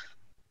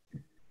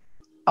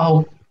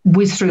 I'll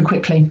whiz through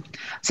quickly.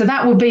 So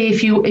that would be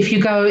if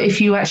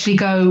you actually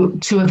go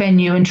to a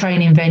venue and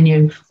training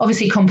venue.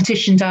 Obviously,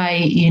 competition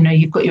day,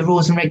 you've got your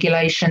rules and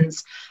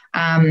regulations,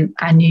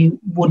 and you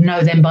would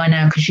know them by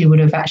now because you would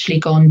have actually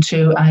gone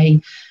to a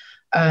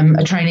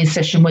training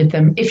session with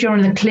them. If you're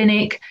in the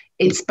clinic,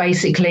 It's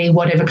basically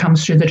whatever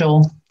comes through the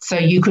door. So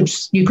you could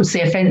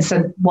see a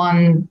fencer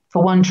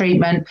for one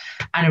treatment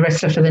and a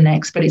wrestler for the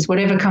next, but it's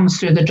whatever comes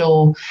through the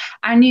door.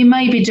 And you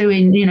may be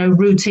doing,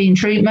 routine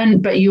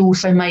treatment, but you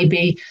also may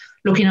be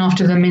looking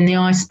after them in the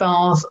ice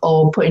bath,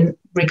 or putting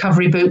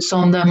recovery boots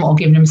on them, or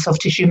giving them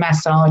soft tissue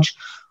massage,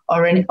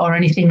 or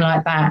anything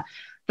like that.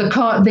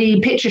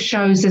 The picture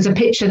shows, there's a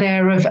picture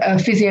there of a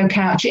physio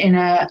couch in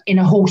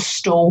a horse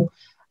stall,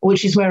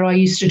 which is where I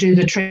used to do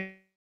the treatment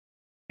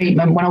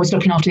when I was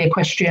looking after the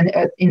equestrian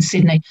in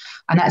Sydney,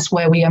 and that's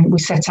where we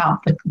set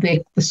up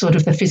the sort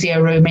of the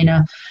physio room in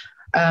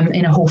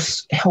a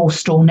horse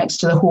stall next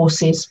to the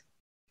horses.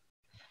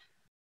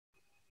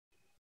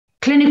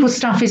 Clinical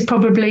stuff is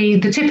probably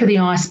the tip of the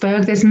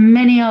iceberg. There's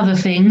many other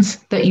things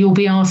that you'll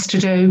be asked to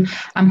do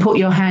and put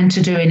your hand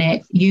to doing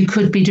it. You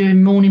could be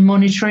doing morning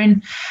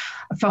monitoring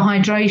for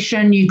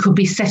hydration. You could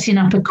be setting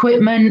up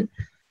equipment.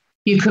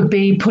 You could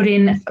be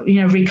putting,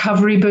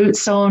 recovery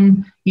boots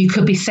on. You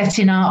could be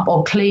setting up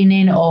or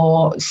cleaning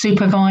or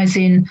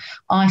supervising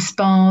ice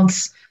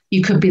baths.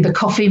 You could be the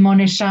coffee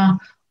monitor,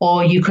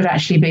 or you could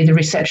actually be the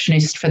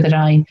receptionist for the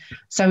day.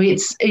 So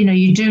it's,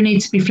 you do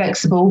need to be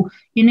flexible.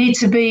 You need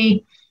to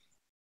be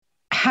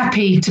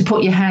happy to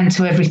put your hand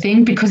to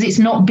everything, because it's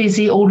not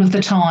busy all of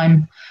the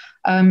time.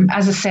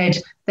 As I said,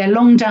 they're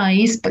long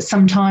days, but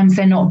sometimes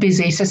they're not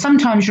busy. So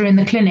sometimes you're in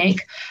the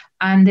clinic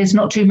and there's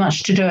not too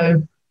much to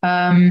do.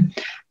 And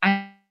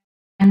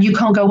you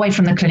can't go away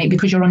from the clinic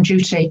because you're on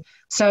duty.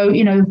 So,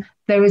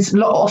 there is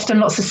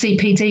often lots of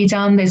CPD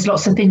done. There's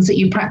lots of things that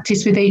you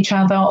practice with each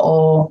other,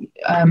 or,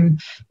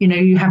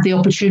 you have the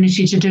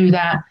opportunity to do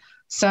that.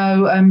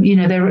 So,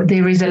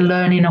 there is a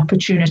learning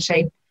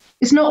opportunity.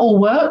 It's not all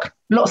work,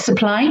 lots of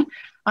play.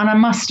 And I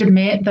must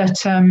admit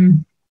that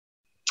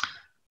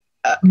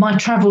my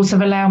travels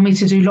have allowed me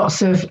to do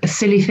lots of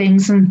silly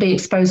things and be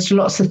exposed to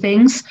lots of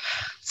things.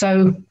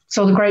 So,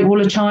 saw the Great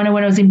Wall of China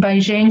when I was in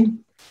Beijing.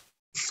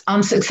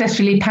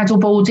 Unsuccessfully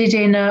paddleboarded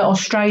in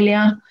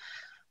Australia.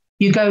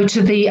 You go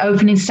to the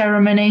opening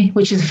ceremony,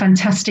 which is a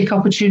fantastic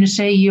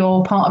opportunity.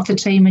 You're part of the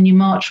team and you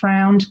march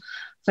round.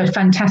 So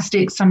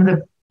fantastic, some of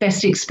the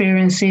best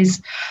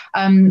experiences.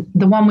 The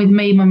one with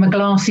me with my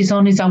glasses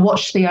on is I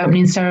watched the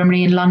opening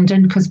ceremony in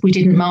London because we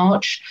didn't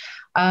march.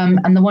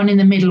 And the one in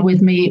the middle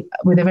with me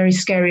with a very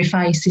scary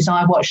face is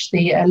I watched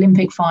the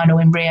Olympic final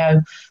in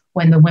Rio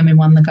when the women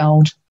won the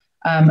gold.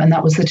 And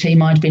that was the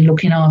team I'd been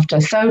looking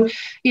after. So,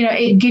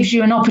 it gives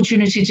you an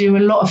opportunity to do a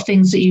lot of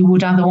things that you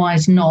would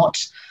otherwise not,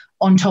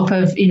 on top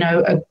of,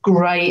 a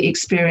great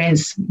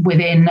experience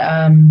within,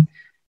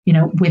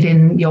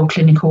 within your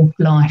clinical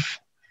life.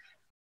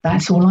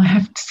 That's all I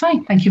have to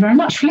say. Thank you very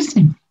much for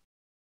listening.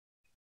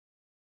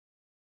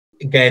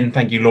 Again,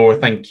 thank you, Laura.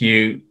 Thank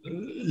you,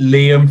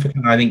 Liam, for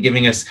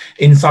giving us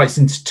insights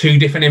into two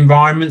different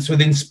environments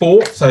within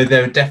sport. So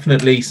there are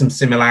definitely some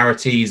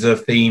similarities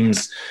of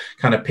themes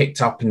kind of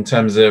picked up in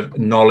terms of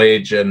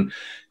knowledge and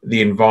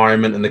the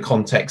environment and the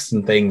context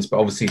and things, but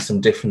obviously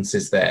some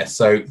differences there.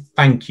 So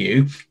thank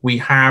you. We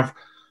have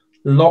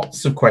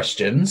lots of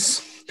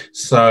questions.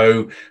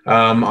 So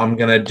I'm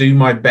going to do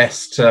my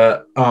best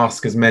to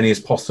ask as many as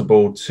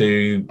possible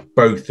to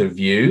both of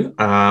you.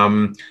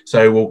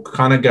 So we'll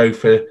kind of go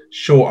for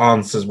short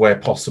answers where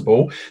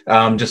possible,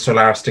 just to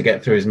allow us to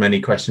get through as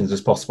many questions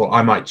as possible.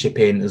 I might chip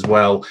in as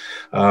well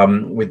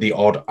with the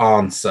odd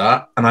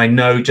answer. And I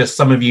know just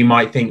some of you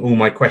might think all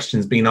my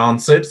questions been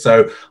answered.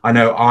 So I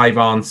know I've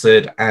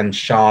answered, and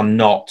Sian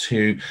Knott,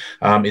 who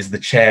is the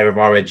chair of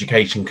our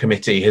education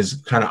committee,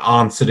 has kind of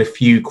answered a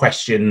few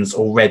questions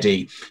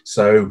already.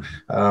 So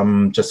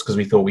just because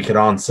we thought we could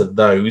answer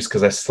those,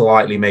 because they're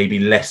slightly maybe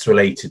less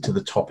related to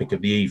the topic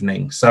of the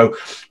evening. So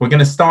we're going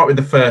to start with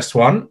the first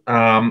one,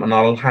 and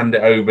I'll hand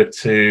it over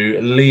to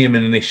Liam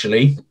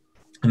initially,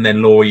 and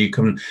then Laura, you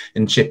can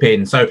chip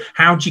in. So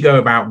how do you go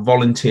about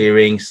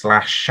volunteering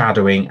 /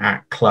 shadowing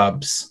at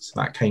clubs?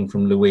 So that came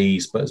from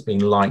Louise, but has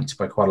been liked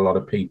by quite a lot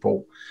of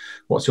people.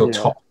 What's your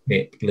top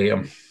tip,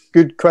 Liam?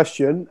 Good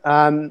question.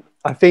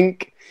 I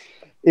think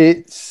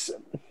you've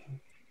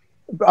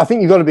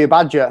got to be a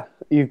badger.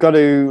 You've got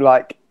to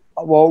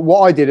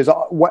what I did is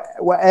what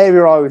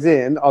area I was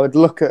in, I would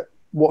look at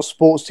what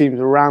sports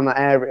teams are around that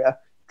area,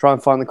 try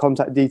and find the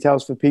contact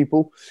details for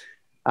people.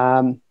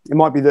 It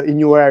might be that in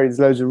your area there's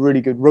loads of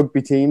really good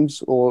rugby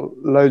teams, or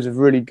loads of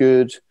really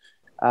good,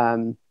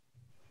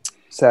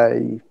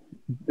 say,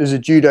 there's a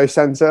judo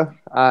centre.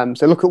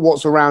 So look at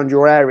what's around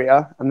your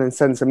area and then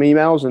send some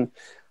emails. And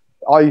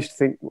I used to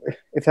think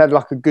if they had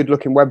a good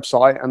looking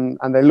website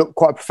and they look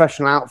quite a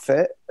professional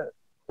outfit,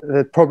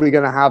 they're probably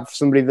going to have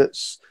somebody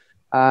that's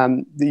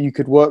that you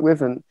could work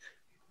with. And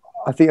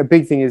I think a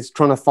big thing is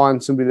trying to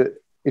find somebody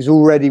that is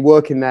already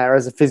working there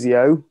as a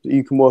physio that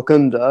you can work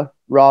under,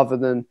 rather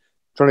than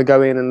trying to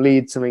go in and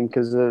lead something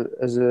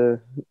as a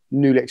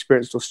newly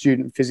experienced or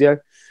student physio.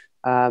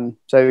 So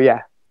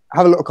yeah,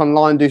 have a look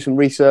online, do some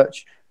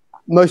research.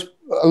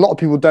 A lot of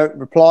people don't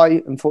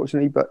reply,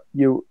 unfortunately, but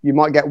you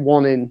might get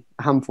one in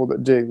a handful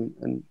that do,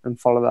 and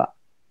follow that.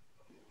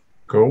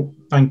 Cool,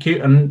 thank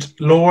you. And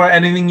Laura,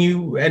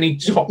 any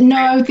top?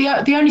 No,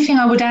 the only thing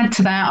I would add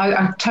to that,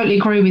 I totally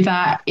agree with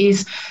that,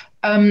 is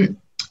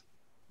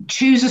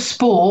choose a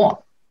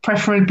sport,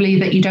 preferably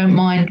that you don't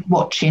mind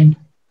watching.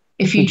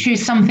 If you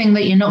choose something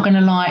that you're not going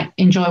to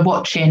enjoy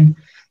watching,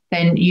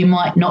 then you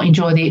might not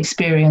enjoy the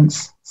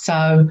experience.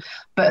 So,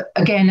 but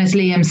again, as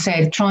Liam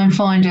said, try and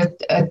find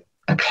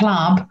a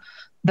club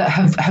that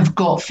have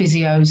got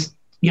physios.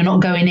 You're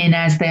not going in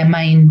as their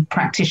main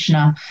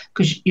practitioner,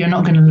 because you're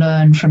not going to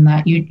learn from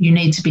that. You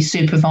need to be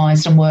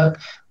supervised and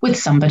work with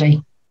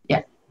somebody.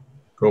 Yeah.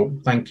 Cool,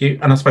 thank you.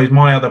 And I suppose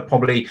my other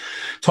probably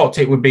top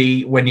tip would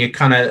be, when you're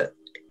kind of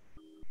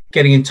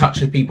getting in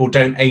touch with people,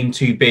 don't aim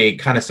too big.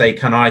 Kind of say,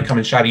 can I come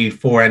and shadow you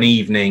for an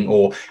evening?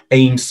 Or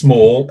aim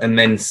small and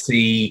then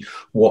see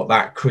what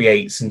that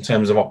creates in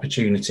terms of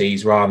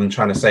opportunities, rather than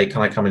trying to say,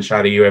 can I come and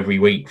shadow you every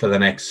week for the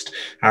next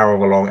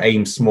however long.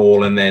 Aim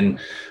small, and then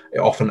it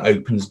often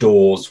opens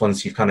doors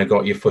once you've kind of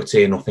got your foot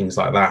in, or things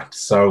like that.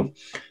 So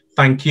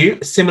thank you.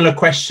 Similar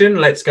question.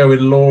 Let's go with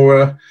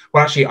Laura.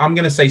 Well, actually, I'm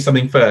going to say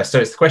something first.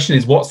 So the question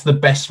is, what's the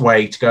best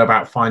way to go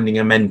about finding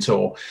a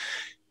mentor?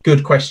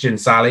 Good question,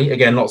 Sally.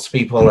 Again, lots of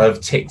people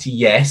have ticked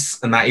yes,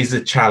 and that is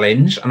a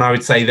challenge. And I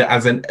would say that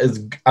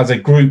as a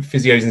group,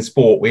 Physios in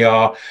Sport, we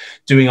are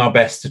doing our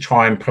best to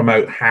try and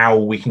promote how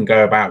we can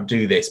go about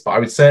do this. But I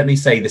would certainly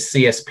say the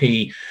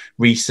CSP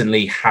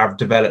recently have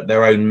developed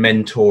their own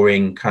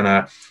mentoring kind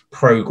of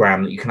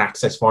program that you can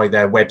access via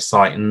their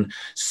website, and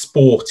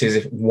sport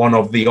is one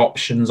of the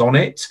options on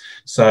it.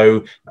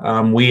 So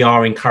we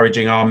are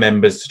encouraging our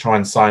members to try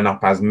and sign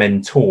up as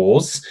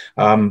mentors,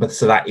 but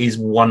so that is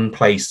one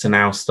place to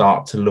now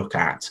start to look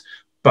at.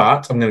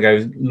 But I'm going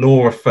to go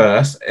Laura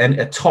first, and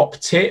a top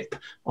tip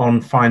on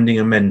finding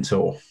a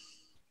mentor.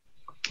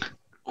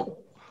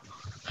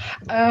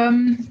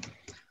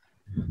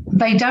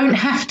 They don't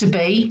have to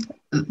be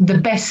the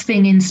best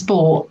thing in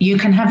sport. You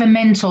can have a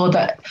mentor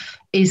that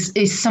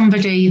is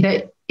somebody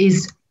that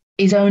is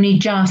only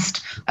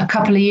just a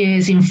couple of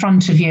years in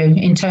front of you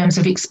in terms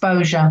of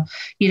exposure.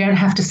 You don't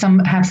have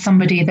to have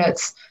somebody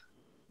that's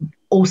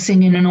all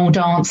singing and all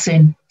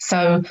dancing.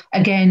 So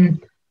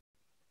again,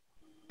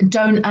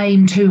 don't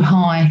aim too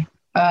high.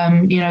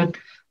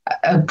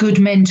 A good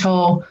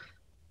mentor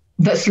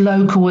that's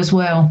local as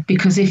well,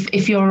 because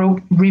if you're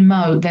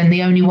remote, then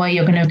the only way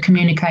you're going to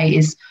communicate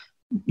is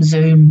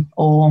Zoom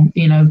or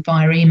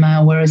via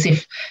email. Whereas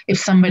if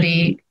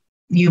somebody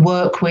you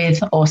work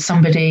with, or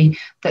somebody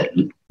that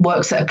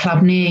works at a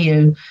club near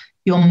you,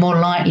 you're more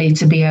likely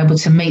to be able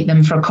to meet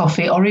them for a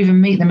coffee, or even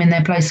meet them in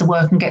their place of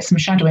work and get some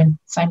shadowing at the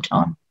same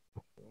time.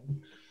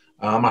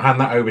 I'll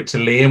hand that over to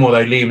Liam,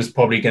 although Liam's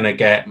probably going to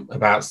get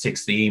about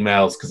 60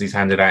 emails because he's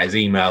handed out his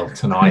email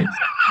tonight.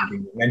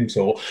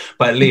 Mentor.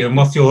 But Liam,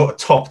 what's your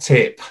top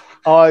tip?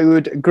 I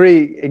would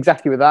agree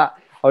exactly with that.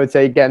 I would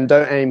say, again,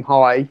 don't aim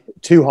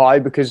too high,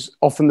 because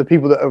often the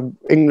people that are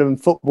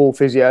England football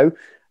physio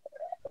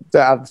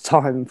don't have the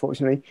time,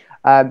 unfortunately.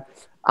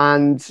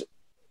 And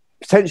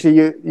potentially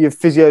your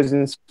physios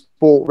in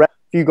sport, if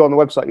you go on the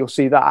website, you'll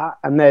see that,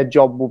 and their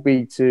job will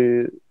be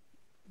to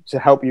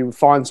help you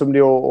find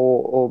somebody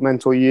or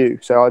mentor you.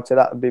 So I'd say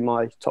that would be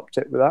my top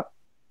tip with that.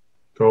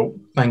 Cool,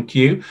 thank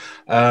you.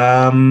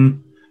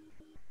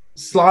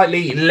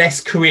 Slightly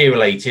less career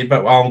related,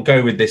 but I'll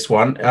go with this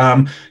one.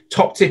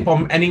 Top tip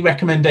on any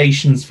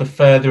recommendations for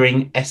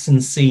furthering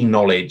S&C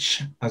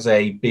knowledge as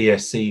a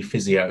BSc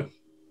physio.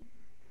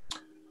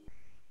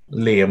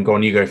 Liam, go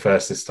on, you go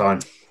first this time.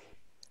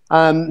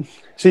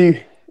 So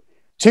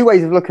two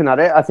ways of looking at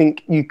it. I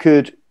think you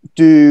could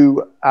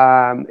do,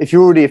 if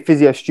you're already a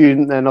physio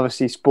student, then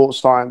obviously sports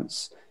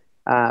science.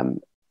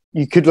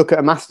 You could look at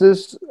a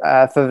master's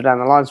further down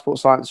the line,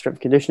 sports science, strength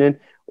and conditioning.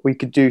 We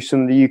could do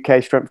some of the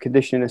UK Strength and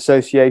Conditioning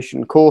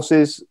Association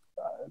courses.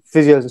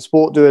 Physios in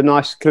Sport do a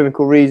nice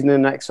clinical reasoning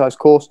and exercise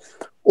course.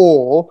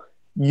 Or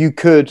you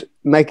could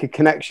make a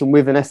connection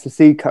with an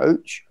S&C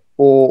coach,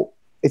 or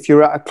if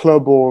you're at a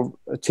club or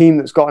a team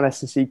that's got an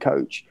S&C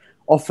coach,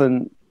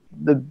 often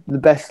the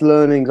best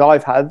learnings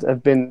I've had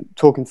have been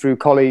talking through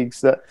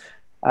colleagues that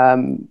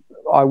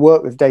I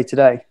work with day to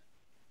day.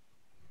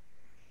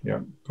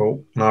 Yeah,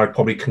 cool. And I'd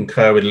probably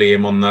concur with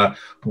Liam on the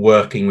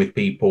working with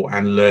people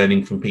and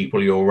learning from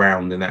people you're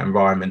around in that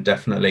environment,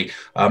 definitely.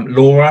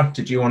 Laura,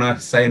 did you want to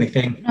say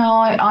anything? No,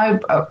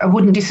 I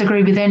wouldn't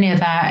disagree with any of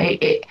that.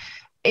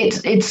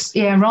 It's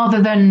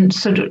rather than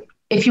sort of,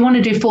 if you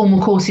want to do formal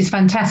courses,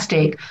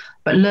 fantastic,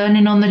 but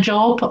learning on the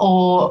job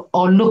or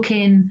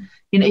looking,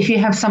 if you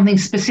have something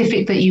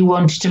specific that you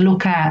wanted to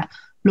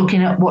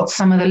looking at what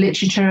some of the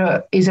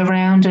literature is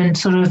around, and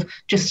sort of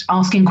just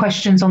asking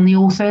questions on the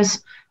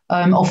authors.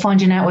 Or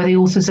finding out where the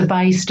authors are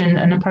based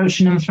and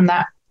approaching them from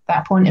that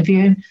point of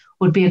view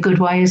would be a good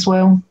way as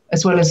well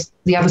as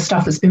the other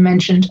stuff that's been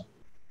mentioned.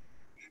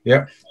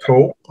 Yeah,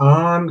 cool.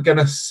 I'm going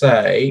to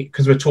say,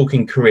 because we're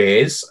talking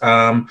careers,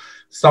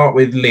 start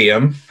with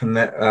Liam.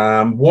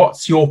 And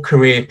what's your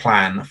career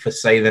plan for,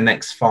 say, the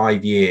next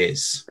 5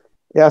 years?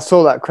 Yeah, I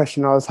saw that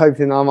question. I was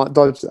hoping I might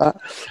dodge that.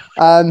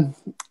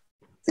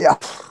 Yeah,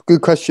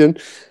 good question.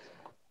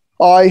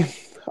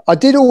 I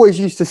did always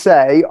used to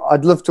say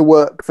I'd love to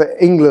work for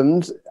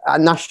England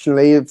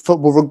nationally,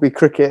 football, rugby,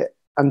 cricket,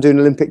 and doing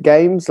Olympic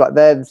Games. Like,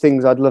 they're the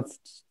things I'd love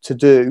to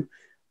do.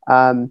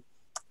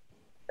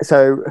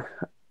 So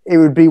it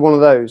would be one of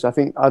those. I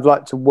think I'd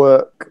like to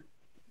work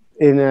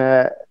in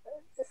an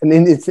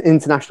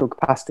international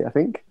capacity, I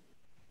think.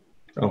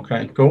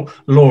 Okay, cool.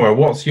 Laura,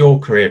 what's your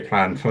career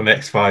plan for the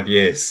next 5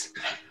 years?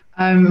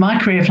 My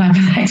career plan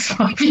for the next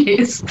 5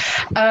 years.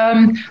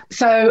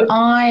 So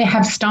I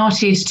have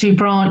started to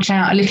branch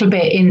out a little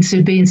bit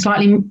into being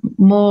slightly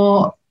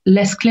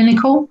less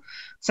clinical.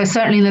 So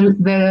certainly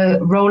the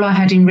role I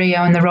had in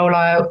Rio and the role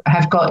I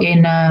have got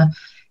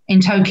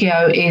in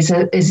Tokyo is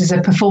as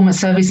a performance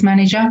service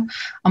manager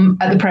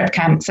at the prep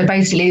camp. So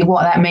basically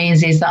what that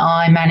means is that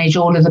I manage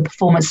all of the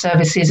performance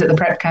services at the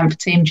prep camp for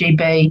Team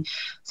GB.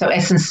 So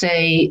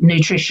S&C,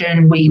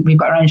 nutrition, we've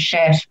got our own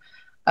chef,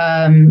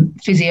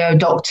 physio,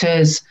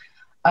 doctors,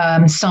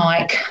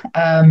 psych,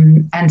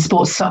 and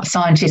sports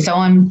scientists.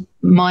 So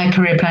my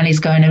career plan is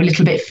going a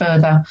little bit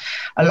further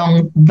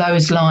along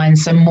those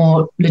lines, so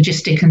more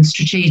logistic and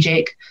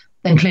strategic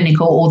than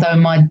clinical, although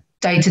my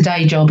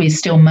day-to-day job is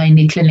still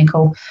mainly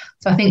clinical.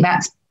 So I think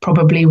that's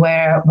probably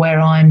where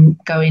I'm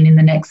going in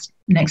the next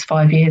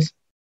 5 years.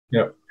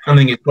 Yeah. I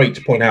think it's great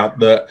to point out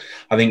that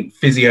I think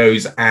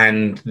physios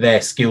and their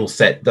skill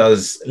set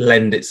does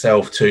lend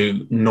itself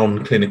to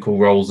non-clinical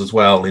roles as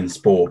well in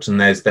sport, and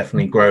there's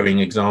definitely growing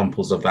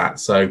examples of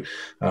that. So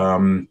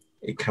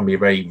it can be a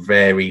very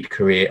varied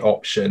career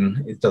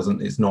option.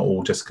 It's not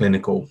all just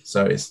clinical.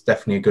 So it's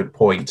definitely a good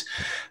point.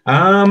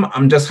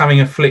 I'm just having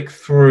a flick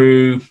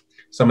through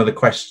some of the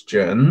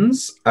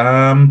questions.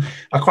 I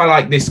quite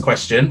like this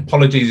question.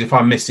 Apologies if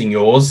I'm missing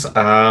yours.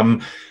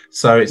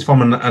 So it's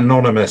from an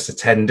anonymous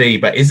attendee,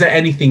 but is there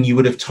anything you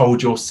would have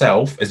told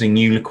yourself as a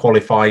newly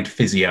qualified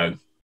physio?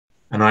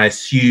 And I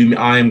assume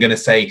I'm going to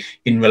say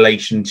in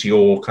relation to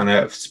your kind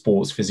of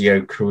sports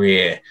physio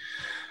career.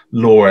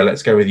 Laura,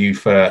 let's go with you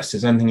first.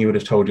 Is there anything you would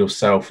have told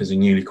yourself as a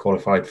newly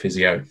qualified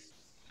physio?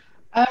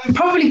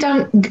 Probably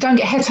don't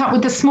get het up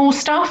with the small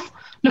stuff.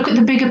 Look at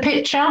the bigger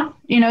picture.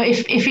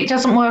 If it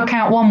doesn't work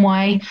out one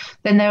way,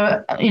 then there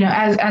are,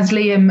 as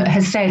Liam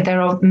has said,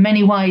 there are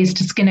many ways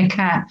to skin a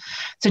cat.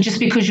 So just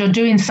because you're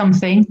doing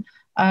something,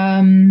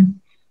 don't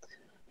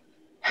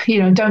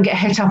get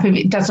het up if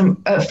it doesn't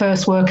at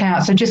first work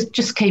out. So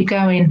just keep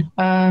going.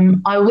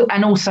 And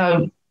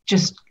also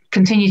just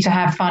continue to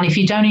have fun. If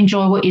you don't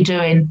enjoy what you're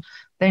doing,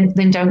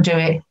 then don't do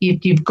it.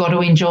 You've got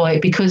to enjoy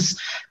it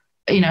because,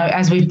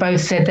 as we've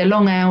both said, they're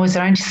long hours,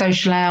 they're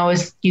antisocial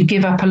hours. You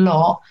give up a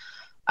lot.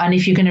 And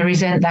if you're going to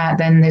resent that,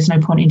 then there's no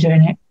point in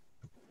doing it.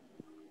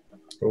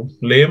 Cool.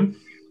 Liam?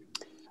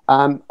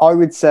 I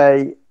would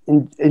say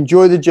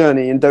enjoy the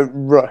journey and don't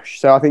rush.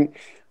 So I think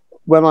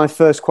when I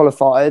first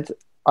qualified,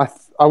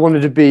 I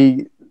wanted to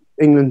be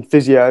England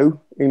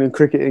physio, England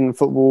cricket, England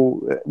football,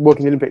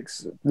 working in the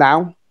Olympics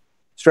now,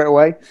 straight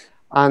away.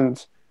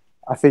 And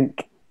I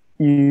think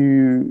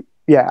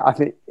I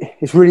think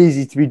it's really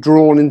easy to be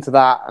drawn into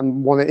that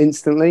and want it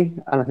instantly.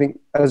 And I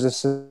think as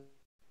a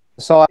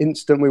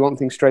instant, we want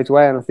things straight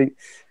away, and I think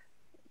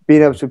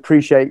being able to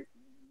appreciate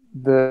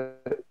don't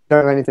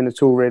know anything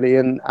at all really,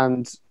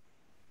 and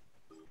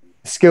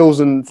skills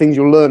and things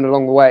you'll learn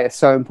along the way are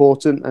so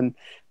important, and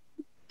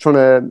trying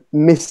to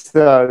miss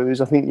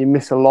those, I think you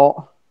miss a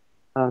lot.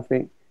 And I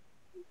think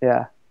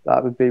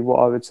that would be what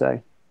I would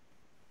say.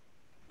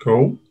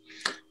 Cool.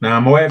 Now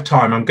I'm aware of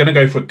time. I'm going to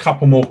go for a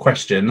couple more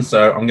questions.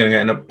 So I'm going to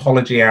get an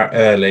apology out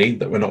early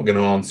that we're not going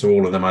to answer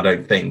all of them, I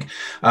don't think.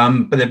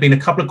 But there have been a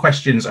couple of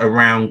questions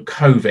around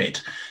COVID.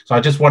 So I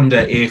just wonder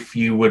if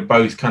you would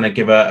both kind of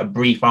give a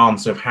brief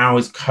answer of how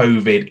has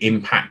COVID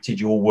impacted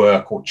your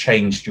work or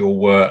changed your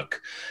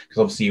work? Because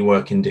obviously you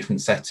work in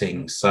different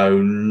settings. So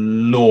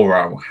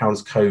Laura, how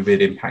has COVID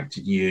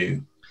impacted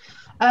you?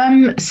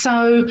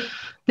 So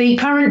the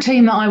current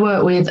team that I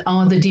work with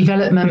are the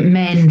development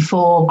men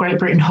for Great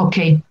Britain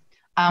Hockey.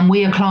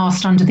 We are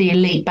classed under the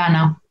elite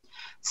banner.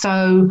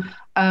 So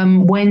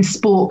when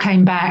sport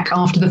came back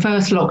after the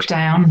first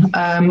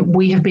lockdown,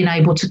 we have been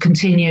able to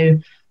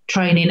continue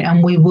training,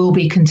 and we will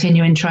be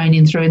continuing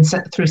training through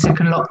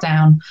second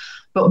lockdown.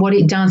 But what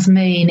it does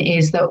mean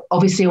is that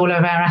obviously all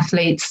of our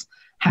athletes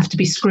have to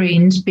be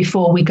screened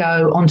before we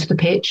go onto the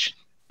pitch.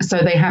 So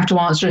they have to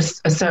answer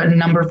a certain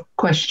number of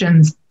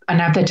questions and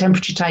have their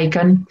temperature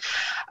taken.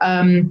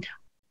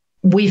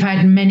 We've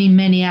had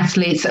many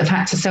athletes that have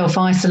had to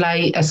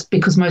self-isolate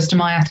because most of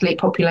my athlete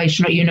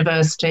population are at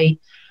university.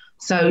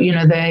 So,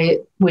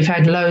 we've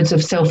had loads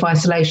of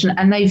self-isolation,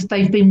 and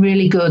they've been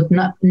really good.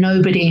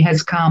 Nobody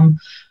has come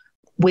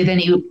with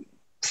any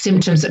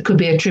symptoms that could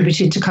be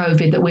attributed to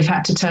COVID that we've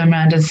had to turn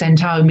around and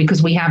send home,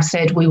 because we have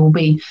said we will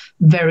be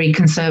very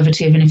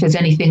conservative. And if there's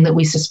anything that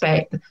we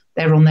suspect,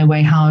 they're on their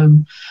way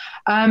home.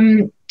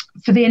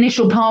 For the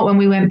initial part, when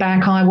we went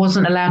back, I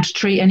wasn't allowed to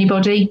treat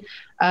anybody.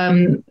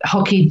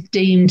 Hockey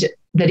deemed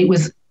that it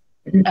was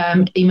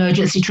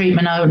emergency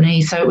treatment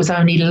only, so it was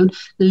only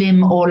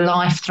limb or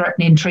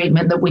life-threatening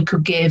treatment that we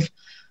could give.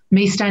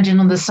 Me standing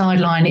on the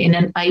sideline in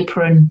an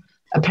apron,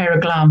 a pair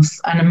of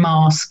gloves and a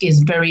mask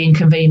is very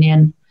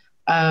inconvenient.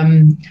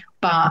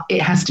 But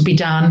it has to be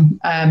done,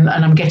 and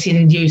I'm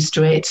getting used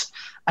to it,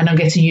 and I'm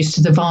getting used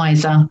to the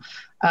visor.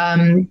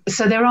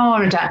 So there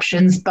are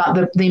adaptations,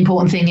 but the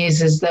important thing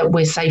is that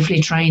we're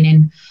safely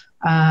training,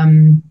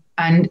 and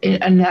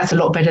that's a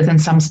lot better than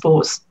some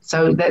sports.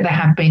 So there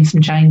have been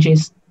some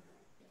changes.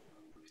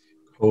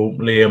 Cool.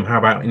 Liam, how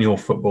about in your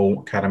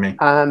football academy?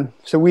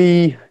 So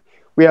we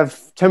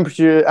have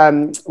temperature,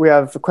 we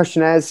have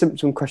questionnaires,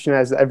 symptom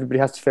questionnaires that everybody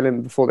has to fill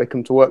in before they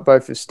come to work,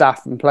 both as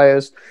staff and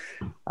players.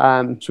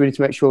 So we need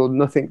to make sure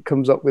nothing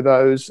comes up with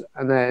those,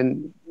 and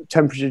then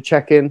temperature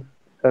check-in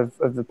of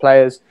the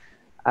players,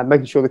 and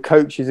making sure the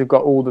coaches have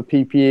got all the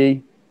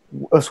PPE,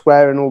 us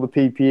wearing all the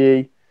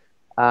PPE.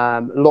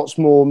 Lots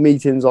more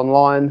meetings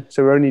online,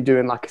 so we're only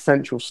doing like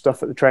essential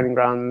stuff at the training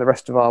ground, and the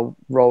rest of our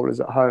role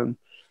is at home.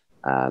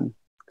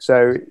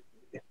 So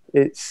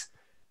it's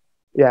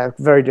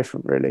very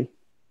different, really.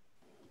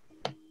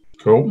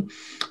 Cool.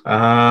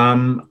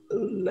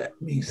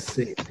 Let me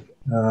see.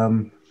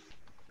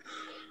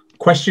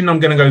 Question, I'm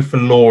going to go for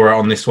Laura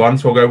on this one.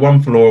 So I'll go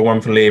one for Laura, one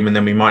for Liam, and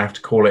then we might have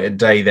to call it a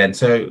day then.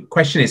 So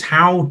question is,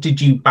 how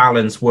did you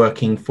balance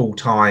working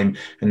full-time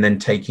and then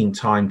taking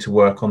time to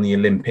work on the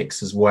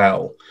Olympics as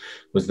well,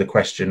 was the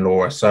question,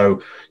 Laura.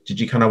 So did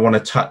you kind of want to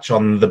touch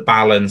on the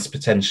balance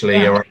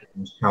potentially around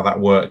how that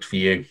worked for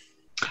you?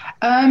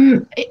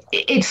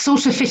 It's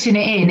sort of fitting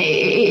it in.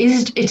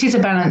 It is a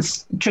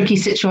balanced, tricky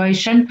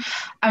situation.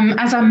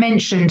 As I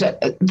mentioned,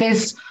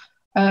 there's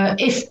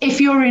if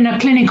you're in a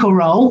clinical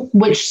role,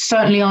 which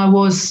certainly I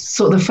was,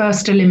 sort of the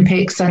first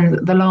Olympics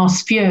and the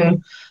last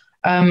few,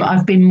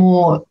 I've been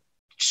more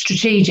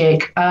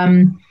strategic.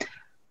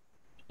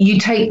 You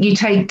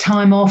take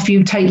time off,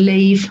 you take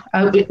leave.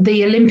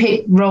 The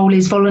Olympic role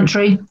is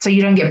voluntary, so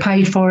you don't get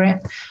paid for it.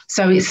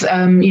 So it's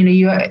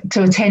you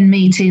to attend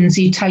meetings,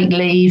 you take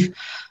leave.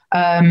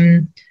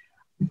 To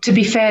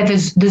be fair,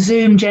 the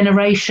Zoom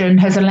generation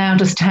has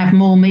allowed us to have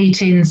more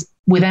meetings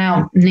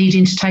without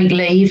needing to take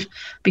leave,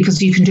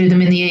 because you can do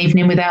them in the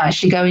evening without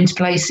actually going to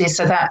places.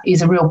 So that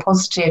is a real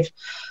positive.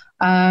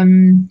 But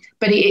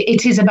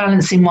it is a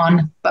balancing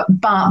one. But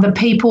the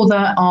people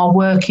that are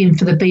working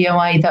for the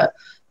BOA, that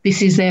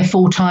this is their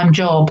full-time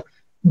job,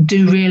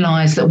 do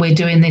realise that we're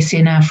doing this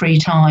in our free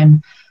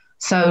time.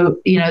 So,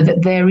 that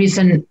there is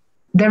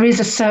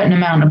a certain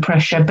amount of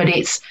pressure, but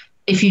it's,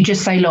 if you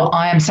just say, look,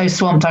 I am so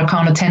swamped, I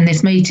can't attend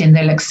this meeting,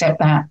 they'll accept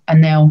that,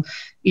 and they'll,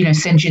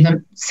 send you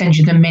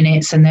the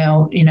minutes, and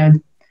they'll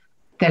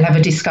have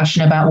a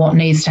discussion about what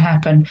needs to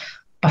happen.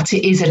 But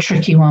it is a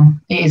tricky one.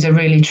 It is a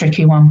really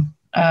tricky one.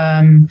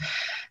 And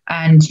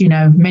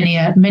many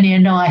a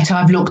night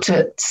I've looked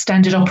at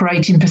standard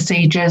operating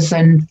procedures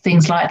and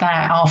things like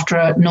that after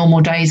a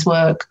normal day's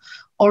work,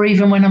 or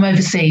even when I'm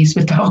overseas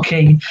with the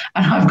hockey,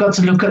 and I've got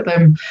to look at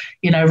them,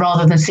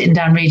 rather than sitting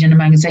down reading a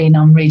magazine,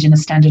 I'm reading a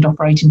standard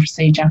operating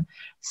procedure.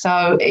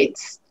 So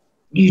it's,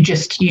 you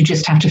just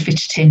have to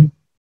fit it in.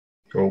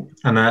 Cool.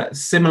 And a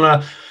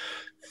similar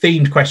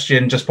themed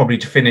question, just probably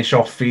to finish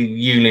off for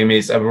you, Liam,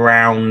 is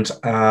around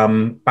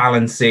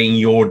balancing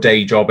your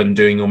day job and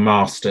doing your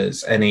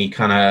masters. Any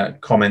kind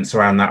of comments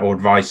around that or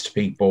advice to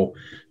people?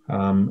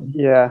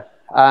 Tough.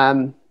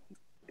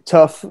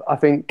 I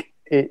think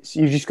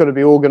you've just got to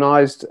be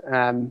organised,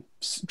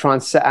 try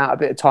and set out a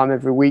bit of time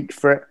every week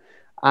for it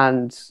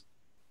and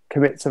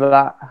commit to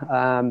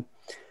that.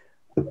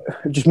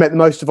 Just make the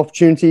most of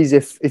opportunities.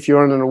 If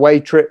you're on an away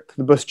trip,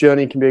 the bus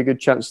journey can be a good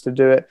chance to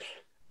do it.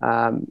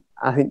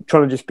 I think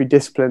trying to just be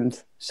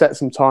disciplined, set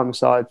some time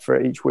aside for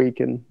it each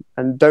week, and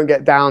don't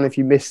get down if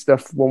you miss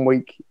stuff one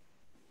week.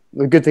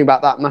 The good thing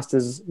about that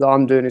masters that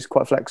I'm doing is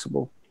quite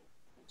flexible.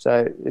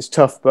 So it's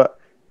tough, but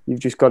you've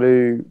just got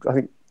to, I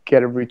think,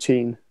 get a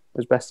routine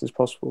as best as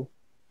possible.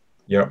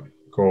 Yeah,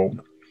 cool.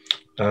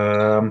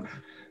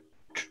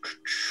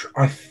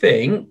 I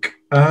think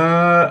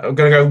I'm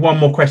going to go one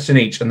more question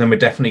each, and then we're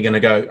definitely going to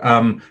go.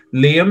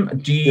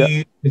 Liam, do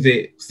you, is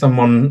it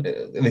someone,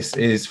 this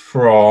is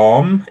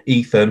from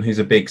Ethan, who's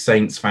a big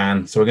Saints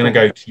fan. So we're going to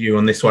go to you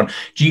on this one.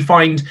 Do you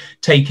find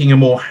taking a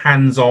more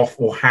hands-off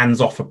or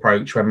hands-off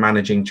approach when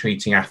managing,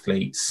 treating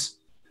athletes?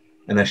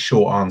 And a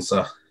short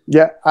answer.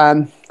 Yeah,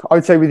 I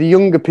would say with the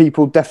younger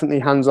people, definitely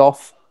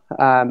hands-off.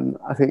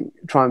 I think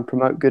try and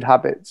promote good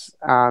habits,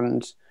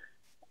 and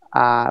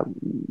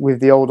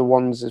with the older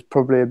ones, is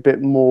probably a bit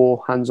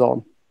more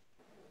hands-on.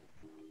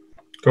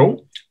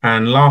 Cool.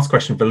 And last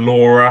question for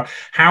Laura.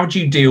 How do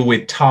you deal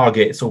with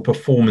targets or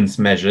performance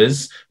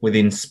measures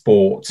within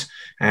sport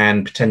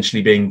and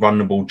potentially being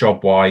vulnerable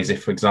job-wise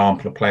if, for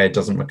example, a player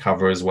doesn't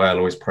recover as well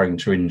or is prone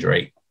to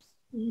injury?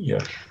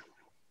 Yeah.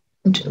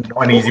 Not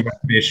an easy one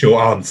to be a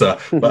short answer,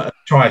 but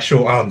try a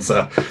short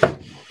answer.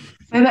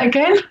 Say that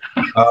again.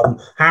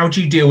 How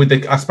do you deal with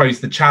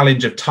the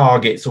challenge of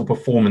targets or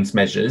performance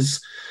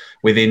measures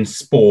within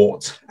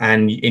sport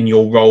and in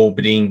your role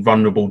being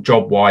vulnerable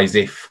job-wise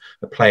if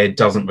the player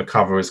doesn't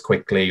recover as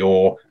quickly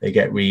or they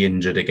get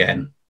re-injured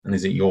again? And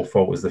is it your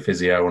fault as the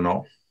physio or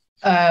not?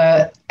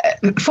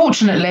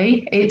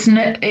 Fortunately, it's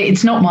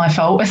not my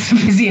fault as a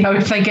physio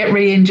if they get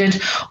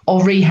re-injured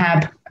or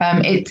rehab.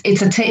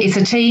 It's a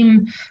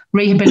team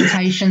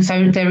rehabilitation,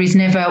 so there is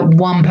never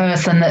one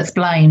person that's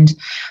blamed.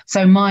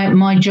 So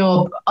my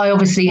job, I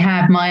obviously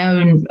have my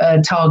own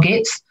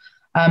targets,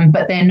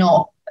 but they're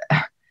not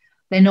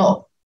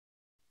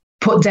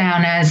put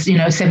down as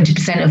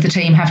 70% of the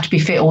team have to be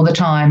fit all the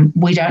time.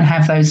 We don't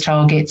have those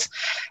targets.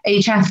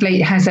 Each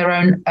athlete has their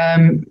own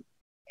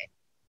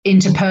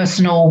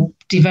interpersonal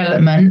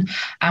development,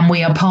 and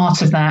we are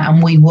part of that,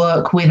 and we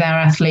work with our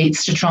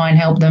athletes to try and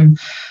help them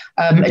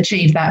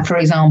achieve that. For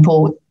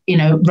example,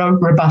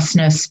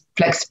 robustness,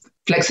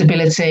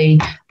 flexibility,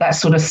 that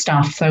sort of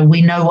stuff. So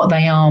we know what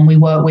they are and we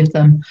work with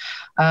them.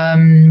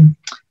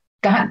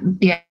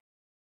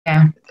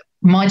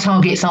 My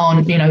targets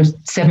aren't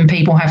 7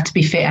 people have to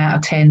be fit out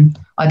of 10.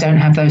 I don't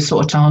have those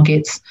sort of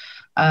targets,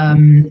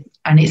 and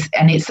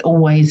it's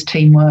always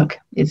teamwork.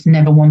 It's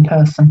never one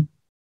person.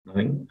 I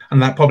think,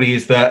 and that probably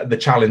is the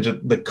challenge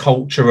of the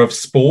culture of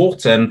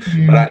sport, and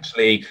but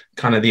actually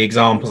kind of the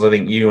examples I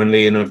think you and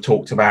Liam have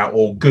talked about,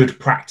 or good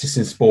practice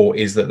in sport,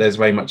 is that there's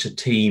very much a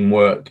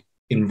teamwork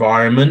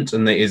environment,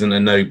 and there isn't a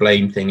no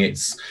blame thing.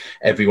 It's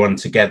everyone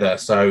together.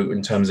 So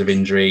in terms of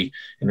injury,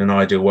 in an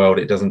ideal world,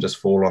 it doesn't just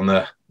fall on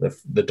the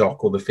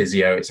doc or the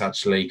physio. It's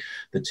actually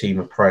the team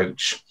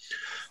approach.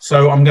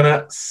 So I'm going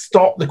to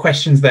stop the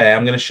questions there.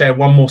 I'm going to share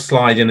one more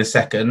slide in a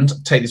second.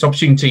 Take this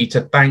opportunity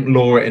to thank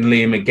Laura and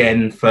Liam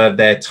again for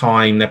their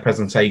time, their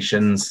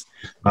presentations,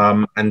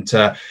 and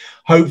to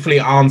hopefully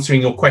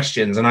answering your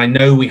questions. And I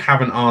know we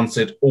haven't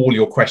answered all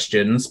your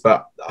questions,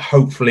 but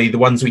hopefully the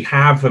ones we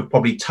have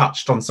probably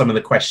touched on some of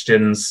the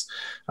questions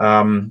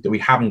that we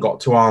haven't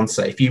got to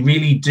answer. If you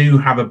really do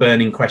have a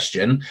burning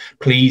question,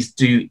 please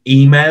do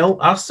email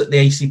us at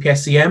the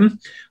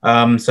ACPSEM.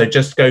 So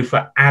just go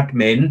for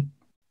admin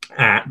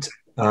and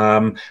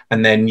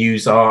then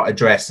use our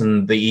address,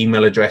 and the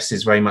email address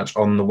is very much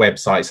on the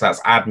website. So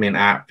that's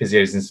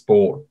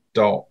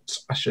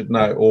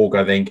admin@physiosisport.org,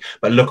 I think,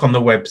 but look on the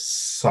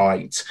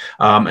website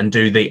and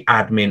do the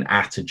admin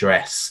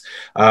address.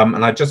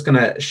 And I'm just going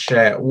to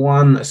share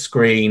one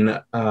screen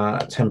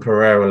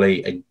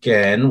temporarily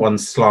again, one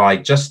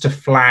slide, just to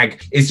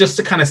flag, is just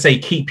to kind of say,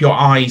 keep your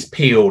eyes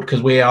peeled,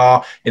 because we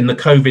are in the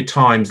COVID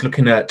times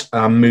looking at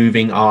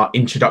moving our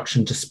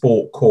introduction to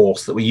sport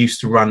course that we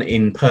used to run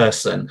in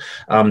person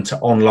to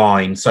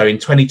online. So in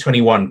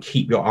 2021,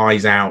 keep your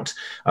eyes out,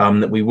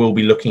 that we will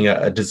be looking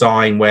at a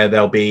design where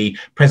there'll be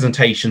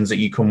presentations that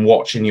you can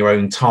watch in your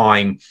own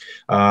time,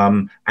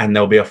 and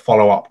there'll be a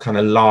follow-up kind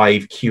of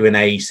live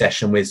Q&A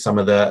session with some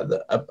of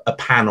a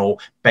panel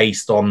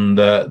based on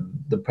the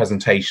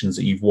presentations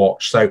that you've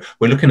watched. So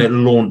we're looking at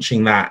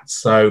launching that,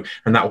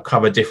 and that will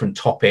cover different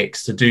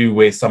topics to do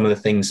with some of the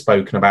things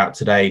spoken about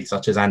today,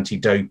 such as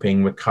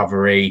anti-doping,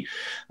 recovery,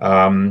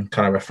 kind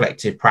of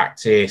reflective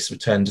practice,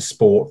 return to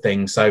sport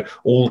things. So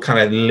all kind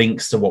of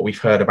links to what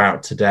we've heard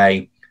about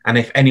today. And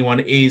if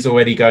anyone is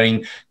already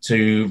going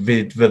to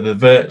the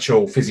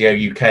virtual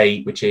Physio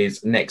UK, which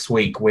is next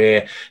week,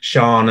 where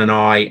Sian and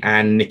I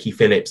and Nikki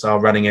Phillips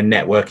are running a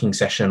networking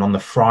session on the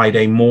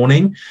Friday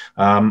morning.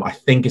 I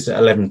think it's at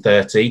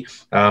 11:30.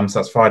 So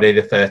that's Friday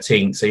the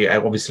 13th.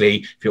 So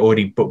obviously, if you're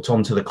already booked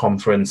onto the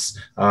conference,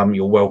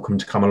 you're welcome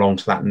to come along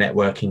to that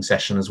networking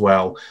session as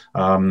well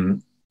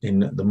in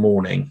the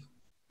morning.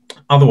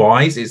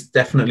 Otherwise, it's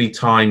definitely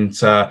time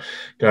to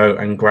go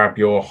and grab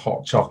your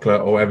hot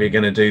chocolate or whatever you're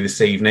going to do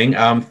this evening.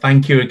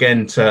 Thank you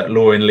again to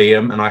Laura and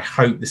Liam, and I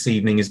hope this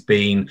evening has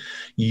been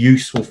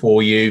useful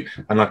for you.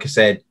 And like I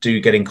said, do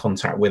get in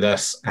contact with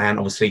us. And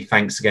obviously,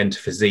 thanks again to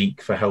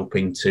Physique for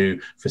helping to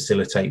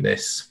facilitate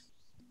this.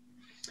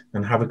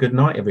 And have a good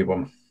night,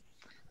 everyone.